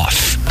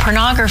off.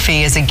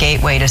 Pornography is a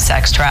gateway to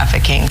sex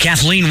trafficking.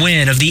 Kathleen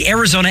Wynn of the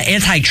Arizona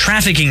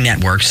Anti-Trafficking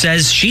Network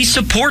says she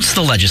supports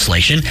the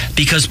legislation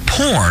because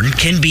porn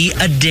can be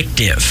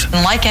addictive.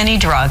 Like any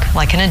drug,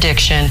 like an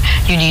addiction,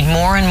 you need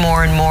more and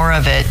more and more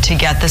of it to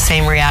get the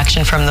same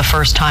reaction from the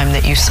first time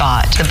that you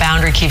saw it. The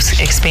boundary keeps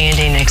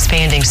expanding and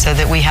expanding so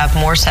that we have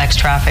more sex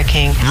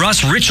trafficking.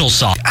 Russ Ritchell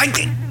saw.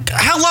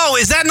 Hello,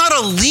 is that not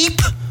a leap?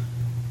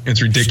 It's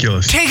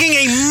ridiculous. Taking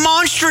a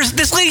monstrous...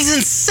 This lady's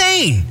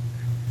insane.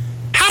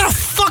 How the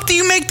fuck do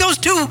you make those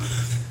two...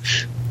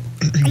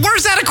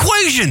 Where's that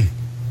equation?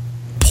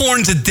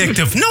 Porn's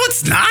addictive. No,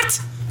 it's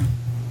not.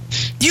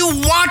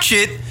 You watch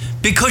it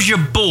because you're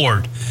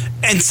bored.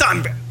 And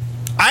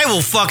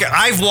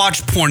I've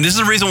watched porn. This is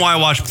the reason why I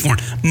watch porn.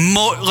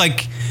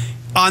 Like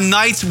on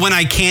nights when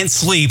I can't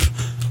sleep,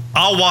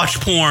 I'll watch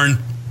porn.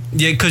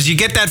 Yeah, because you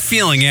get that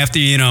feeling after,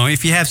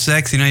 if you have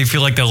sex, you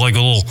feel like that, like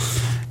a little,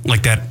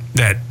 like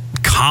that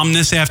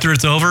calmness after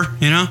it's over,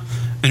 and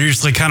you're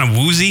just like kind of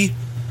woozy.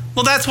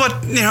 Well, that's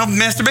what,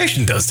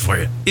 masturbation does for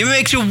you. It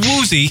makes you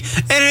woozy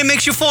and it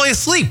makes you fall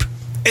asleep.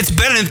 It's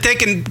better than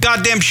taking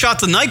goddamn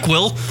shots of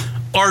NyQuil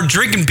or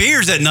drinking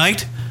beers at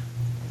night.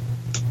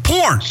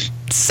 Porn.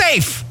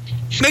 Safe.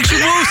 Makes you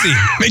woozy.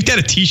 Make that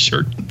a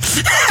t-shirt.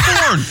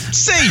 Porn.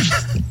 Safe.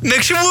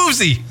 Makes you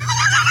woozy.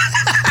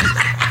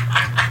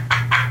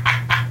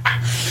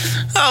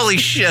 Holy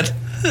shit.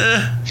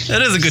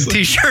 That is a good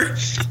t-shirt.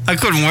 I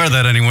couldn't wear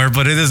that anywhere,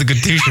 but it is a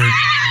good t-shirt.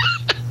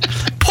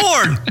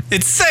 Porn.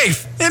 It's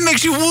safe. It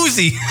makes you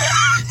woozy.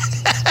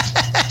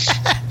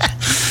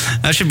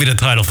 That should be the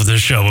title for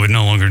this show, but we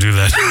no longer do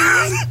that.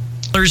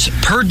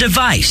 Per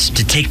device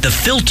to take the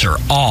filter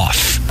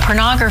off.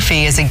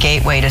 Pornography is a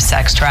gateway to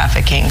sex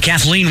trafficking.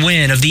 Kathleen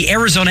Wynn of the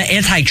Arizona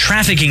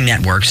Anti-Trafficking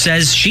Network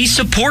says she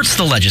supports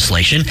the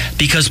legislation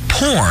because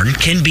porn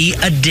can be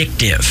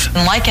addictive.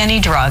 Like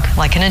any drug,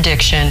 like an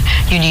addiction,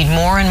 you need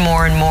more and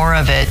more and more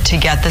of it to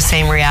get the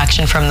same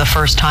reaction from the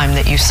first time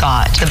that you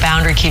saw it. The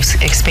boundary keeps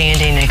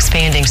expanding and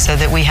expanding so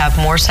that we have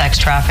more sex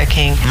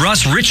trafficking.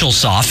 Russ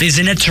Richelsoff is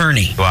an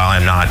attorney. While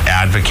I'm not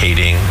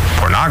advocating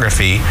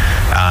pornography,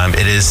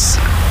 it is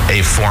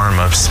a form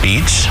of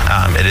speech.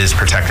 It is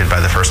protected by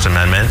the First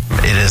Amendment.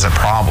 It is a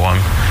problem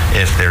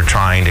if they're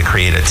trying to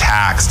create a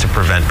tax to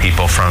prevent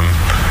people from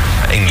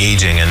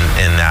engaging in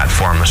that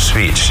form of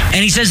speech.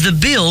 And he says the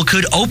bill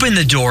could open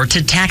the door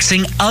to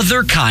taxing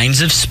other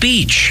kinds of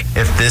speech.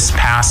 If this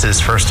passes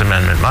First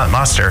Amendment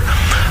muster,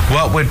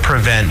 what would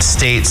prevent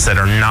states that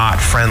are not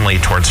friendly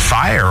towards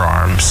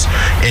firearms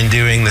in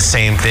doing the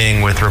same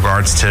thing with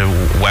regards to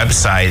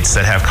websites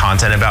that have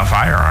content about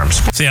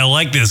firearms? See, I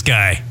like this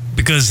guy.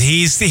 Because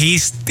he's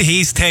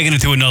taking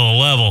it to another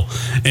level,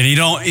 and you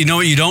know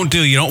what you don't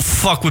do? You don't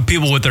fuck with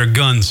people with their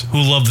guns who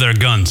love their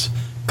guns,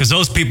 because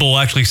those people will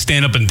actually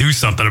stand up and do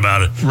something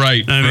about it.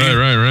 Right,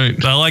 right.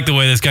 I like the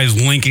way this guy's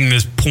linking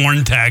this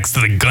porn tax to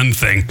the gun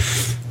thing.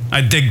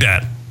 I dig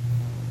that.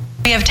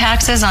 We have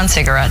taxes on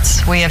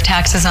cigarettes. We have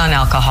taxes on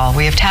alcohol.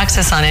 We have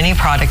taxes on any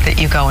product that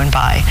you go and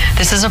buy.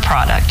 This is a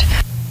product.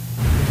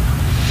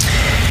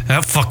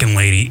 That fucking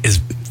lady is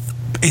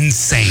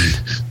insane.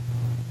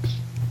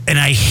 And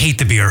I hate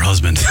to be her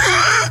husband.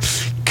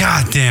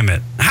 God damn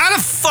it. How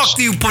the fuck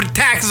do you put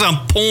taxes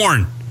on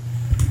porn?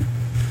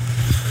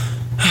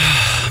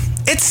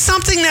 It's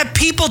something that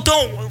people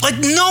don't, like,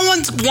 no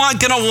one's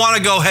gonna want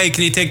to go, hey,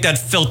 can you take that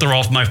filter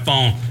off my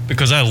phone?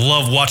 Because I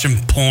love watching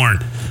porn.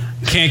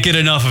 Can't get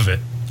enough of it.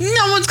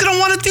 No one's gonna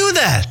want to do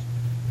that.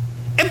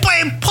 And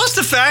plus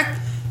the fact,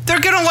 they're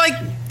gonna, like,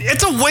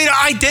 it's a way to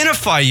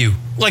identify you.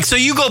 Like, so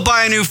you go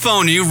buy a new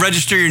phone, and you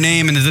register your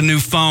name into the new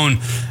phone.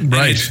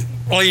 Right.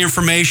 All your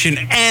information,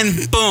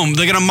 and boom,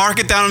 they're gonna mark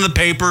it down in the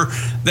paper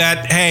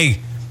that, hey,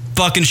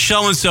 fucking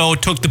so-and-so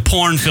took the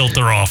porn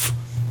filter off.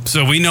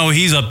 So we know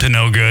he's up to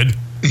no good.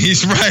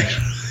 He's right.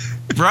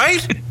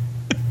 Right?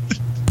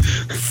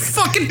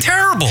 Fucking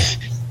terrible.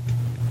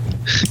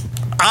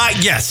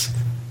 Yes.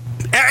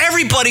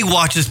 Everybody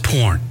watches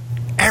porn.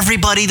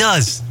 Everybody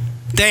does.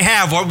 They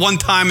have at one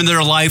time in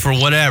their life or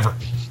whatever.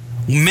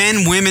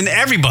 Men, women,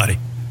 everybody.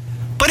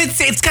 But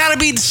it's gotta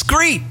be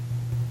discreet.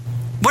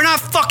 We're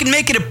not fucking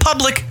making it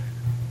public.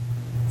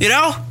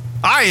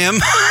 I am.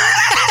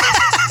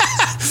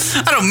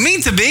 I don't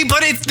mean to be,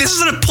 but this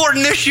is an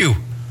important issue.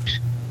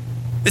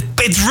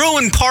 It's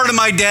ruined part of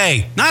my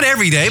day. Not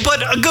every day,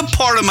 but a good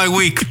part of my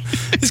week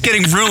is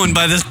getting ruined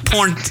by this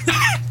porn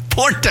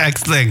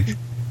tax thing.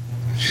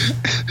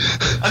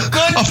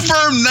 A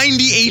firm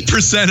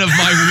 98% of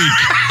my week.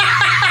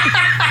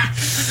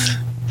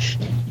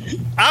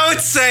 I would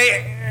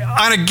say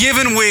on a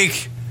given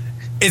week,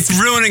 it's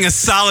ruining a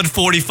solid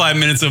 45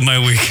 minutes of my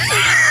week.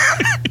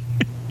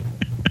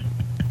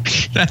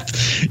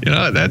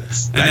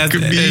 That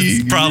could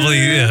be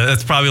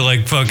that's probably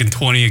like fucking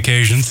 20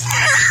 occasions.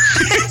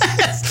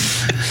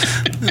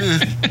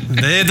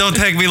 They don't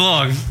take me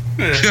long.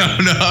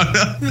 No.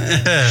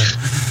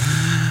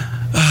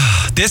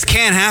 This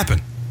can't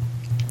happen.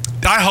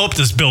 I hope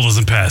this bill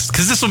doesn't pass,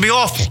 because this will be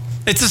awful.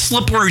 It's a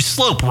slippery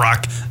slope,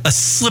 Rock. A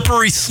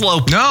slippery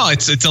slope. No,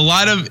 it's a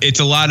lot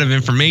of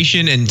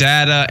information and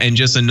data, and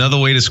just another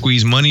way to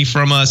squeeze money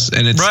from us,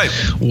 and it's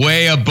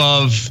way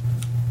above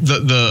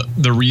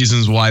the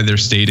reasons why they're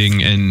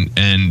stating,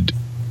 and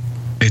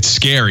it's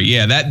scary.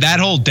 Yeah, that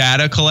whole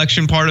data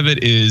collection part of it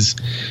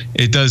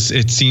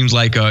it seems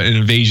like an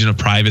invasion of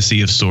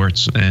privacy of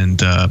sorts,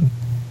 and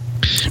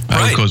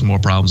it'll cause more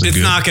problems. It's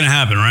not going to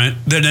happen, right?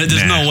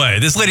 There's no way.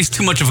 This lady's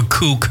too much of a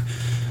kook.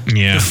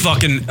 Yeah.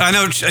 I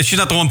know she's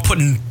not the one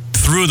putting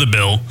through the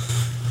bill,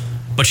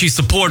 but she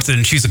supports it,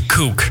 and she's a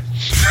kook.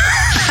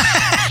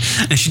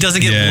 And she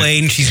doesn't get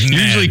laid, and she's mad.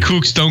 Usually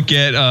kooks don't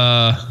get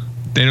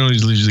They don't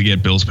usually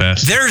get bills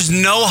passed. There's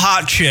no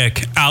hot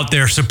chick out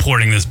there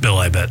supporting this bill,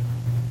 I bet.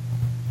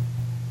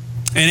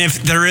 And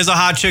if there is a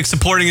hot chick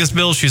supporting this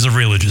bill, she's a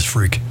religious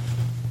freak.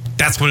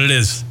 That's what it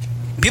is.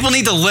 People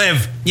need to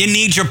live. You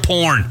need your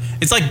porn.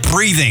 It's like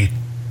breathing.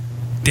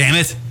 Damn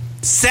it.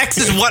 Sex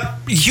is what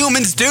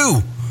humans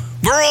do.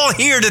 We're all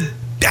here to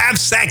have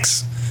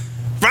sex.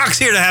 Rock's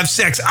here to have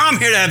sex. I'm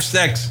here to have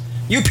sex.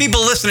 You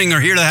people listening are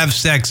here to have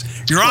sex.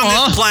 You're on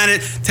this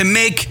planet to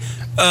make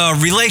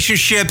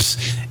relationships,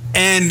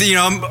 and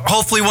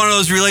hopefully one of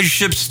those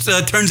relationships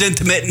turns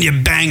intimate and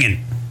you're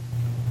banging.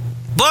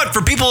 But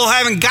for people who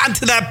haven't gotten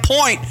to that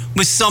point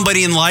with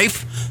somebody in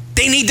life,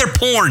 they need their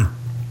porn.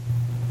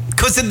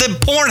 Because the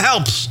porn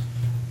helps.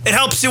 It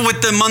helps you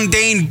with the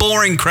mundane,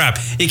 boring crap.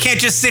 You can't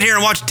just sit here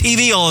and watch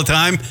TV all the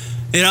time,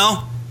 You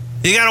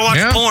gotta watch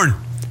porn.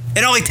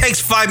 It only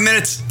takes 5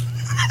 minutes.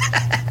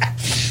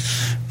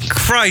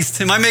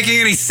 Christ, am I making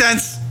any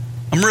sense?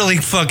 I'm really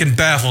fucking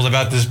baffled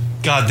about this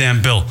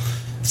goddamn bill.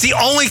 It's the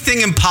only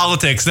thing in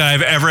politics that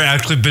I've ever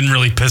actually been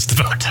really pissed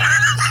about.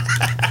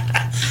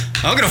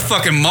 I'm gonna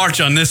fucking march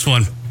on this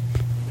one.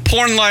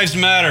 Porn lives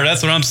matter.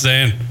 That's what I'm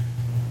saying.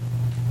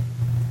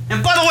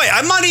 And by the way,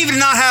 I might even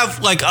not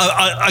have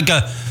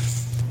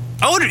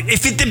I would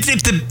if the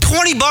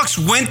 $20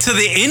 went to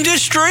the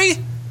industry,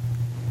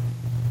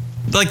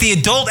 like the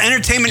adult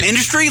entertainment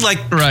industry,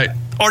 right,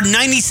 or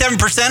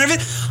 97% of it,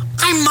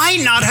 I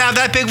might not have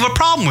that big of a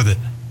problem with it.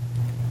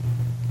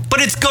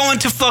 But it's going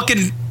to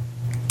fucking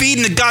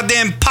feeding the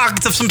goddamn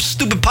pockets of some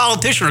stupid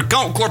politician or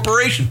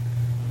corporation.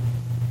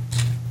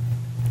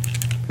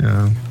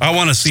 Yeah. I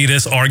want to see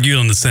this argued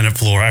on the Senate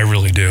floor. I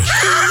really do.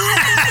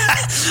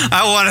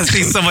 I want to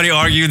see somebody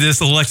argue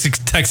this Alexis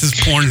Texas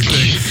porn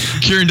thing.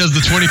 Kieran does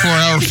the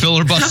 24-hour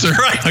filibuster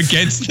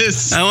against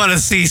this. I want to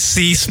see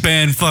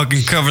C-SPAN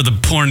fucking cover the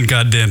porn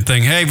goddamn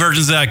thing. Hey,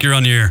 Virgin Zach, you're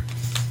on the air.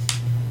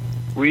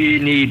 We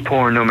need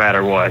porn no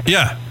matter what.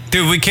 Yeah.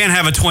 Dude, we can't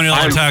have a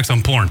 $20 tax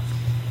on porn.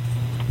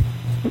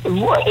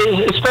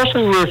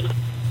 Especially with,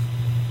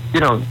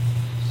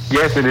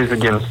 yes, it is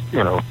against,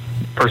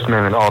 First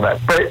Amendment, all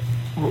that. But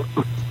who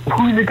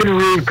is it going to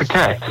really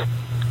protect?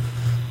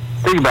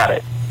 Think about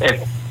it.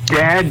 If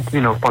Dad,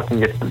 fucking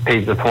gets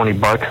paid the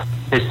 $20,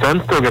 his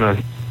son's still going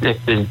to, if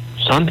his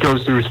son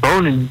goes through his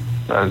phone and,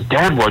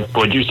 Dad,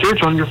 what'd you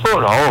search on your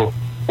phone? Oh,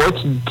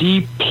 what's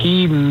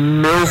DP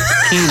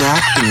MILF Teen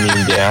Action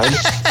mean, Dad?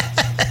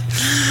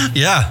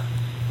 Yeah.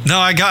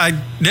 No,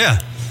 yeah.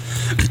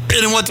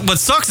 And what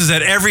sucks is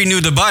that every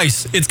new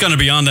device, it's going to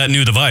be on that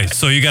new device.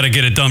 So you got to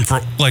get it done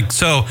for,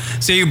 so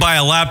say you buy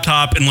a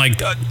laptop and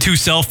 2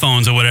 cell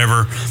phones or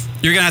whatever,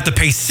 you're going to have to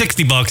pay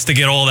 $60 to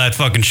get all that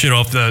fucking shit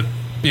off the,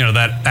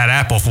 that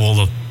Apple for all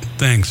the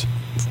things,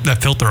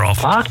 that filter off.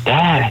 Fuck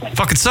that.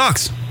 Fucking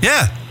sucks.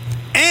 Yeah.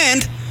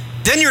 And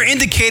then you're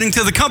indicating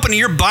to the company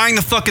you're buying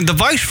the fucking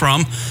device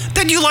from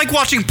that you like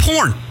watching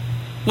porn,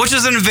 which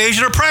is an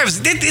invasion of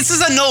privacy. This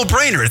is a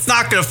no-brainer. It's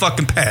not going to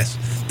fucking pass.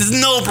 This is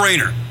a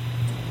no-brainer.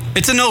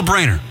 It's a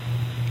no-brainer.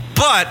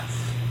 But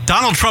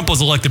Donald Trump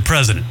was elected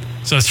president,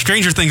 so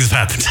stranger things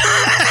have happened.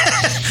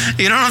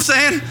 You know what I'm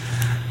saying?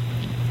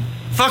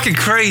 Fucking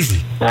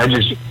crazy. I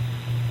just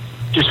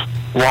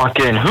walk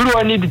in. Who do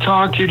I need to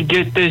talk to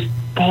get this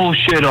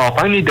bullshit off?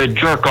 I need to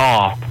jerk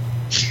off.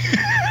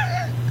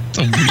 It's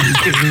a weird.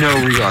 Give no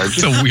regard.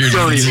 It's a weird.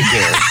 Don't even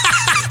care.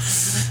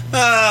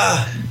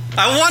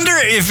 I wonder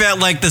if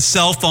at the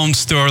cell phone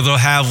store they'll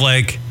have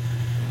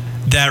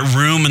that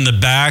room in the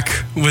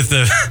back with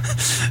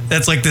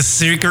that's the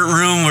secret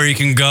room where you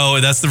can go.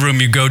 That's the room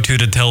you go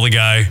to tell the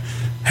guy,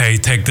 hey,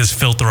 take this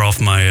filter off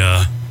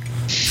my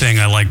thing.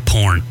 I like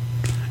porn.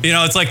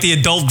 It's like the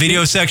adult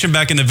video section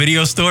back in the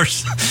video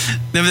stores.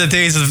 Remember the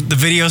days of the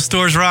video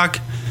stores, Rock?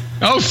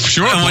 Oh,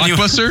 sure.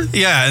 Blockbuster?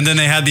 Yeah, and then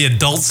they had the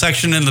adult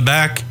section in the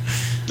back.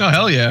 Oh,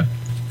 hell yeah.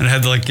 And it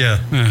had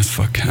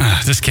fuck.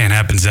 This can't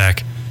happen,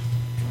 Zach.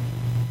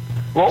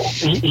 Well,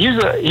 here's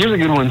a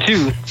good one,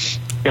 too.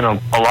 A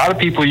lot of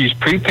people use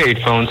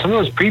prepaid phones. Some of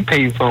those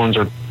prepaid phones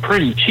are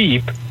pretty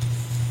cheap.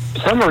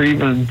 Some are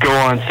even go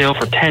on sale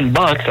for $10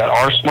 at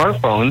our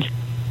smartphones.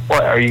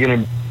 Are we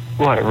going to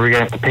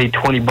have to pay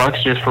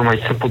 $20 just for my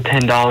simple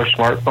 $10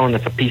 smartphone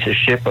that's a piece of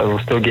shit but will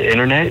still get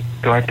internet?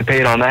 Do I have to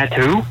pay it on that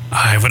too?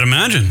 I would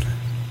imagine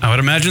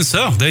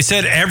so. They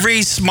said every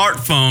new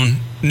smartphone,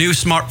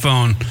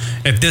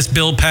 if this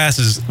bill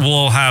passes,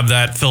 will have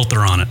that filter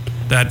on it,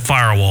 that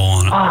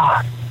firewall on it.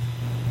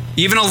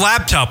 Even a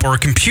laptop or a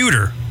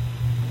computer.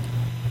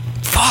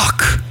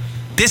 Fuck.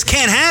 This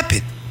can't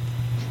happen.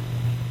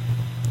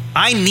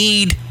 I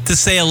need to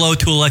say hello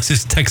to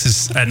Alexis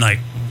Texas at night.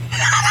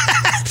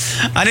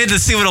 I need to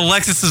see what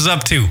Alexis is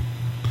up to.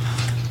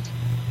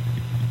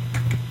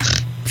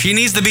 She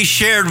needs to be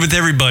shared with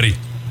everybody.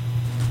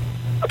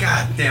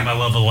 God damn, I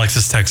love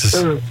Alexis Texas.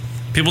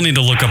 People need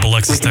to look up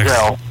Alexis Texas.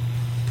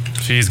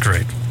 She's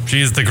great.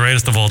 She is the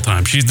greatest of all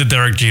time. She's the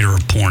Derek Jeter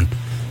of porn.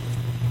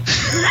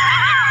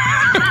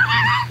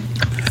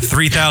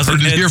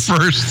 3,000 hits. Here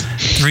first.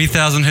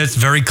 3,000 hits,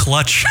 very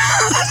clutch. All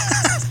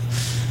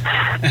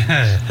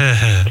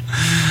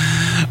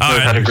right.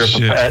 How to grip a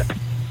pet.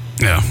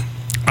 Yeah.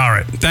 All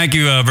right. Thank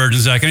you, Virgin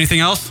Zach. Anything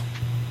else?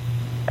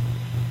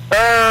 No.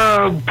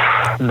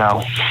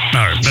 All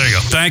right. There you go.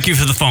 Thank you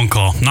for the phone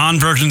call.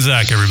 Non-Virgin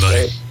Zach,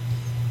 everybody.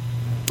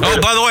 Oh,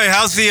 by the way,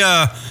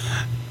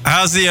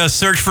 how's the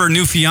search for a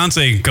new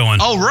fiance going?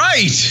 Oh,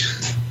 right.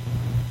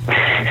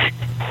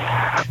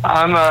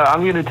 I'm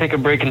gonna take a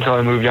break until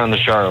I move down to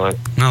Charlotte.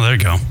 Oh, there you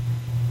go.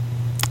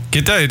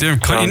 Get that. You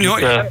know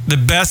what? The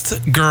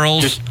best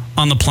girls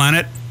on the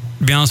planet,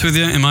 to be honest with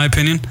you, in my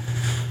opinion,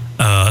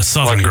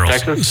 Southern girls.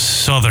 Texas?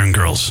 Southern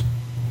girls.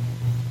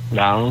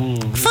 No.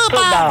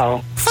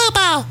 Football.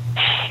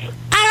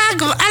 I like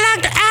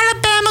the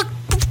Alabama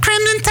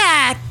Crimson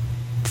Tide.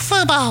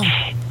 Football.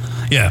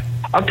 Yeah.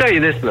 I'll tell you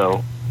this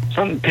though,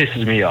 something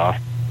pisses me off.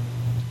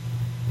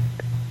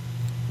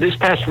 This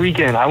past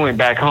weekend, I went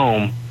back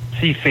home,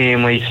 see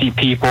family, see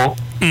people.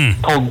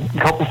 Told a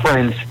couple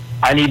friends,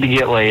 I need to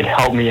get laid.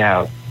 Help me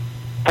out.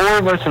 4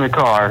 of us in a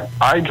car.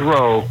 I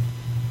drove.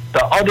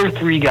 The other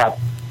 3 got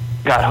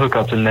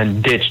hookups and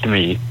then ditched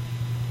me.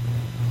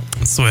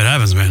 That's the way it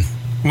happens, man.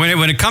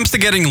 When it comes to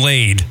getting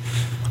laid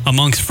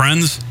amongst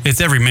friends, it's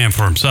every man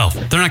for himself.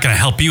 They're not going to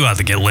help you out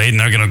to get laid, and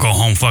they're going to go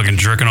home fucking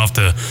jerking off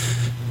to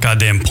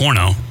goddamn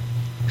porno.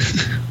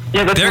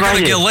 Yeah, that's they're what I going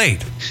to did. get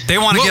laid. They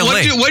want to get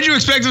laid. What'd you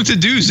expect them to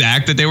do,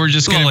 Zach? That they were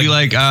just going to be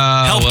like,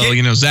 help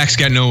Zach's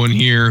got no one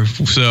here,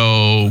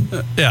 so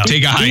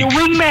take a hike. Be a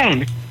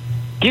wingman.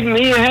 Give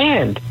me a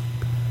hand.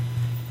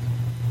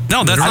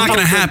 No, that's not going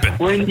to happen.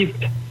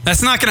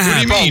 That's not going to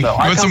happen. What do you mean?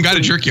 You want some guy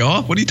to jerk you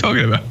off? What are you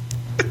talking about?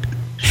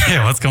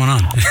 Yeah, what's going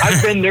on?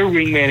 I've been their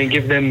wingman and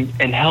give them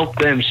and help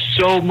them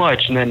so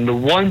much, and then the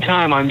one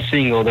time I'm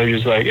single, they're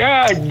just like,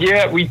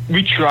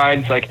 we tried.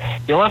 It's like,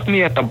 you left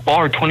me at the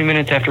bar 20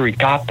 minutes after we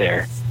got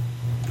there.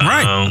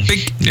 Right.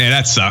 Yeah,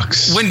 that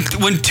sucks.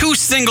 When 2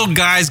 single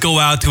guys go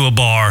out to a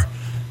bar,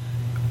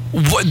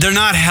 they're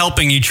not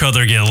helping each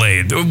other get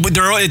laid.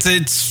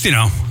 It's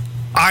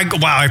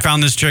I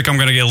found this chick. I'm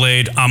gonna get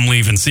laid. I'm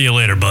leaving. See you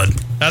later, bud.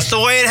 That's the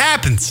way it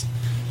happens.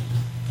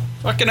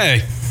 Fucking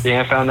A.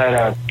 Yeah, I found that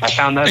out.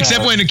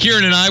 Except when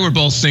Kieran and I were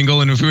both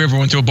single, and if we ever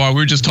went to a bar,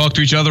 we would just talk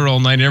to each other all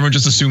night, and everyone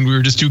just assumed we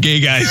were just 2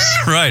 gay guys.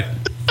 Right.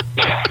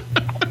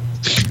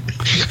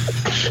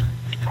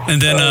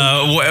 And then,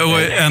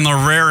 on the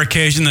rare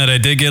occasion that I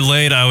did get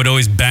laid, I would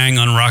always bang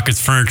on Rocket's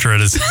furniture at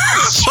his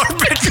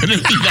apartment.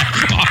 Couldn't be that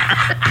far.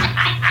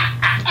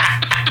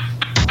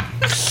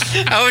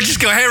 I would just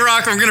go, "Hey,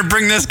 Rock, I'm going to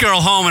bring this girl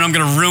home, and I'm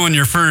going to ruin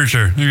your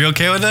furniture. Are you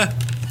okay with that?"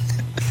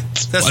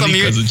 That's funny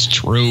because it's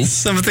true.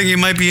 Something you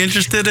might be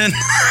interested in.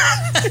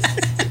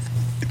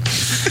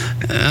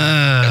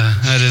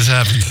 That has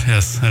happened.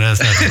 Yes, that has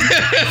happened.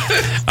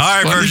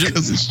 All right, Virgin.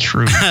 Because it's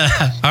true.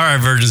 All right,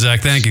 Virgin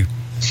Zach. Thank you.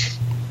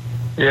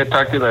 Yeah,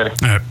 talk to you later.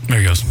 All right, there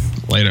he goes.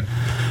 Later.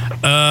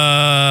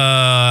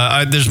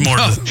 There's more.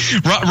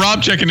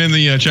 Rob checking in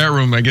the chat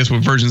room. I guess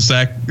what Virgin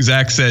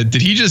Zach said.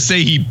 Did he just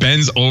say he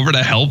bends over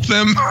to help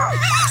them?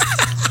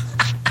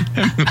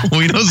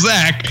 We know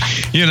Zach.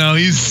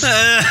 He's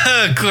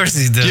of course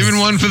he does. Giving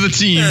one for the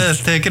team.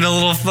 Taking a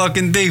little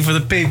fucking D for the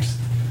peeps.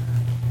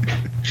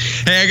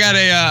 Hey, I got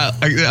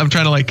I'm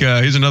trying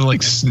to here's another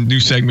new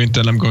segment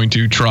that I'm going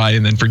to try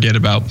and then forget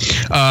about.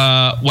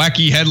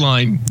 Wacky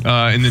headline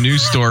in the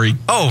news story.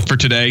 For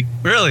today.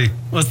 Really?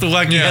 What's the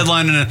wacky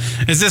headline?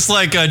 Is this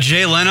like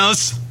Jay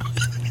Leno's?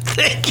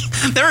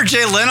 Remember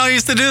Jay Leno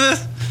used to do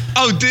this?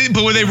 Oh,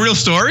 but were they real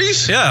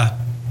stories? Yeah.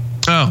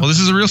 Oh, well, this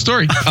is a real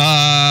story.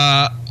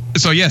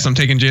 So yes, I'm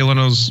taking Jay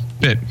Leno's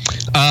bit.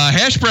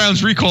 Hash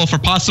browns recall for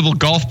possible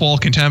golf ball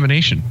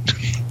contamination.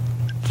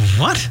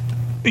 What?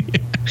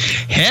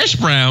 Hash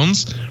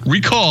browns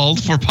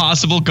recalled for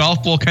possible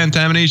golf ball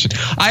contamination.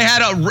 I had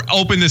to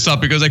open this up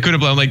because I could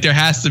have. I'm like, there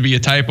has to be a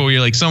typo here.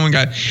 Like someone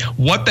got,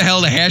 what the hell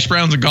do hash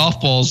browns and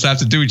golf balls have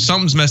to do?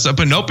 Something's messed up.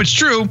 But nope, it's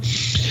true.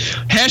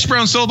 Hash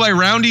browns sold by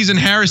Roundy's and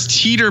Harris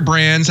Teeter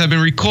brands have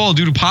been recalled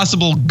due to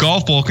possible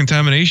golf ball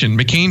contamination.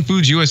 McCain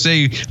Foods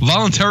USA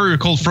voluntarily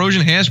recalled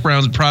frozen hash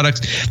browns and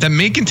products that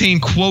may contain,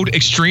 quote,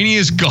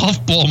 extraneous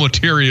golf ball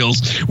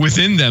materials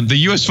within them. The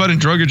U.S. Food and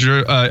Drug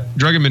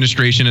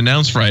Administration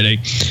announced Friday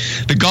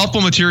the golf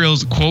ball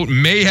materials, quote,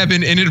 may have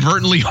been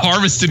inadvertently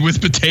harvested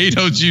with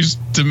potatoes used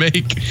to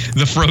make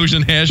the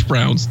frozen hash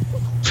browns.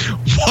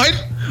 What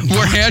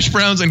were hash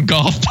browns and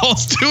golf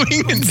balls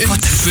doing in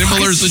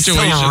similar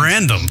situations? So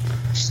random.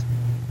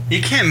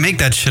 You can't make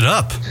that shit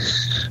up.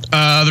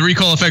 The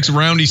recall affects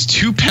Roundy's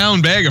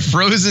 2-pound bag of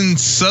frozen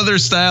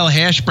Southern-style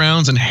hash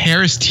browns and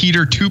Harris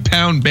Teeter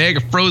 2-pound bag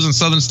of frozen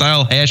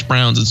Southern-style hash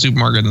browns in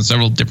supermarkets in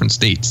several different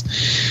states.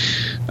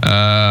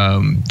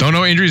 Don't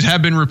know injuries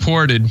have been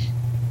reported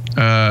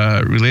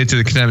related to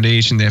the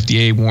contamination. The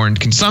FDA warned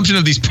consumption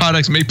of these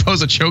products may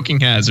pose a choking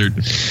hazard.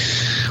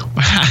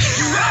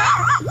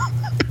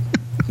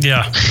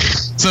 Yeah.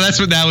 So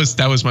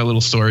that was my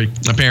little story.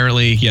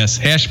 Apparently, yes,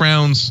 hash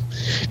browns.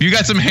 If you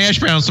got some hash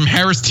browns from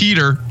Harris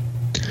Teeter,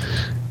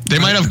 they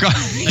might have got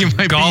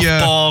golf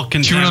ball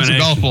chewing on some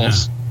golf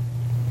balls.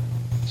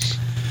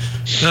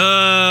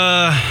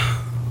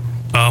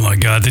 Oh my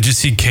God! Did you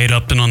see Kate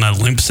Upton on that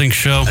Lip Sync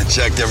show? I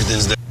checked,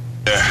 everything's there.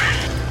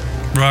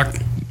 Rock.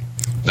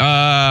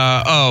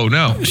 Oh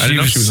no, I didn't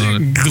know she was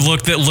on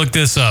it. Look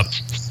this up.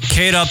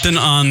 Kate Upton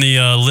on the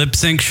lip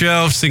sync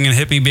show singing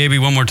 "Hit Me, Baby"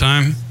 one more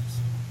time.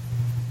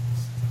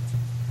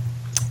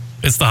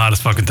 It's the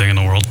hottest fucking thing in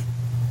the world.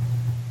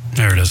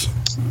 There it is.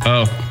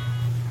 Oh.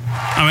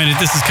 I mean,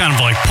 this is kind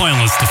of like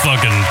pointless to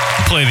fucking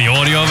play the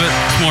audio of it.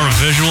 It's more a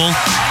visual,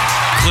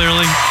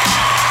 clearly.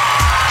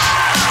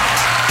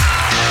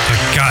 But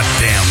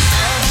goddamn.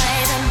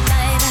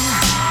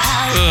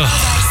 Ugh.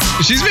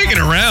 She's making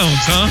a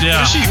rounds, huh?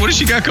 Yeah. What does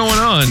she got going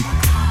on?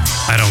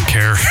 I don't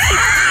care.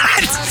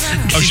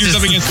 She was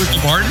up against Ricky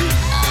Martin?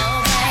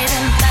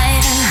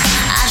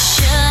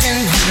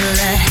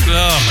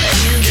 Oh my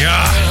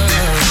God.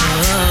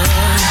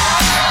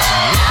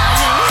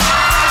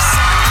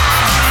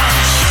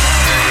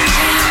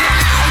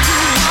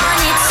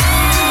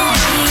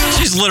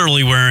 She's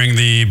literally wearing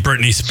the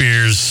Britney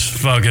Spears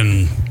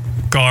fucking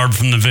garb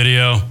from the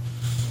video.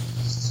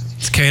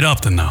 It's Kate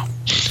Upton, though.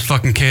 It's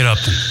fucking Kate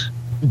Upton.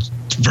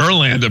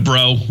 Verlander,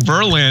 bro.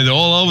 Verlander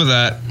all over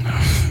that.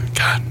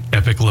 God,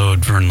 epic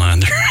load,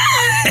 Verlander.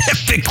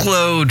 Epic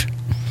load.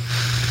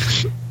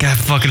 God,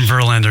 fucking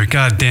Verlander.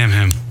 God damn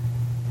him.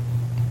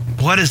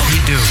 What does he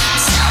do?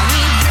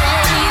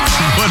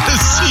 What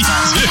does he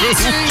do?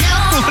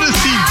 What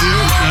does he do?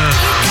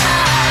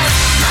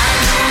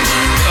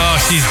 Oh,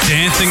 she's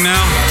dancing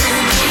now?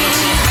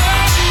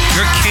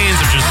 Your cans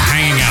are just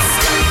hanging out.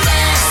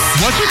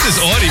 What's with this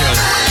audio?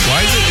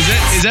 Why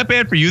is that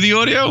bad for you, the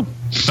audio?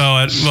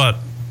 Oh, what?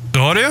 The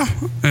audio?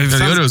 The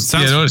audio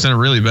sounded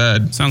really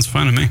bad. Sounds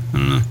fine to me. I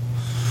don't know.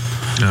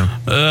 No.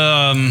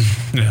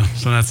 Yeah,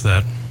 so that's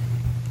that.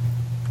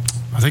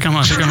 I think I'm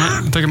out of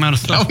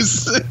stuff.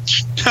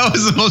 That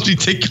was the most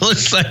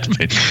ridiculous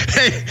segment.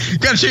 Hey, you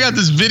gotta check out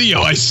this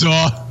video I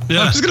saw.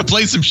 Yeah. I'm just gonna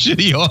play some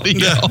shitty audio.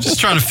 Yeah, I'm just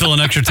trying to fill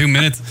an extra 2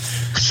 minutes.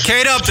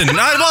 Kate Upton.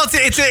 Well,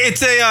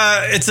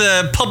 it's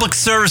a public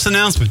service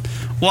announcement.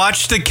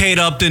 Watch the Kate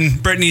Upton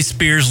Britney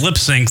Spears lip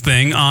sync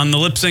thing on the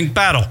lip sync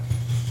battle.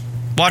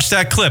 Watch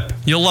that clip.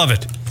 You'll love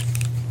it.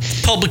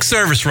 Public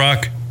service,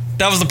 Rock.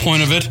 That was the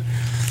point of it.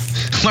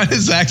 Why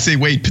does Zach say,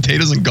 wait,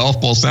 potatoes and golf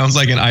ball sounds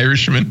like an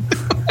Irishman?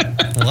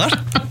 What?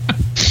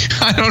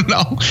 I don't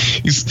know.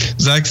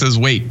 Zach says,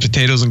 wait,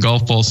 potatoes and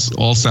golf balls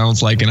all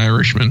sounds like an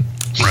Irishman.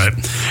 Right.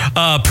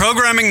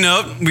 Programming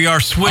note, we are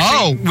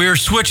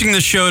switching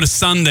the show to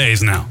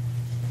Sundays now.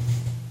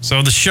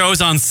 So the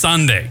show's on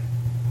Sunday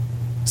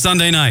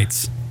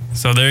nights.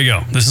 So there you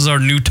go. This is our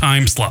new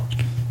time slot.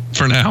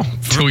 For now,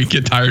 until we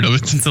get tired of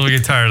it. Until we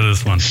get tired of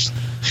this one.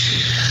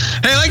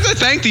 Hey, I'd like to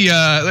thank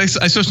I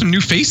saw some new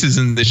faces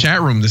in the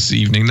chat room this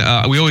evening.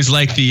 We always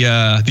like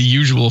the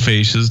usual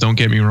faces, don't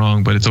get me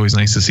wrong, but it's always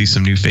nice to see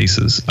some new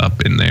faces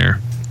up in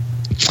there.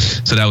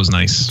 So that was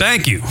nice.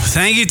 Thank you.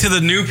 Thank you to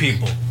the new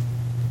people.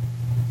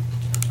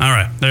 All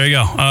right, there you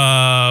go.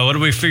 What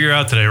did we figure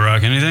out today,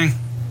 Rock? Anything?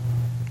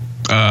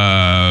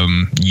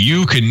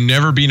 You can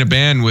never be in a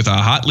band with a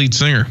hot lead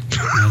singer.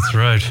 That's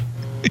right.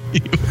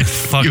 You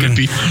would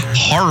be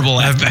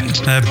horrible at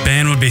that. That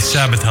band would be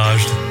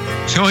sabotaged.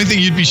 The only thing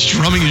you'd be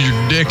strumming is your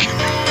dick.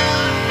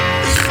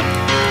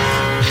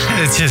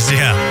 It's just,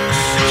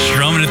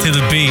 strumming it to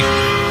the beat.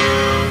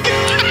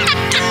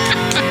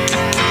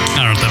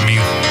 I don't know what that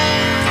means.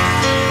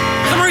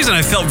 For some reason,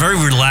 I felt very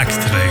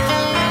relaxed today.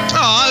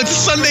 Oh, it's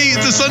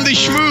a Sunday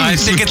schmooze. I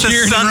think it's a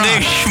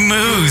Sunday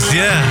schmooze,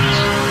 yeah.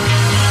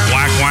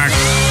 Whack, whack.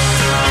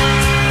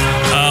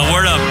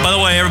 Word up. By the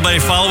way, everybody,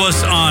 follow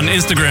us on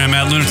Instagram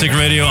at Lunatic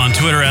Radio, on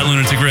Twitter at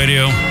Lunatic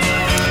Radio,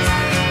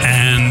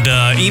 and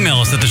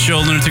email us at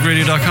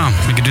theshow@lunaticradio.com.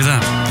 We could do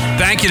that.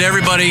 Thank you to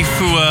everybody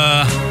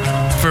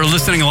for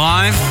listening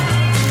live.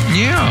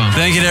 Yeah.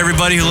 Thank you to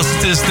everybody who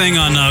listens to this thing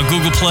on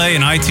Google Play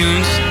and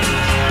iTunes.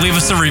 Leave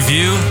us a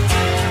review.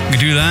 We could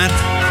do that.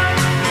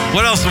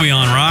 What else are we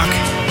on, Rock?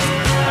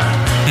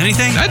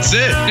 Anything? That's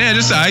it. Yeah,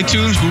 just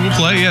iTunes, Google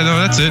Play. Yeah, no,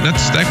 that's it. That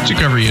should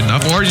cover you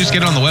enough. Or just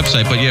get it on the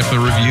website. But yeah, for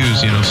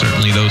reviews,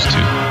 certainly those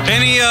two.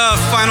 Any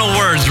final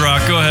words,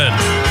 Rock? Go ahead.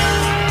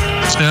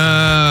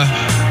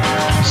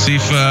 Let's see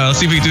if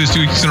we can do this 2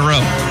 weeks in a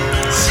row.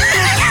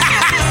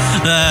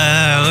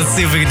 Let's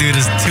see if we can do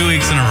this 2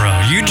 weeks in a row.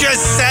 You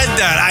just said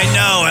that. I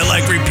know. I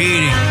like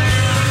repeating.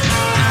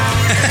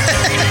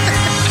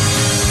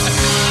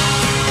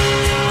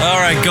 All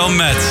right, go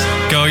Mets.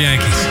 Go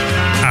Yankees.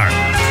 All right.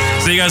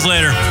 See you guys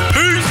later.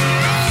 Peace.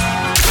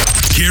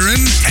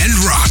 Kieran and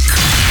Rock.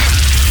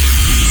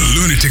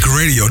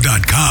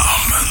 LunaticRadio.com.